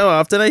believe how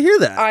often I hear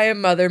that. I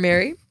am Mother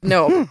Mary.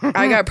 No,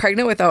 I got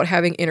pregnant without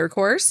having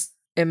intercourse.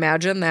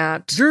 Imagine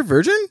that. You're a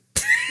virgin?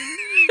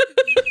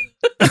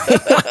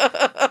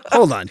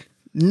 Hold on.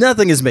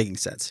 Nothing is making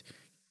sense.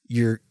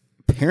 You're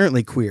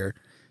apparently queer.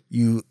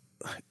 You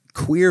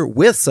queer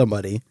with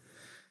somebody,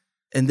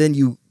 and then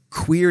you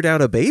queered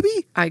out a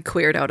baby? I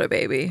queered out a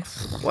baby.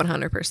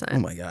 100%. Oh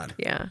my God.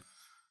 Yeah.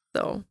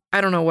 So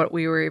I don't know what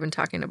we were even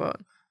talking about.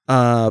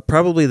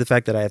 Probably the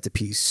fact that I have to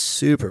pee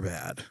super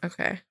bad.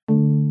 Okay.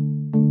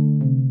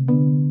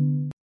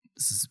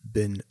 This has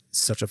been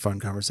such a fun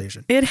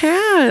conversation. It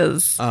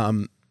has.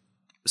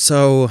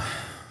 So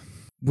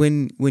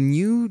when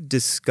you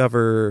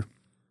discover,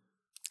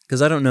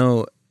 because I don't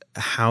know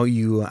how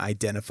you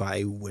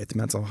identify with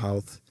mental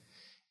health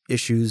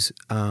issues,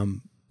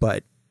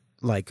 but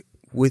like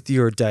with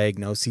your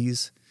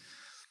diagnoses,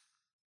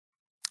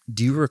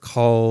 do you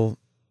recall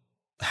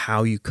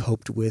how you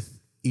coped with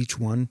each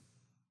one?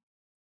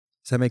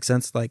 Does that make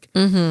sense? Like,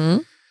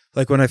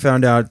 like when I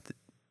found out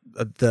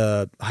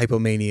the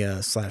hypomania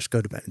 /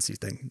 codependency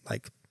thing,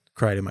 like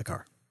cried in my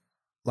car.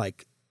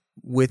 Like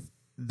with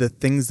the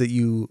things that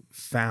you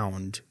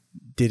found,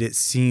 did it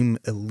seem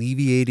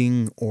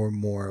alleviating or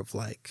more of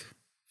like,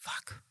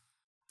 fuck?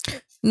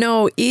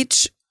 No,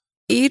 each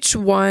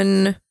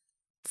one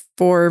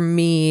for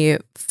me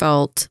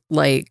felt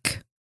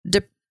like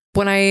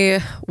when I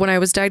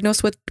was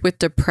diagnosed with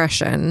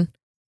depression,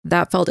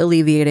 that felt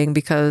alleviating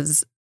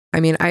because I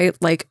mean, I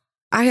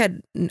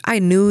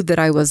knew that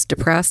I was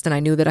depressed and I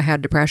knew that I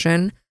had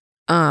depression.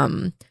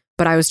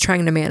 But I was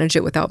trying to manage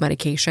it without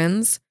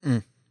medications.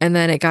 And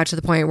then it got to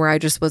the point where I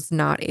just was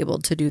not able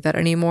to do that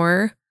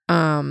anymore.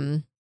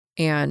 And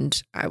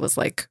I was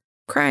like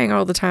crying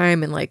all the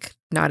time and like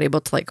not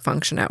able to like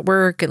function at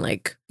work and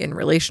like in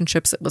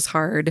relationships, it was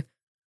hard.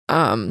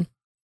 So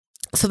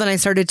then I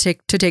started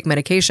to take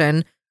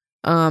medication.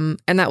 And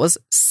that was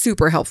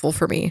super helpful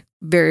for me.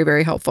 Very,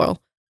 very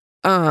helpful.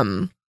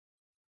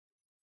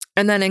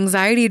 And then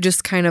anxiety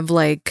just kind of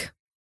like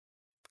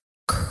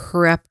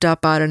crept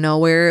up out of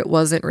nowhere. It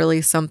wasn't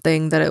really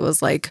something that it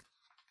was like,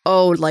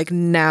 oh, like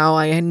now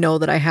I know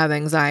that I have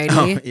anxiety.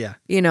 Oh, yeah.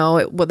 You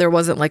know, there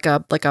wasn't like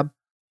a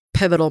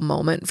pivotal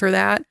moment for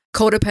that.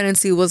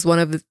 Codependency was one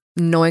of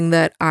knowing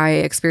that I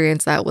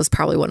experienced that was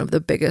probably one of the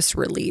biggest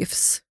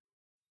reliefs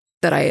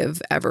that I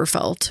have ever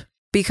felt.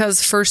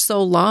 Because for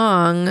so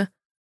long,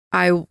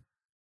 I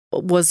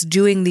was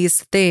doing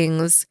these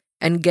things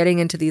and getting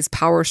into these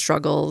power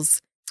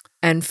struggles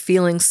and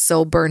feeling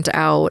so burnt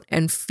out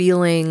and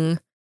feeling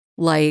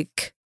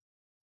like,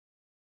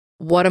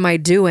 what am I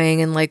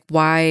doing? And like,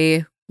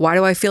 why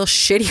do I feel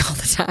shitty all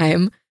the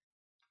time?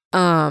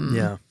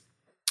 Yeah.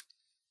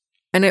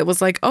 And it was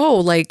like,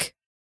 oh, like,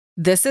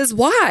 this is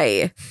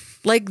why.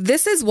 Like,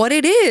 this is what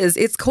it is.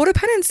 It's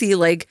codependency.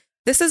 Like,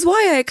 this is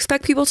why I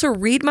expect people to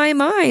read my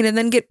mind and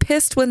then get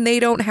pissed when they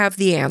don't have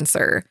the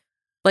answer.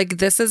 Like,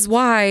 this is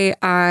why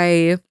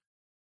I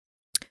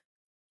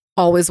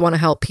always want to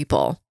help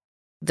people.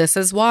 This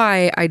is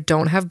why I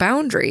don't have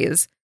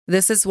boundaries.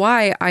 This is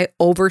why I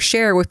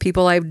overshare with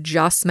people I've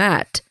just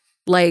met.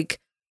 Like,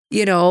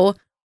 you know,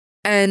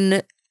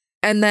 and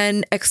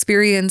then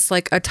experience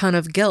like a ton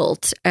of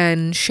guilt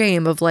and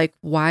shame of like,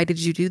 why did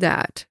you do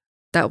that?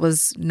 That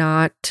was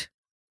not,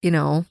 you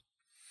know,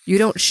 you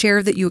don't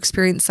share that you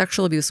experienced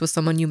sexual abuse with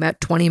someone you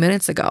met 20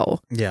 minutes ago.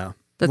 Yeah.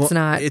 That's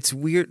not. It's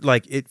weird.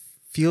 Like, it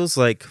feels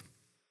like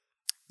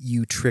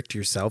you tricked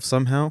yourself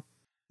somehow.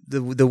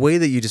 The way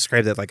that you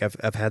describe that, like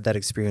I've had that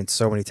experience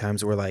so many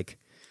times where like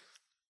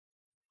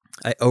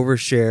I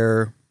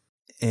overshare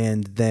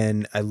and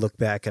then I look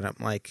back and I'm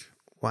like,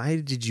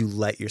 why did you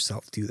let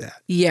yourself do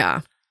that?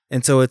 Yeah.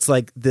 And so it's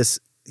like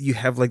this, you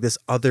have like this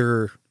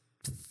other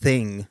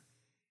thing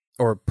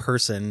or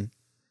person.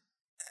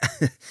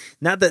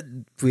 Not that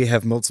we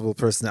have multiple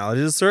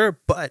personality disorder,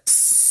 but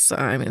So,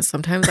 I mean,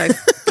 sometimes I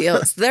feel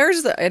it's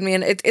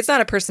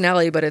not a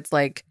personality, but it's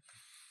like,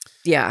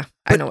 yeah,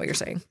 I know what you're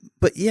saying.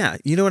 But yeah,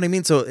 you know what I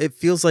mean? So it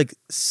feels like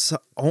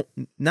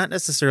not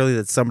necessarily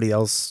that somebody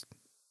else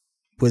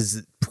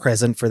was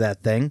present for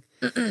that thing,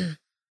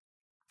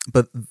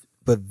 but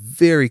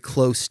very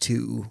close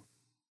to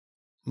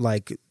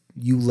like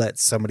you let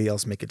somebody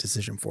else make a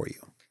decision for you.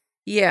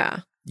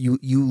 Yeah.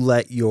 You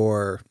let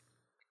your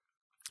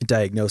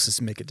diagnosis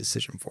make a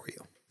decision for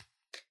you.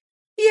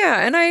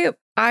 Yeah, and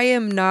I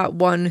am not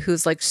one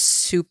who's like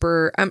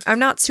super I'm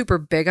not super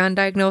big on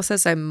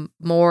diagnosis. I'm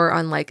more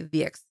on like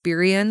the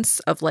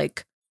experience of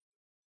like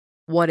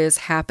what is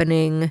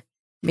happening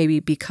maybe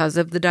because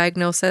of the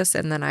diagnosis,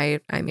 and then I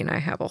mean I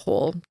have a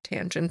whole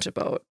tangent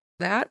about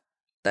that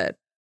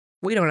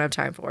we don't have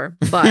time for.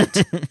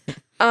 But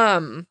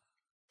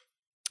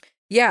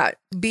yeah,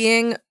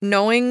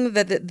 knowing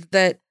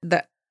that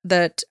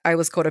I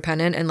was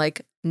codependent and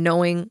like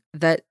knowing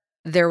that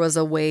there was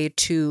a way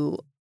to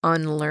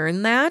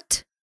unlearn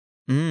that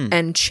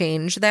and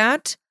change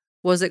that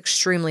was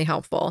extremely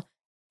helpful.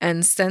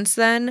 And since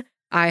then,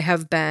 I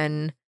have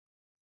been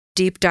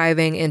deep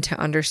diving into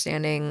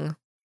understanding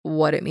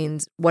what it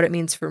means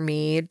for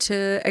me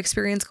to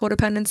experience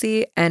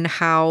codependency and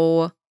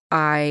how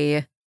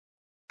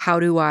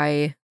do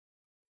I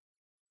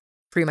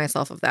free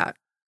myself of that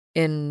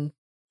in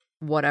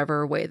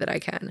whatever way that I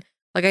can.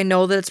 Like, I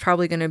know that it's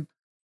probably going to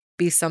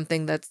be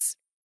something that's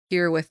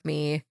here with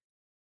me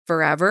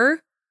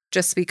forever,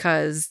 just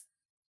because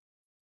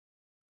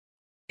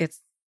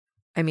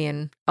I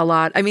mean,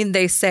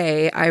 they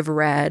say, I've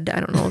read, I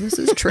don't know if this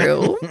is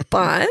true,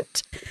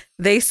 but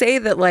they say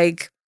that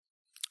like,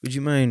 would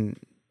you mind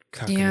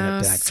cocking Yeah,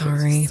 that back?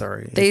 sorry.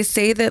 Sorry. they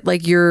say that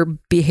like your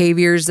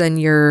behaviors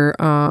and your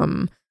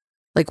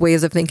like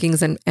ways of thinking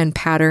and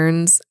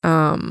patterns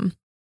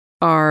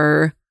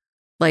are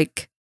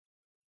like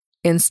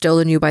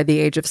instilled in you by the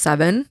age of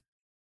 7.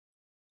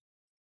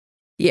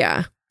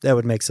 Yeah. That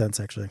would make sense,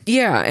 actually.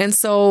 Yeah. And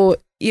so,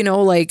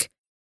 like,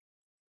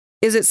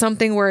 is it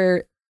something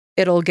where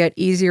it'll get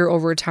easier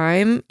over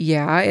time?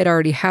 Yeah, it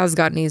already has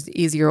gotten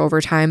easier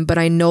over time, but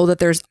I know that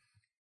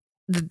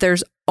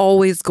there's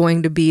always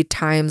going to be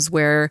times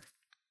where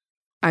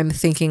I'm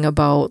thinking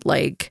about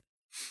like,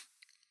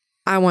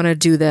 I want to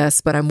do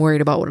this, but I'm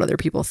worried about what other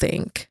people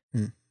think.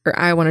 Or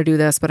I want to do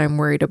this, but I'm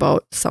worried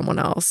about someone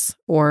else.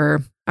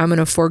 Or I'm going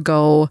to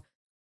forego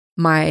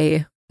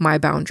my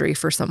boundary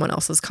for someone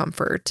else's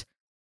comfort,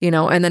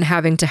 and then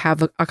having to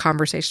have a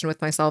conversation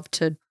with myself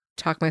to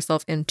talk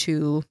myself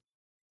into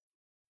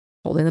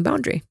holding the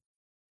boundary,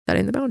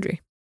 setting the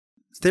boundary.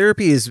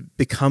 Therapy has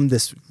become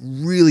this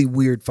really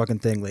weird fucking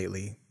thing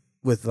lately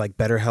with like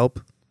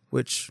BetterHelp,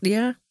 which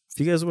Yeah. if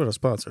you guys want to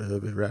sponsor,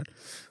 that'd be rad.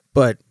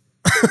 But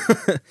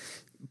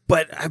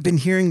but I've been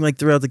hearing like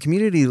throughout the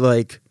community,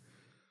 like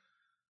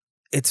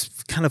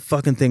it's kind of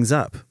fucking things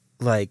up.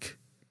 Like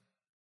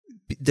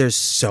there's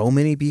so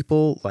many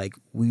people, like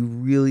we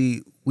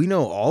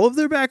know all of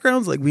their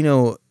backgrounds. Like we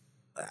know,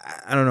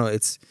 I don't know.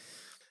 It's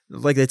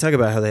like they talk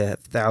about how they have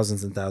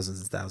thousands and thousands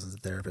and thousands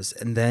of therapists.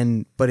 And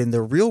then, but in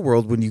the real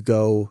world, when you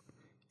go,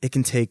 it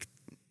can take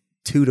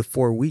 2 to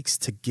 4 weeks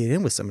to get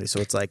in with somebody.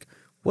 So it's like,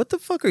 what the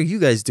fuck are you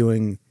guys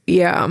doing?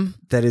 Yeah.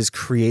 That is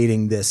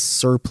creating this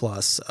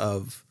surplus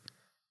of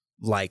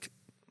like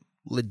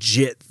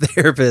legit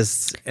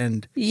therapists.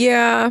 And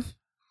Yeah.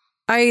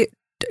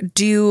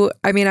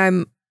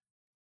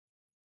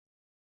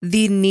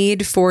 The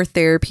need for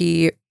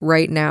therapy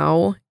right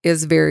now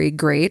is very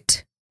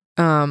great.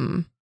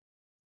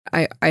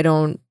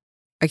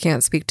 I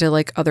can't speak to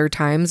like other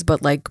times,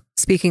 but like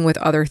speaking with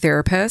other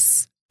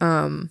therapists,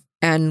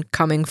 and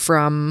coming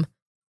from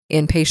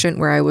inpatient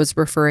where I was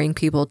referring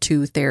people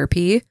to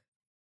therapy,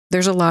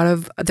 there's a lot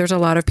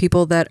of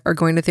people that are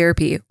going to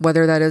therapy,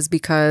 whether that is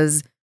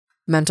because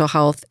mental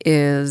health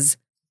is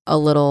a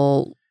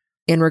little,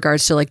 in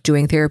regards to like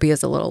doing therapy,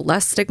 is a little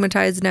less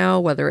stigmatized now,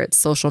 whether it's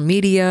social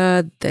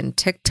media, then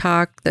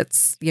TikTok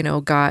that's,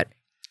 got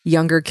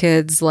younger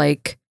kids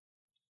like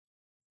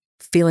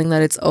feeling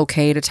that it's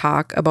okay to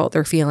talk about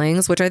their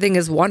feelings, which I think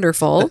is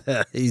wonderful.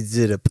 you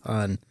did a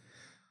pun.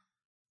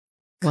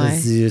 Why?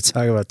 Because you're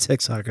talking about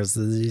TikTokers.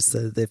 You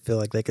said they feel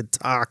like they could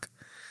talk.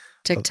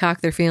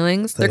 TikTok their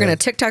feelings. They're going to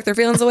TikTok their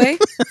feelings away.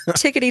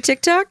 Tickety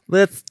TikTok.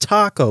 Let's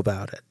talk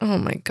about it. Oh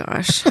my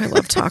gosh. I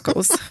love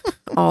tacos.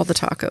 All the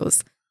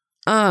tacos.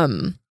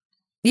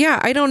 Yeah,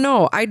 I don't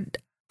know.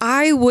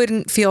 I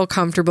wouldn't feel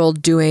comfortable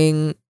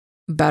doing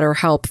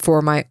BetterHelp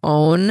for my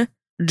own,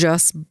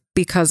 just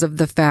because of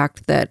the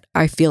fact that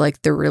I feel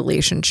like the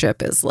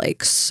relationship is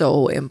like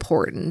so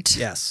important.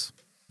 Yes.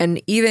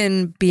 And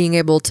even being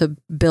able to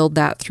build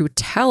that through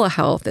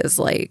telehealth is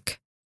like,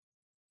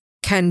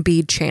 can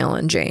be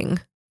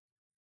challenging.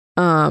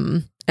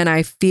 And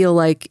I feel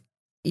like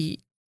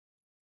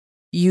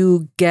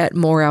you get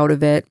more out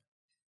of it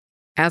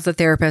as a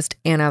therapist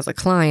and as a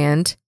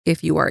client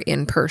if you are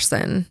in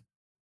person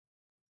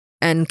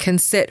and can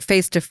sit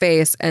face to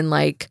face and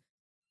like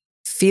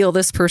feel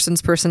this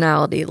person's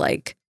personality.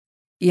 Like,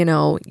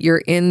 you're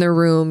in the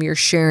room, you're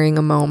sharing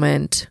a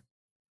moment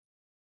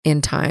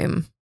in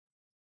time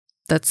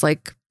that's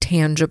like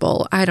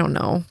tangible. I don't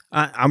know.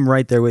 I'm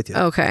right there with you.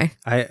 Okay.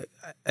 I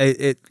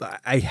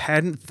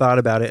hadn't thought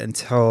about it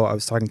until I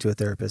was talking to a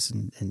therapist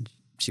and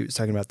she was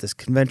talking about this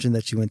convention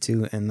that she went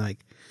to and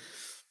like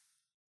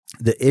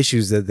the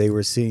issues that they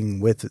were seeing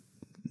with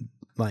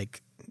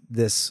like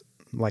this,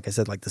 like I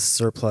said, like the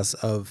surplus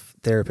of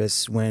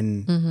therapists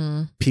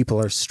when people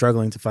are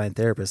struggling to find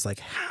therapists. Like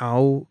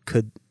how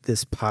could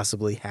this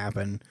possibly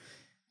happen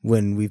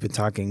when we've been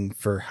talking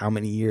for how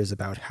many years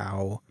about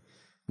how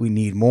we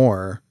need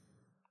more,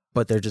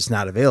 but they're just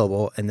not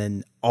available. And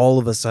then all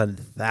of a sudden,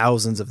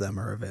 thousands of them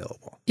are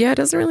available. Yeah, it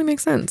doesn't really make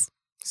sense.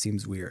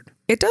 Seems weird.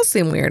 It does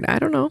seem weird. I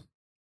don't know.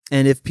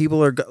 And if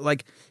people are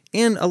like,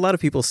 and a lot of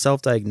people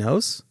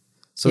self-diagnose.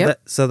 So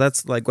so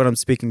that's like what I'm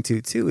speaking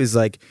to too, is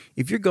like,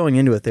 if you're going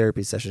into a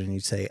therapy session and you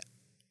say,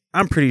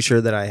 I'm pretty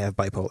sure that I have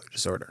bipolar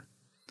disorder.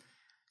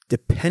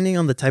 Depending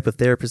on the type of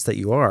therapist that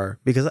you are,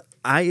 because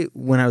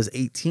when I was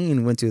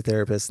 18, went to a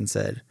therapist and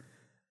said,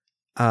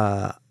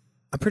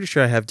 I'm pretty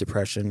sure I have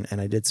depression, and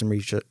I did some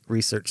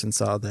research and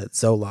saw that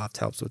Zoloft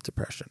helps with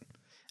depression.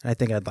 And I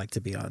think I'd like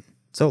to be on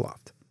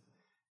Zoloft.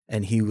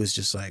 And he was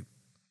just like,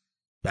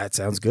 that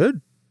sounds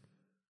good.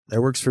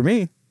 That works for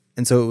me.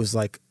 And so it was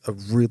like a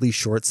really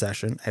short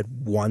session. I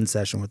had one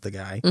session with the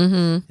guy,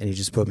 and he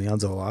just put me on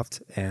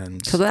Zoloft.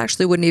 And so that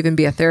actually wouldn't even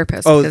be a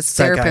therapist. Oh, because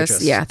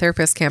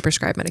therapists can't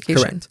prescribe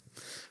medication. Correct.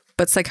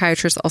 But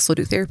psychiatrists also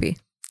do therapy.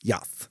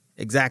 Yes,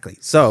 exactly.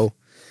 So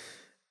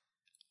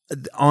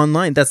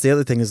online, that's the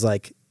other thing is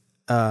like,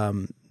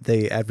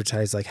 they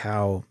advertise like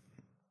how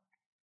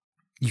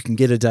you can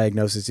get a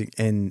diagnosis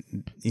and,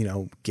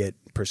 get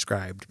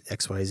prescribed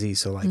XYZ.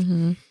 So like,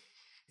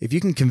 if you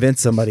can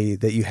convince somebody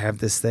that you have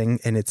this thing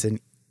and it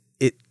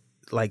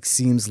like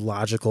seems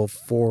logical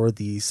for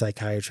the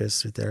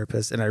psychiatrist or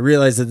therapist. And I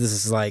realize that this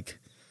is like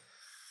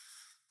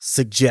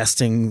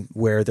suggesting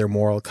where their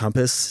moral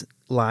compass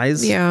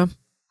lies. Yeah.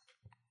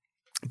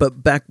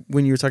 But back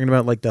when you were talking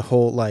about like the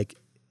whole, like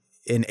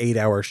an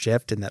 8-hour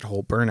shift and that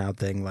whole burnout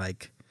thing,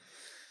 like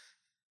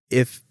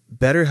if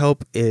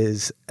BetterHelp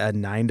is a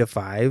 9 to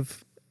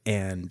 5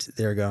 and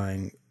they're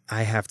going,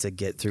 I have to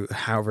get through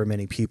however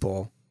many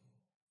people.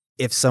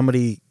 If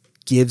somebody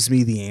gives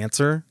me the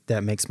answer,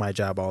 that makes my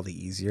job all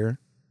the easier.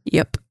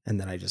 Yep. And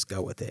then I just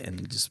go with it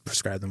and just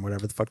prescribe them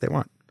whatever the fuck they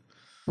want.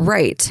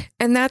 Right.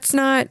 And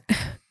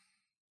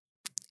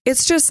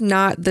it's just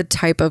not the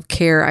type of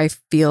care I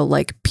feel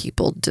like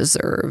people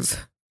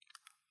deserve.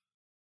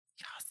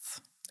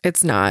 Yes.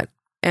 It's not.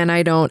 And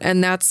I don't.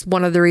 And that's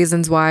one of the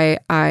reasons why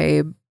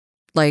I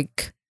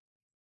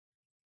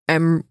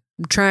am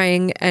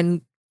trying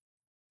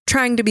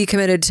to be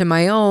committed to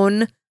my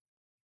own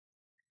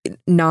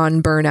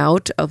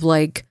non-burnout of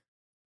like,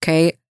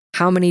 okay,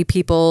 how many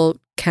people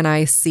can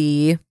I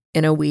see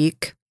in a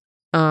week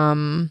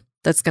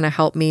that's going to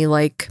help me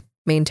like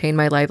maintain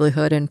my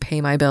livelihood and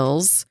pay my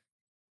bills,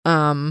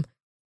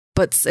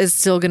 but is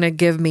still going to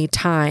give me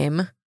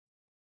time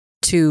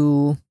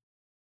to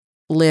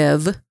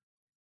live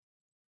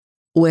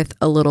with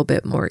a little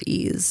bit more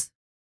ease,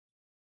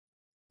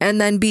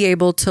 and then be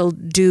able to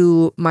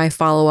do my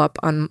follow-up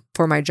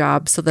for my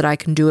job so that I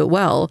can do it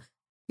well.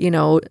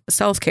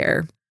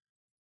 Self-care.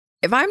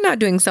 If I'm not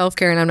doing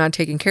self-care and I'm not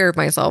taking care of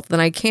myself, then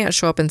I can't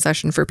show up in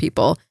session for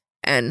people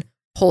and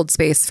hold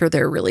space for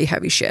their really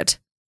heavy shit.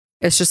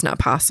 It's just not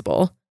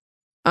possible.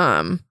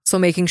 So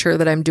making sure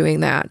that I'm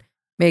doing that,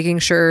 making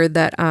sure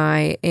that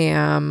I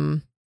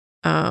am,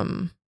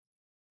 where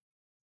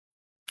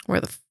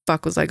the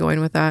fuck was I going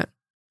with that?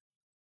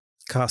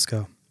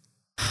 Costco.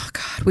 Oh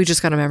God, we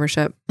just got a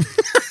membership.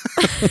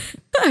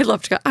 I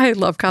love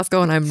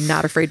Costco and I'm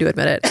not afraid to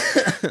admit it.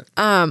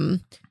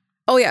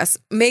 Oh yes,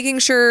 making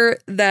sure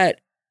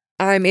that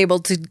I'm able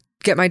to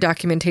get my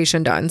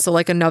documentation done. So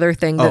like another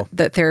thing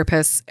that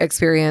therapists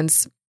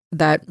experience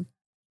that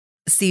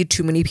see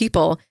too many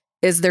people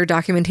is their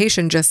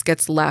documentation just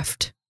gets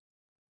left,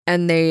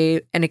 and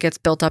it gets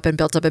built up and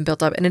built up and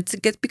built up, and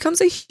it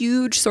becomes a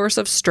huge source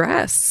of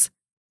stress.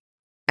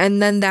 And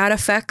then that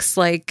affects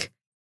like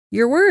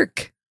your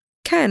work.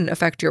 Can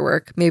affect your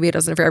work. Maybe it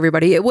doesn't for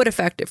everybody. It would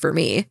affect it for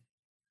me.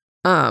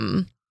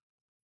 And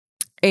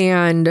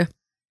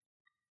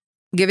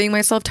giving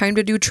myself time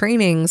to do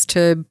trainings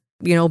to,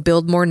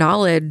 build more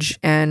knowledge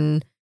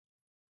and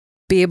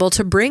be able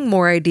to bring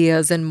more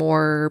ideas and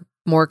more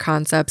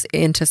concepts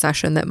into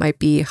session that might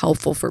be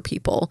helpful for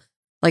people.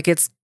 Like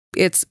it's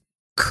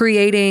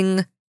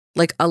creating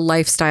like a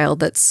lifestyle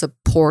that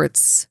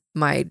supports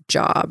my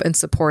job and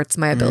supports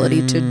my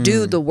ability to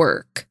do the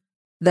work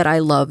that I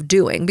love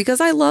doing, because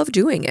I love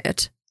doing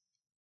it.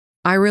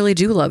 I really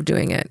do love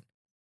doing it.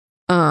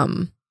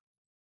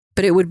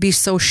 But it would be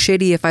so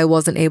shitty if I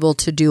wasn't able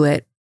to do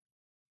it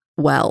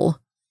well.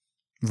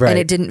 Right. And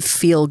it didn't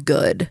feel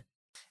good.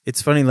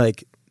 It's funny,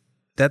 like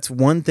that's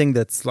one thing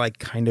that's like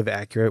kind of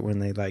accurate when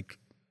they like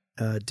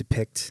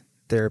depict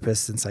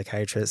therapists and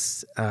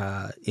psychiatrists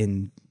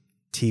in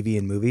TV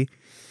and movie,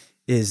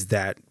 is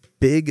that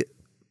big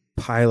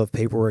pile of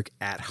paperwork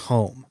at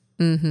home.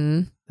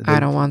 Mm-hmm. I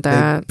don't want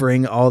that. They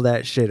bring all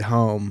that shit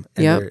home,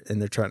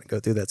 and they're trying to go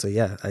through that. So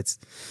yeah,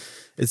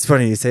 it's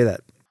funny you say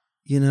that.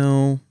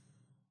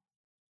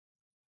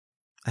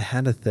 I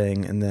had a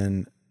thing, and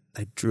then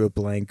I drew a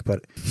blank.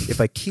 But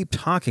if I keep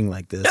talking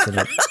like this,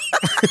 and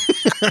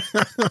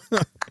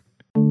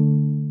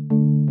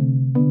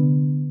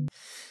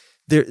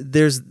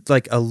there's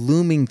like a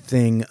looming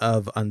thing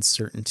of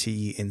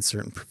uncertainty in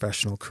certain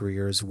professional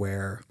careers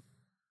where,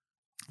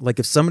 like,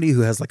 if somebody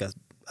who has like a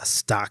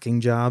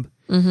stocking job,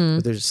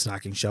 but there's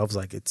stocking shelves,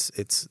 like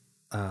it's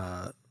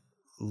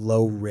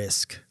low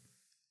risk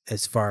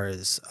as far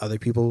as other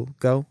people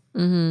go.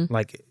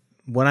 Like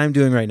what I'm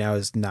doing right now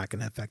is not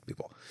going to affect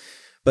people,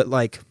 but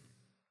like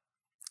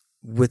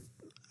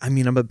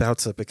I'm about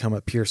to become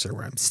a piercer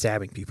where I'm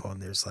stabbing people,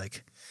 and there's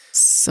like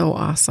so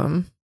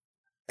awesome.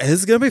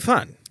 It's going to be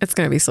fun. It's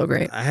going to be so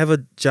great. I have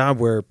a job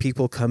where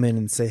people come in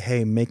and say,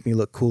 hey, make me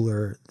look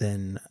cooler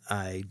than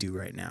I do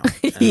right now.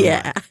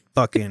 Yeah. I'm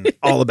fucking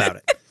all about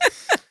it.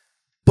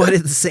 But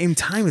at the same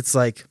time, it's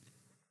like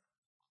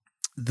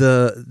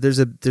there's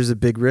a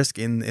big risk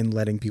in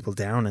letting people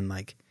down, and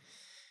like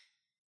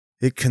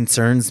it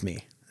concerns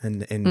me,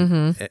 and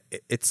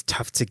it's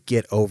tough to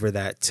get over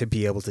that, to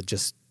be able to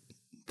just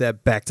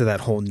back to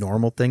that whole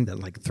normal thing, that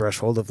like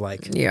threshold of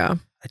like, I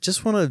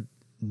just want to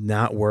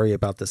not worry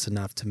about this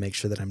enough to make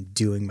sure that I'm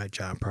doing my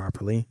job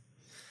properly.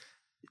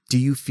 Do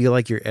you feel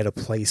like you're at a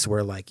place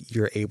where like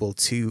you're able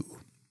to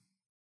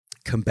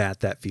combat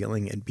that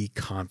feeling and be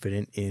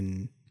confident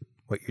in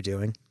what you're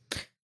doing?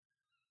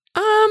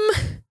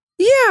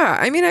 Yeah,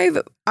 I mean,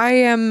 I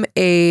am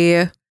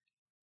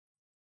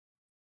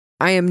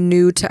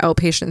new to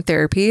outpatient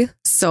therapy,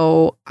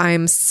 so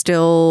I'm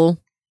still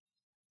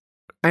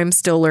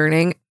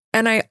learning.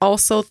 And I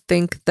also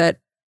think that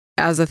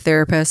as a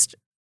therapist,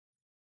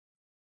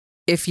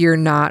 if you're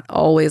not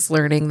always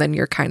learning, then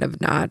you're kind of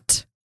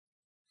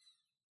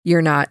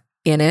you're not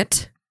in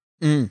it.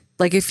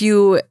 Like if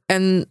you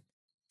kind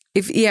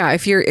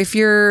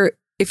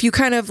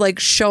of like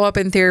show up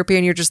in therapy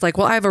and you're just like,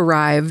 well, I've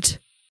arrived.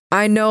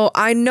 I know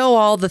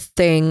all the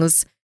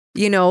things,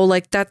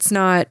 like that's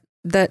not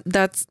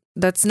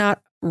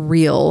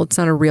real. It's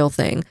not a real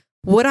thing.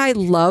 Would I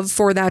love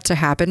for that to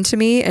happen to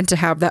me and to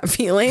have that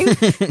feeling?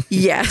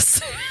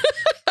 Yes.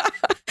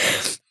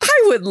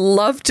 I would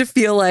love to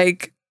feel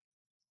like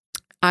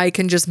I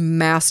can just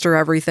master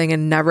everything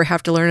and never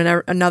have to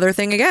learn another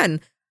thing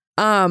again.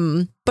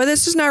 But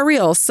it's just not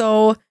real.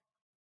 So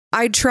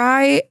I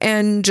try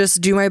and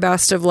just do my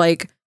best of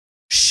like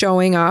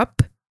showing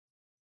up,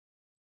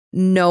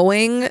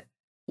 knowing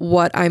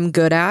what I'm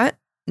good at,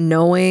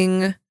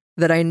 knowing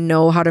that I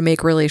know how to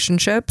make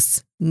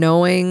relationships,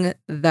 knowing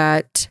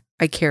that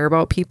I care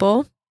about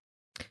people,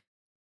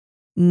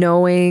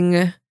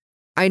 knowing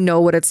I know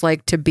what it's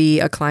like to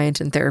be a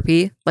client in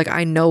therapy. Like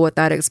I know what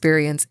that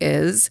experience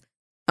is.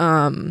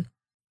 And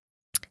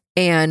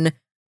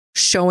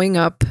showing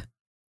up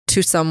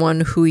to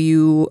someone who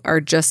you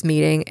are just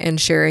meeting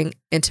and sharing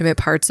intimate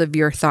parts of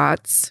your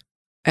thoughts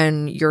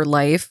and your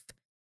life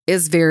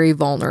is very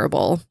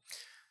vulnerable.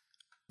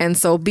 And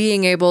so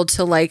being able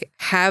to like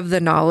have the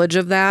knowledge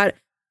of that,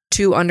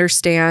 to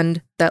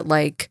understand that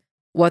like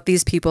what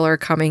these people are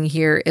coming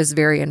here is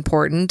very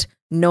important,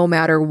 no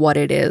matter what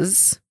it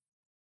is.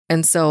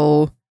 And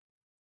so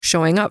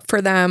showing up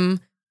for them,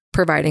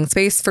 providing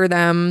space for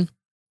them,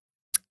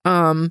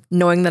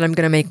 knowing that I'm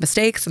going to make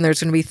mistakes and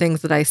there's going to be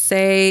things that I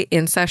say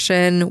in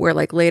session where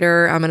like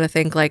later I'm going to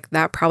think like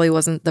that probably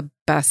wasn't the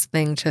best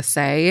thing to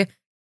say.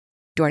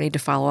 Do I need to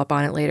follow up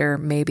on it later?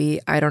 Maybe,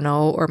 I don't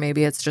know. Or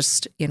maybe it's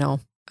just,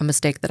 a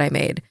mistake that I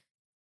made.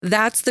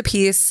 That's the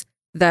piece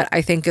that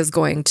I think is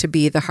going to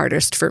be the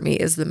hardest for me,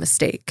 is the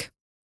mistake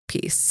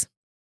piece.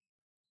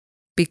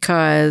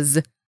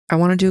 Because I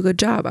want to do a good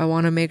job. I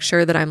want to make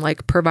sure that I'm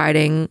like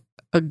providing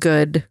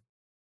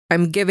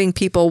I'm giving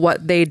people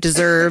what they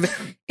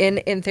deserve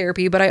in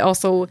therapy. But I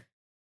also,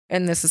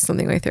 and this is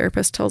something my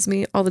therapist tells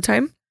me all the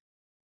time,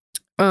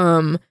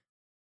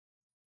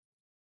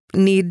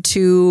 need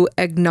to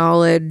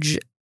acknowledge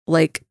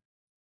like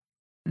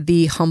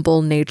the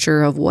humble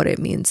nature of what it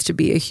means to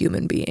be a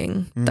human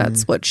being.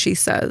 That's what she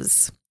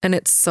says. And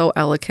it's so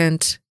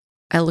eloquent.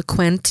 I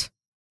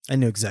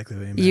knew exactly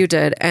what you meant. You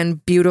did.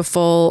 And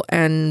beautiful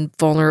and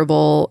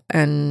vulnerable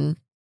and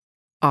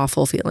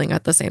awful feeling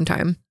at the same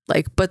time.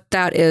 Like, but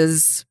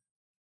it's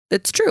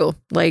true.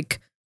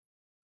 Like,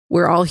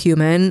 we're all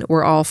human.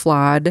 We're all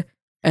flawed.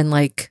 And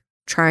like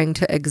trying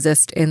to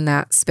exist in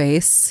that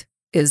space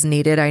is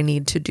needed. I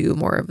need to do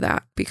more of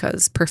that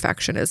because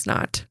perfection it's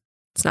not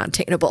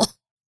attainable.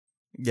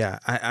 Yeah.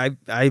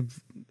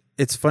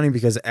 It's funny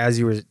because as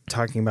you were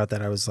talking about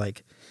that, I was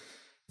like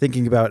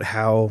thinking about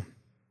how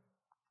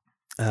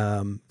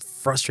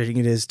frustrating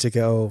it is to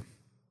go,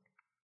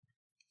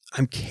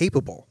 I'm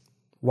capable.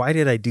 Why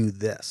did I do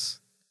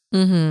this?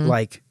 Mm-hmm.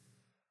 Like,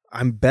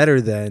 I'm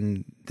better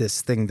than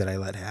this thing that I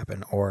let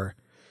happen. Or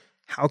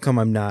how come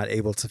I'm not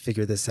able to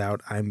figure this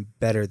out? I'm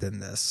better than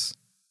this.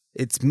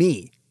 It's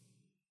me,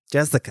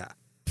 Jessica.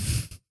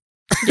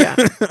 Yeah.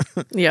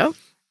 Yeah.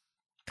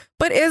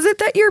 But is it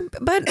that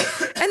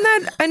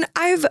and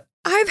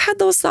I've had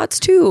those thoughts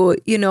too,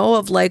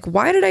 of like,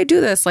 why did I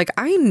do this? Like,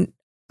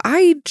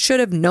 I should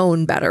have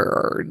known better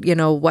or,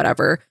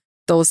 whatever,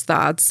 those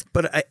thoughts.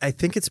 But I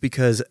think it's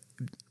because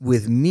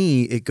with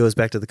me, it goes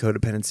back to the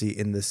codependency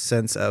in the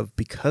sense of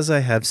because I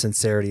have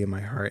sincerity in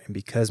my heart and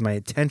because my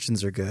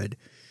intentions are good,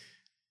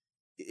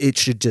 it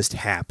should just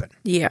happen.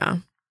 Yeah.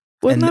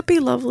 Wouldn't that be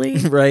lovely?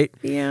 Right?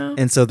 Yeah.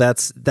 And so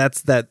that's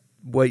that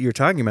what you're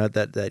talking about,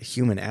 that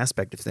human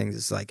aspect of things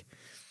is like,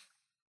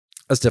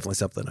 that's definitely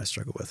something I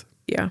struggle with.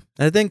 Yeah.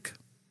 And I think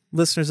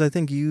listeners,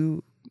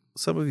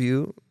 some of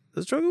you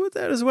struggle with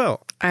that as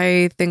well.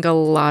 I think a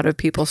lot of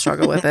people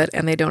struggle with it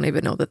and they don't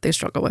even know that they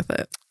struggle with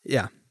it.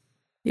 Yeah.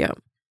 Yeah.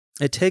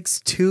 It takes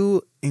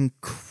two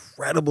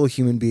incredible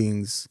human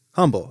beings,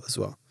 humble as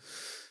well,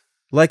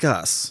 like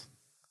us.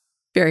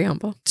 Very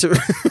humble.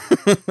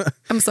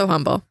 I'm so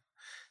humble.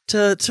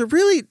 To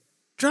really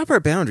drop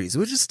our boundaries,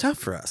 which is tough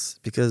for us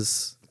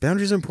because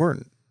boundaries are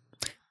important.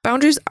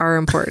 Boundaries are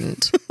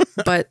important.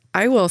 But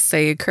I will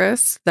say,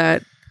 Chris,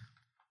 that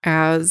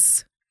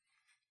as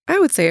I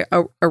would say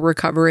a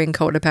recovering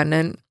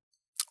codependent.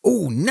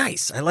 Oh,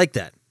 nice. I like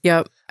that.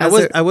 Yep.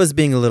 I was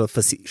being a little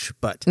facetious,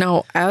 but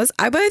no, but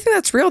I think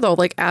that's real though.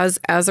 Like as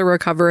a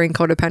recovering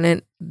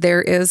codependent,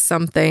 there is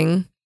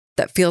something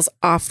that feels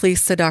awfully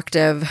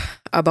seductive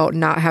about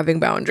not having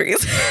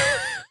boundaries.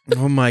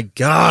 Oh my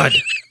God.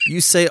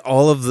 You say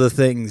all of the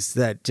things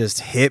that just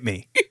hit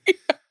me.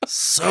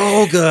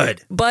 So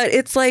good. But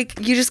it's like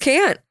you just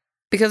can't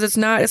because it's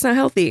not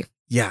healthy.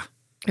 Yeah.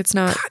 It's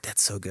not. God,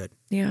 that's so good.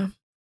 Yeah.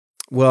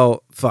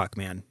 Well, fuck,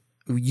 man.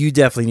 You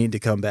definitely need to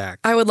come back.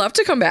 I would love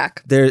to come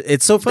back.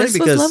 It's so funny This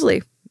because was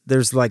lovely.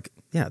 there's like,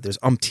 there's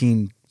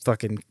umpteen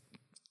fucking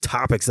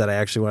topics that I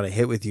actually want to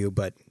hit with you,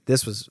 but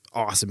this was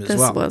awesome as This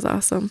well. was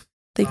awesome.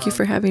 Thank you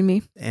for having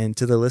me. And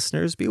to the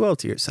listeners, be well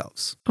to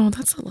yourselves. Oh,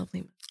 that's so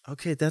lovely.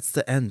 Okay, that's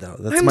the end though.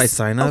 That's my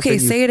sign off. Okay,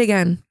 say it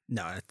again.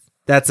 No,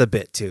 that's a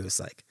bit too. It's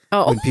like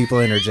when people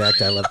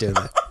interject, I love doing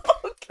that.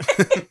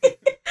 Okay.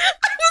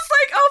 I was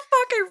like, oh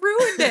fuck, I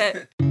ruined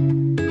it.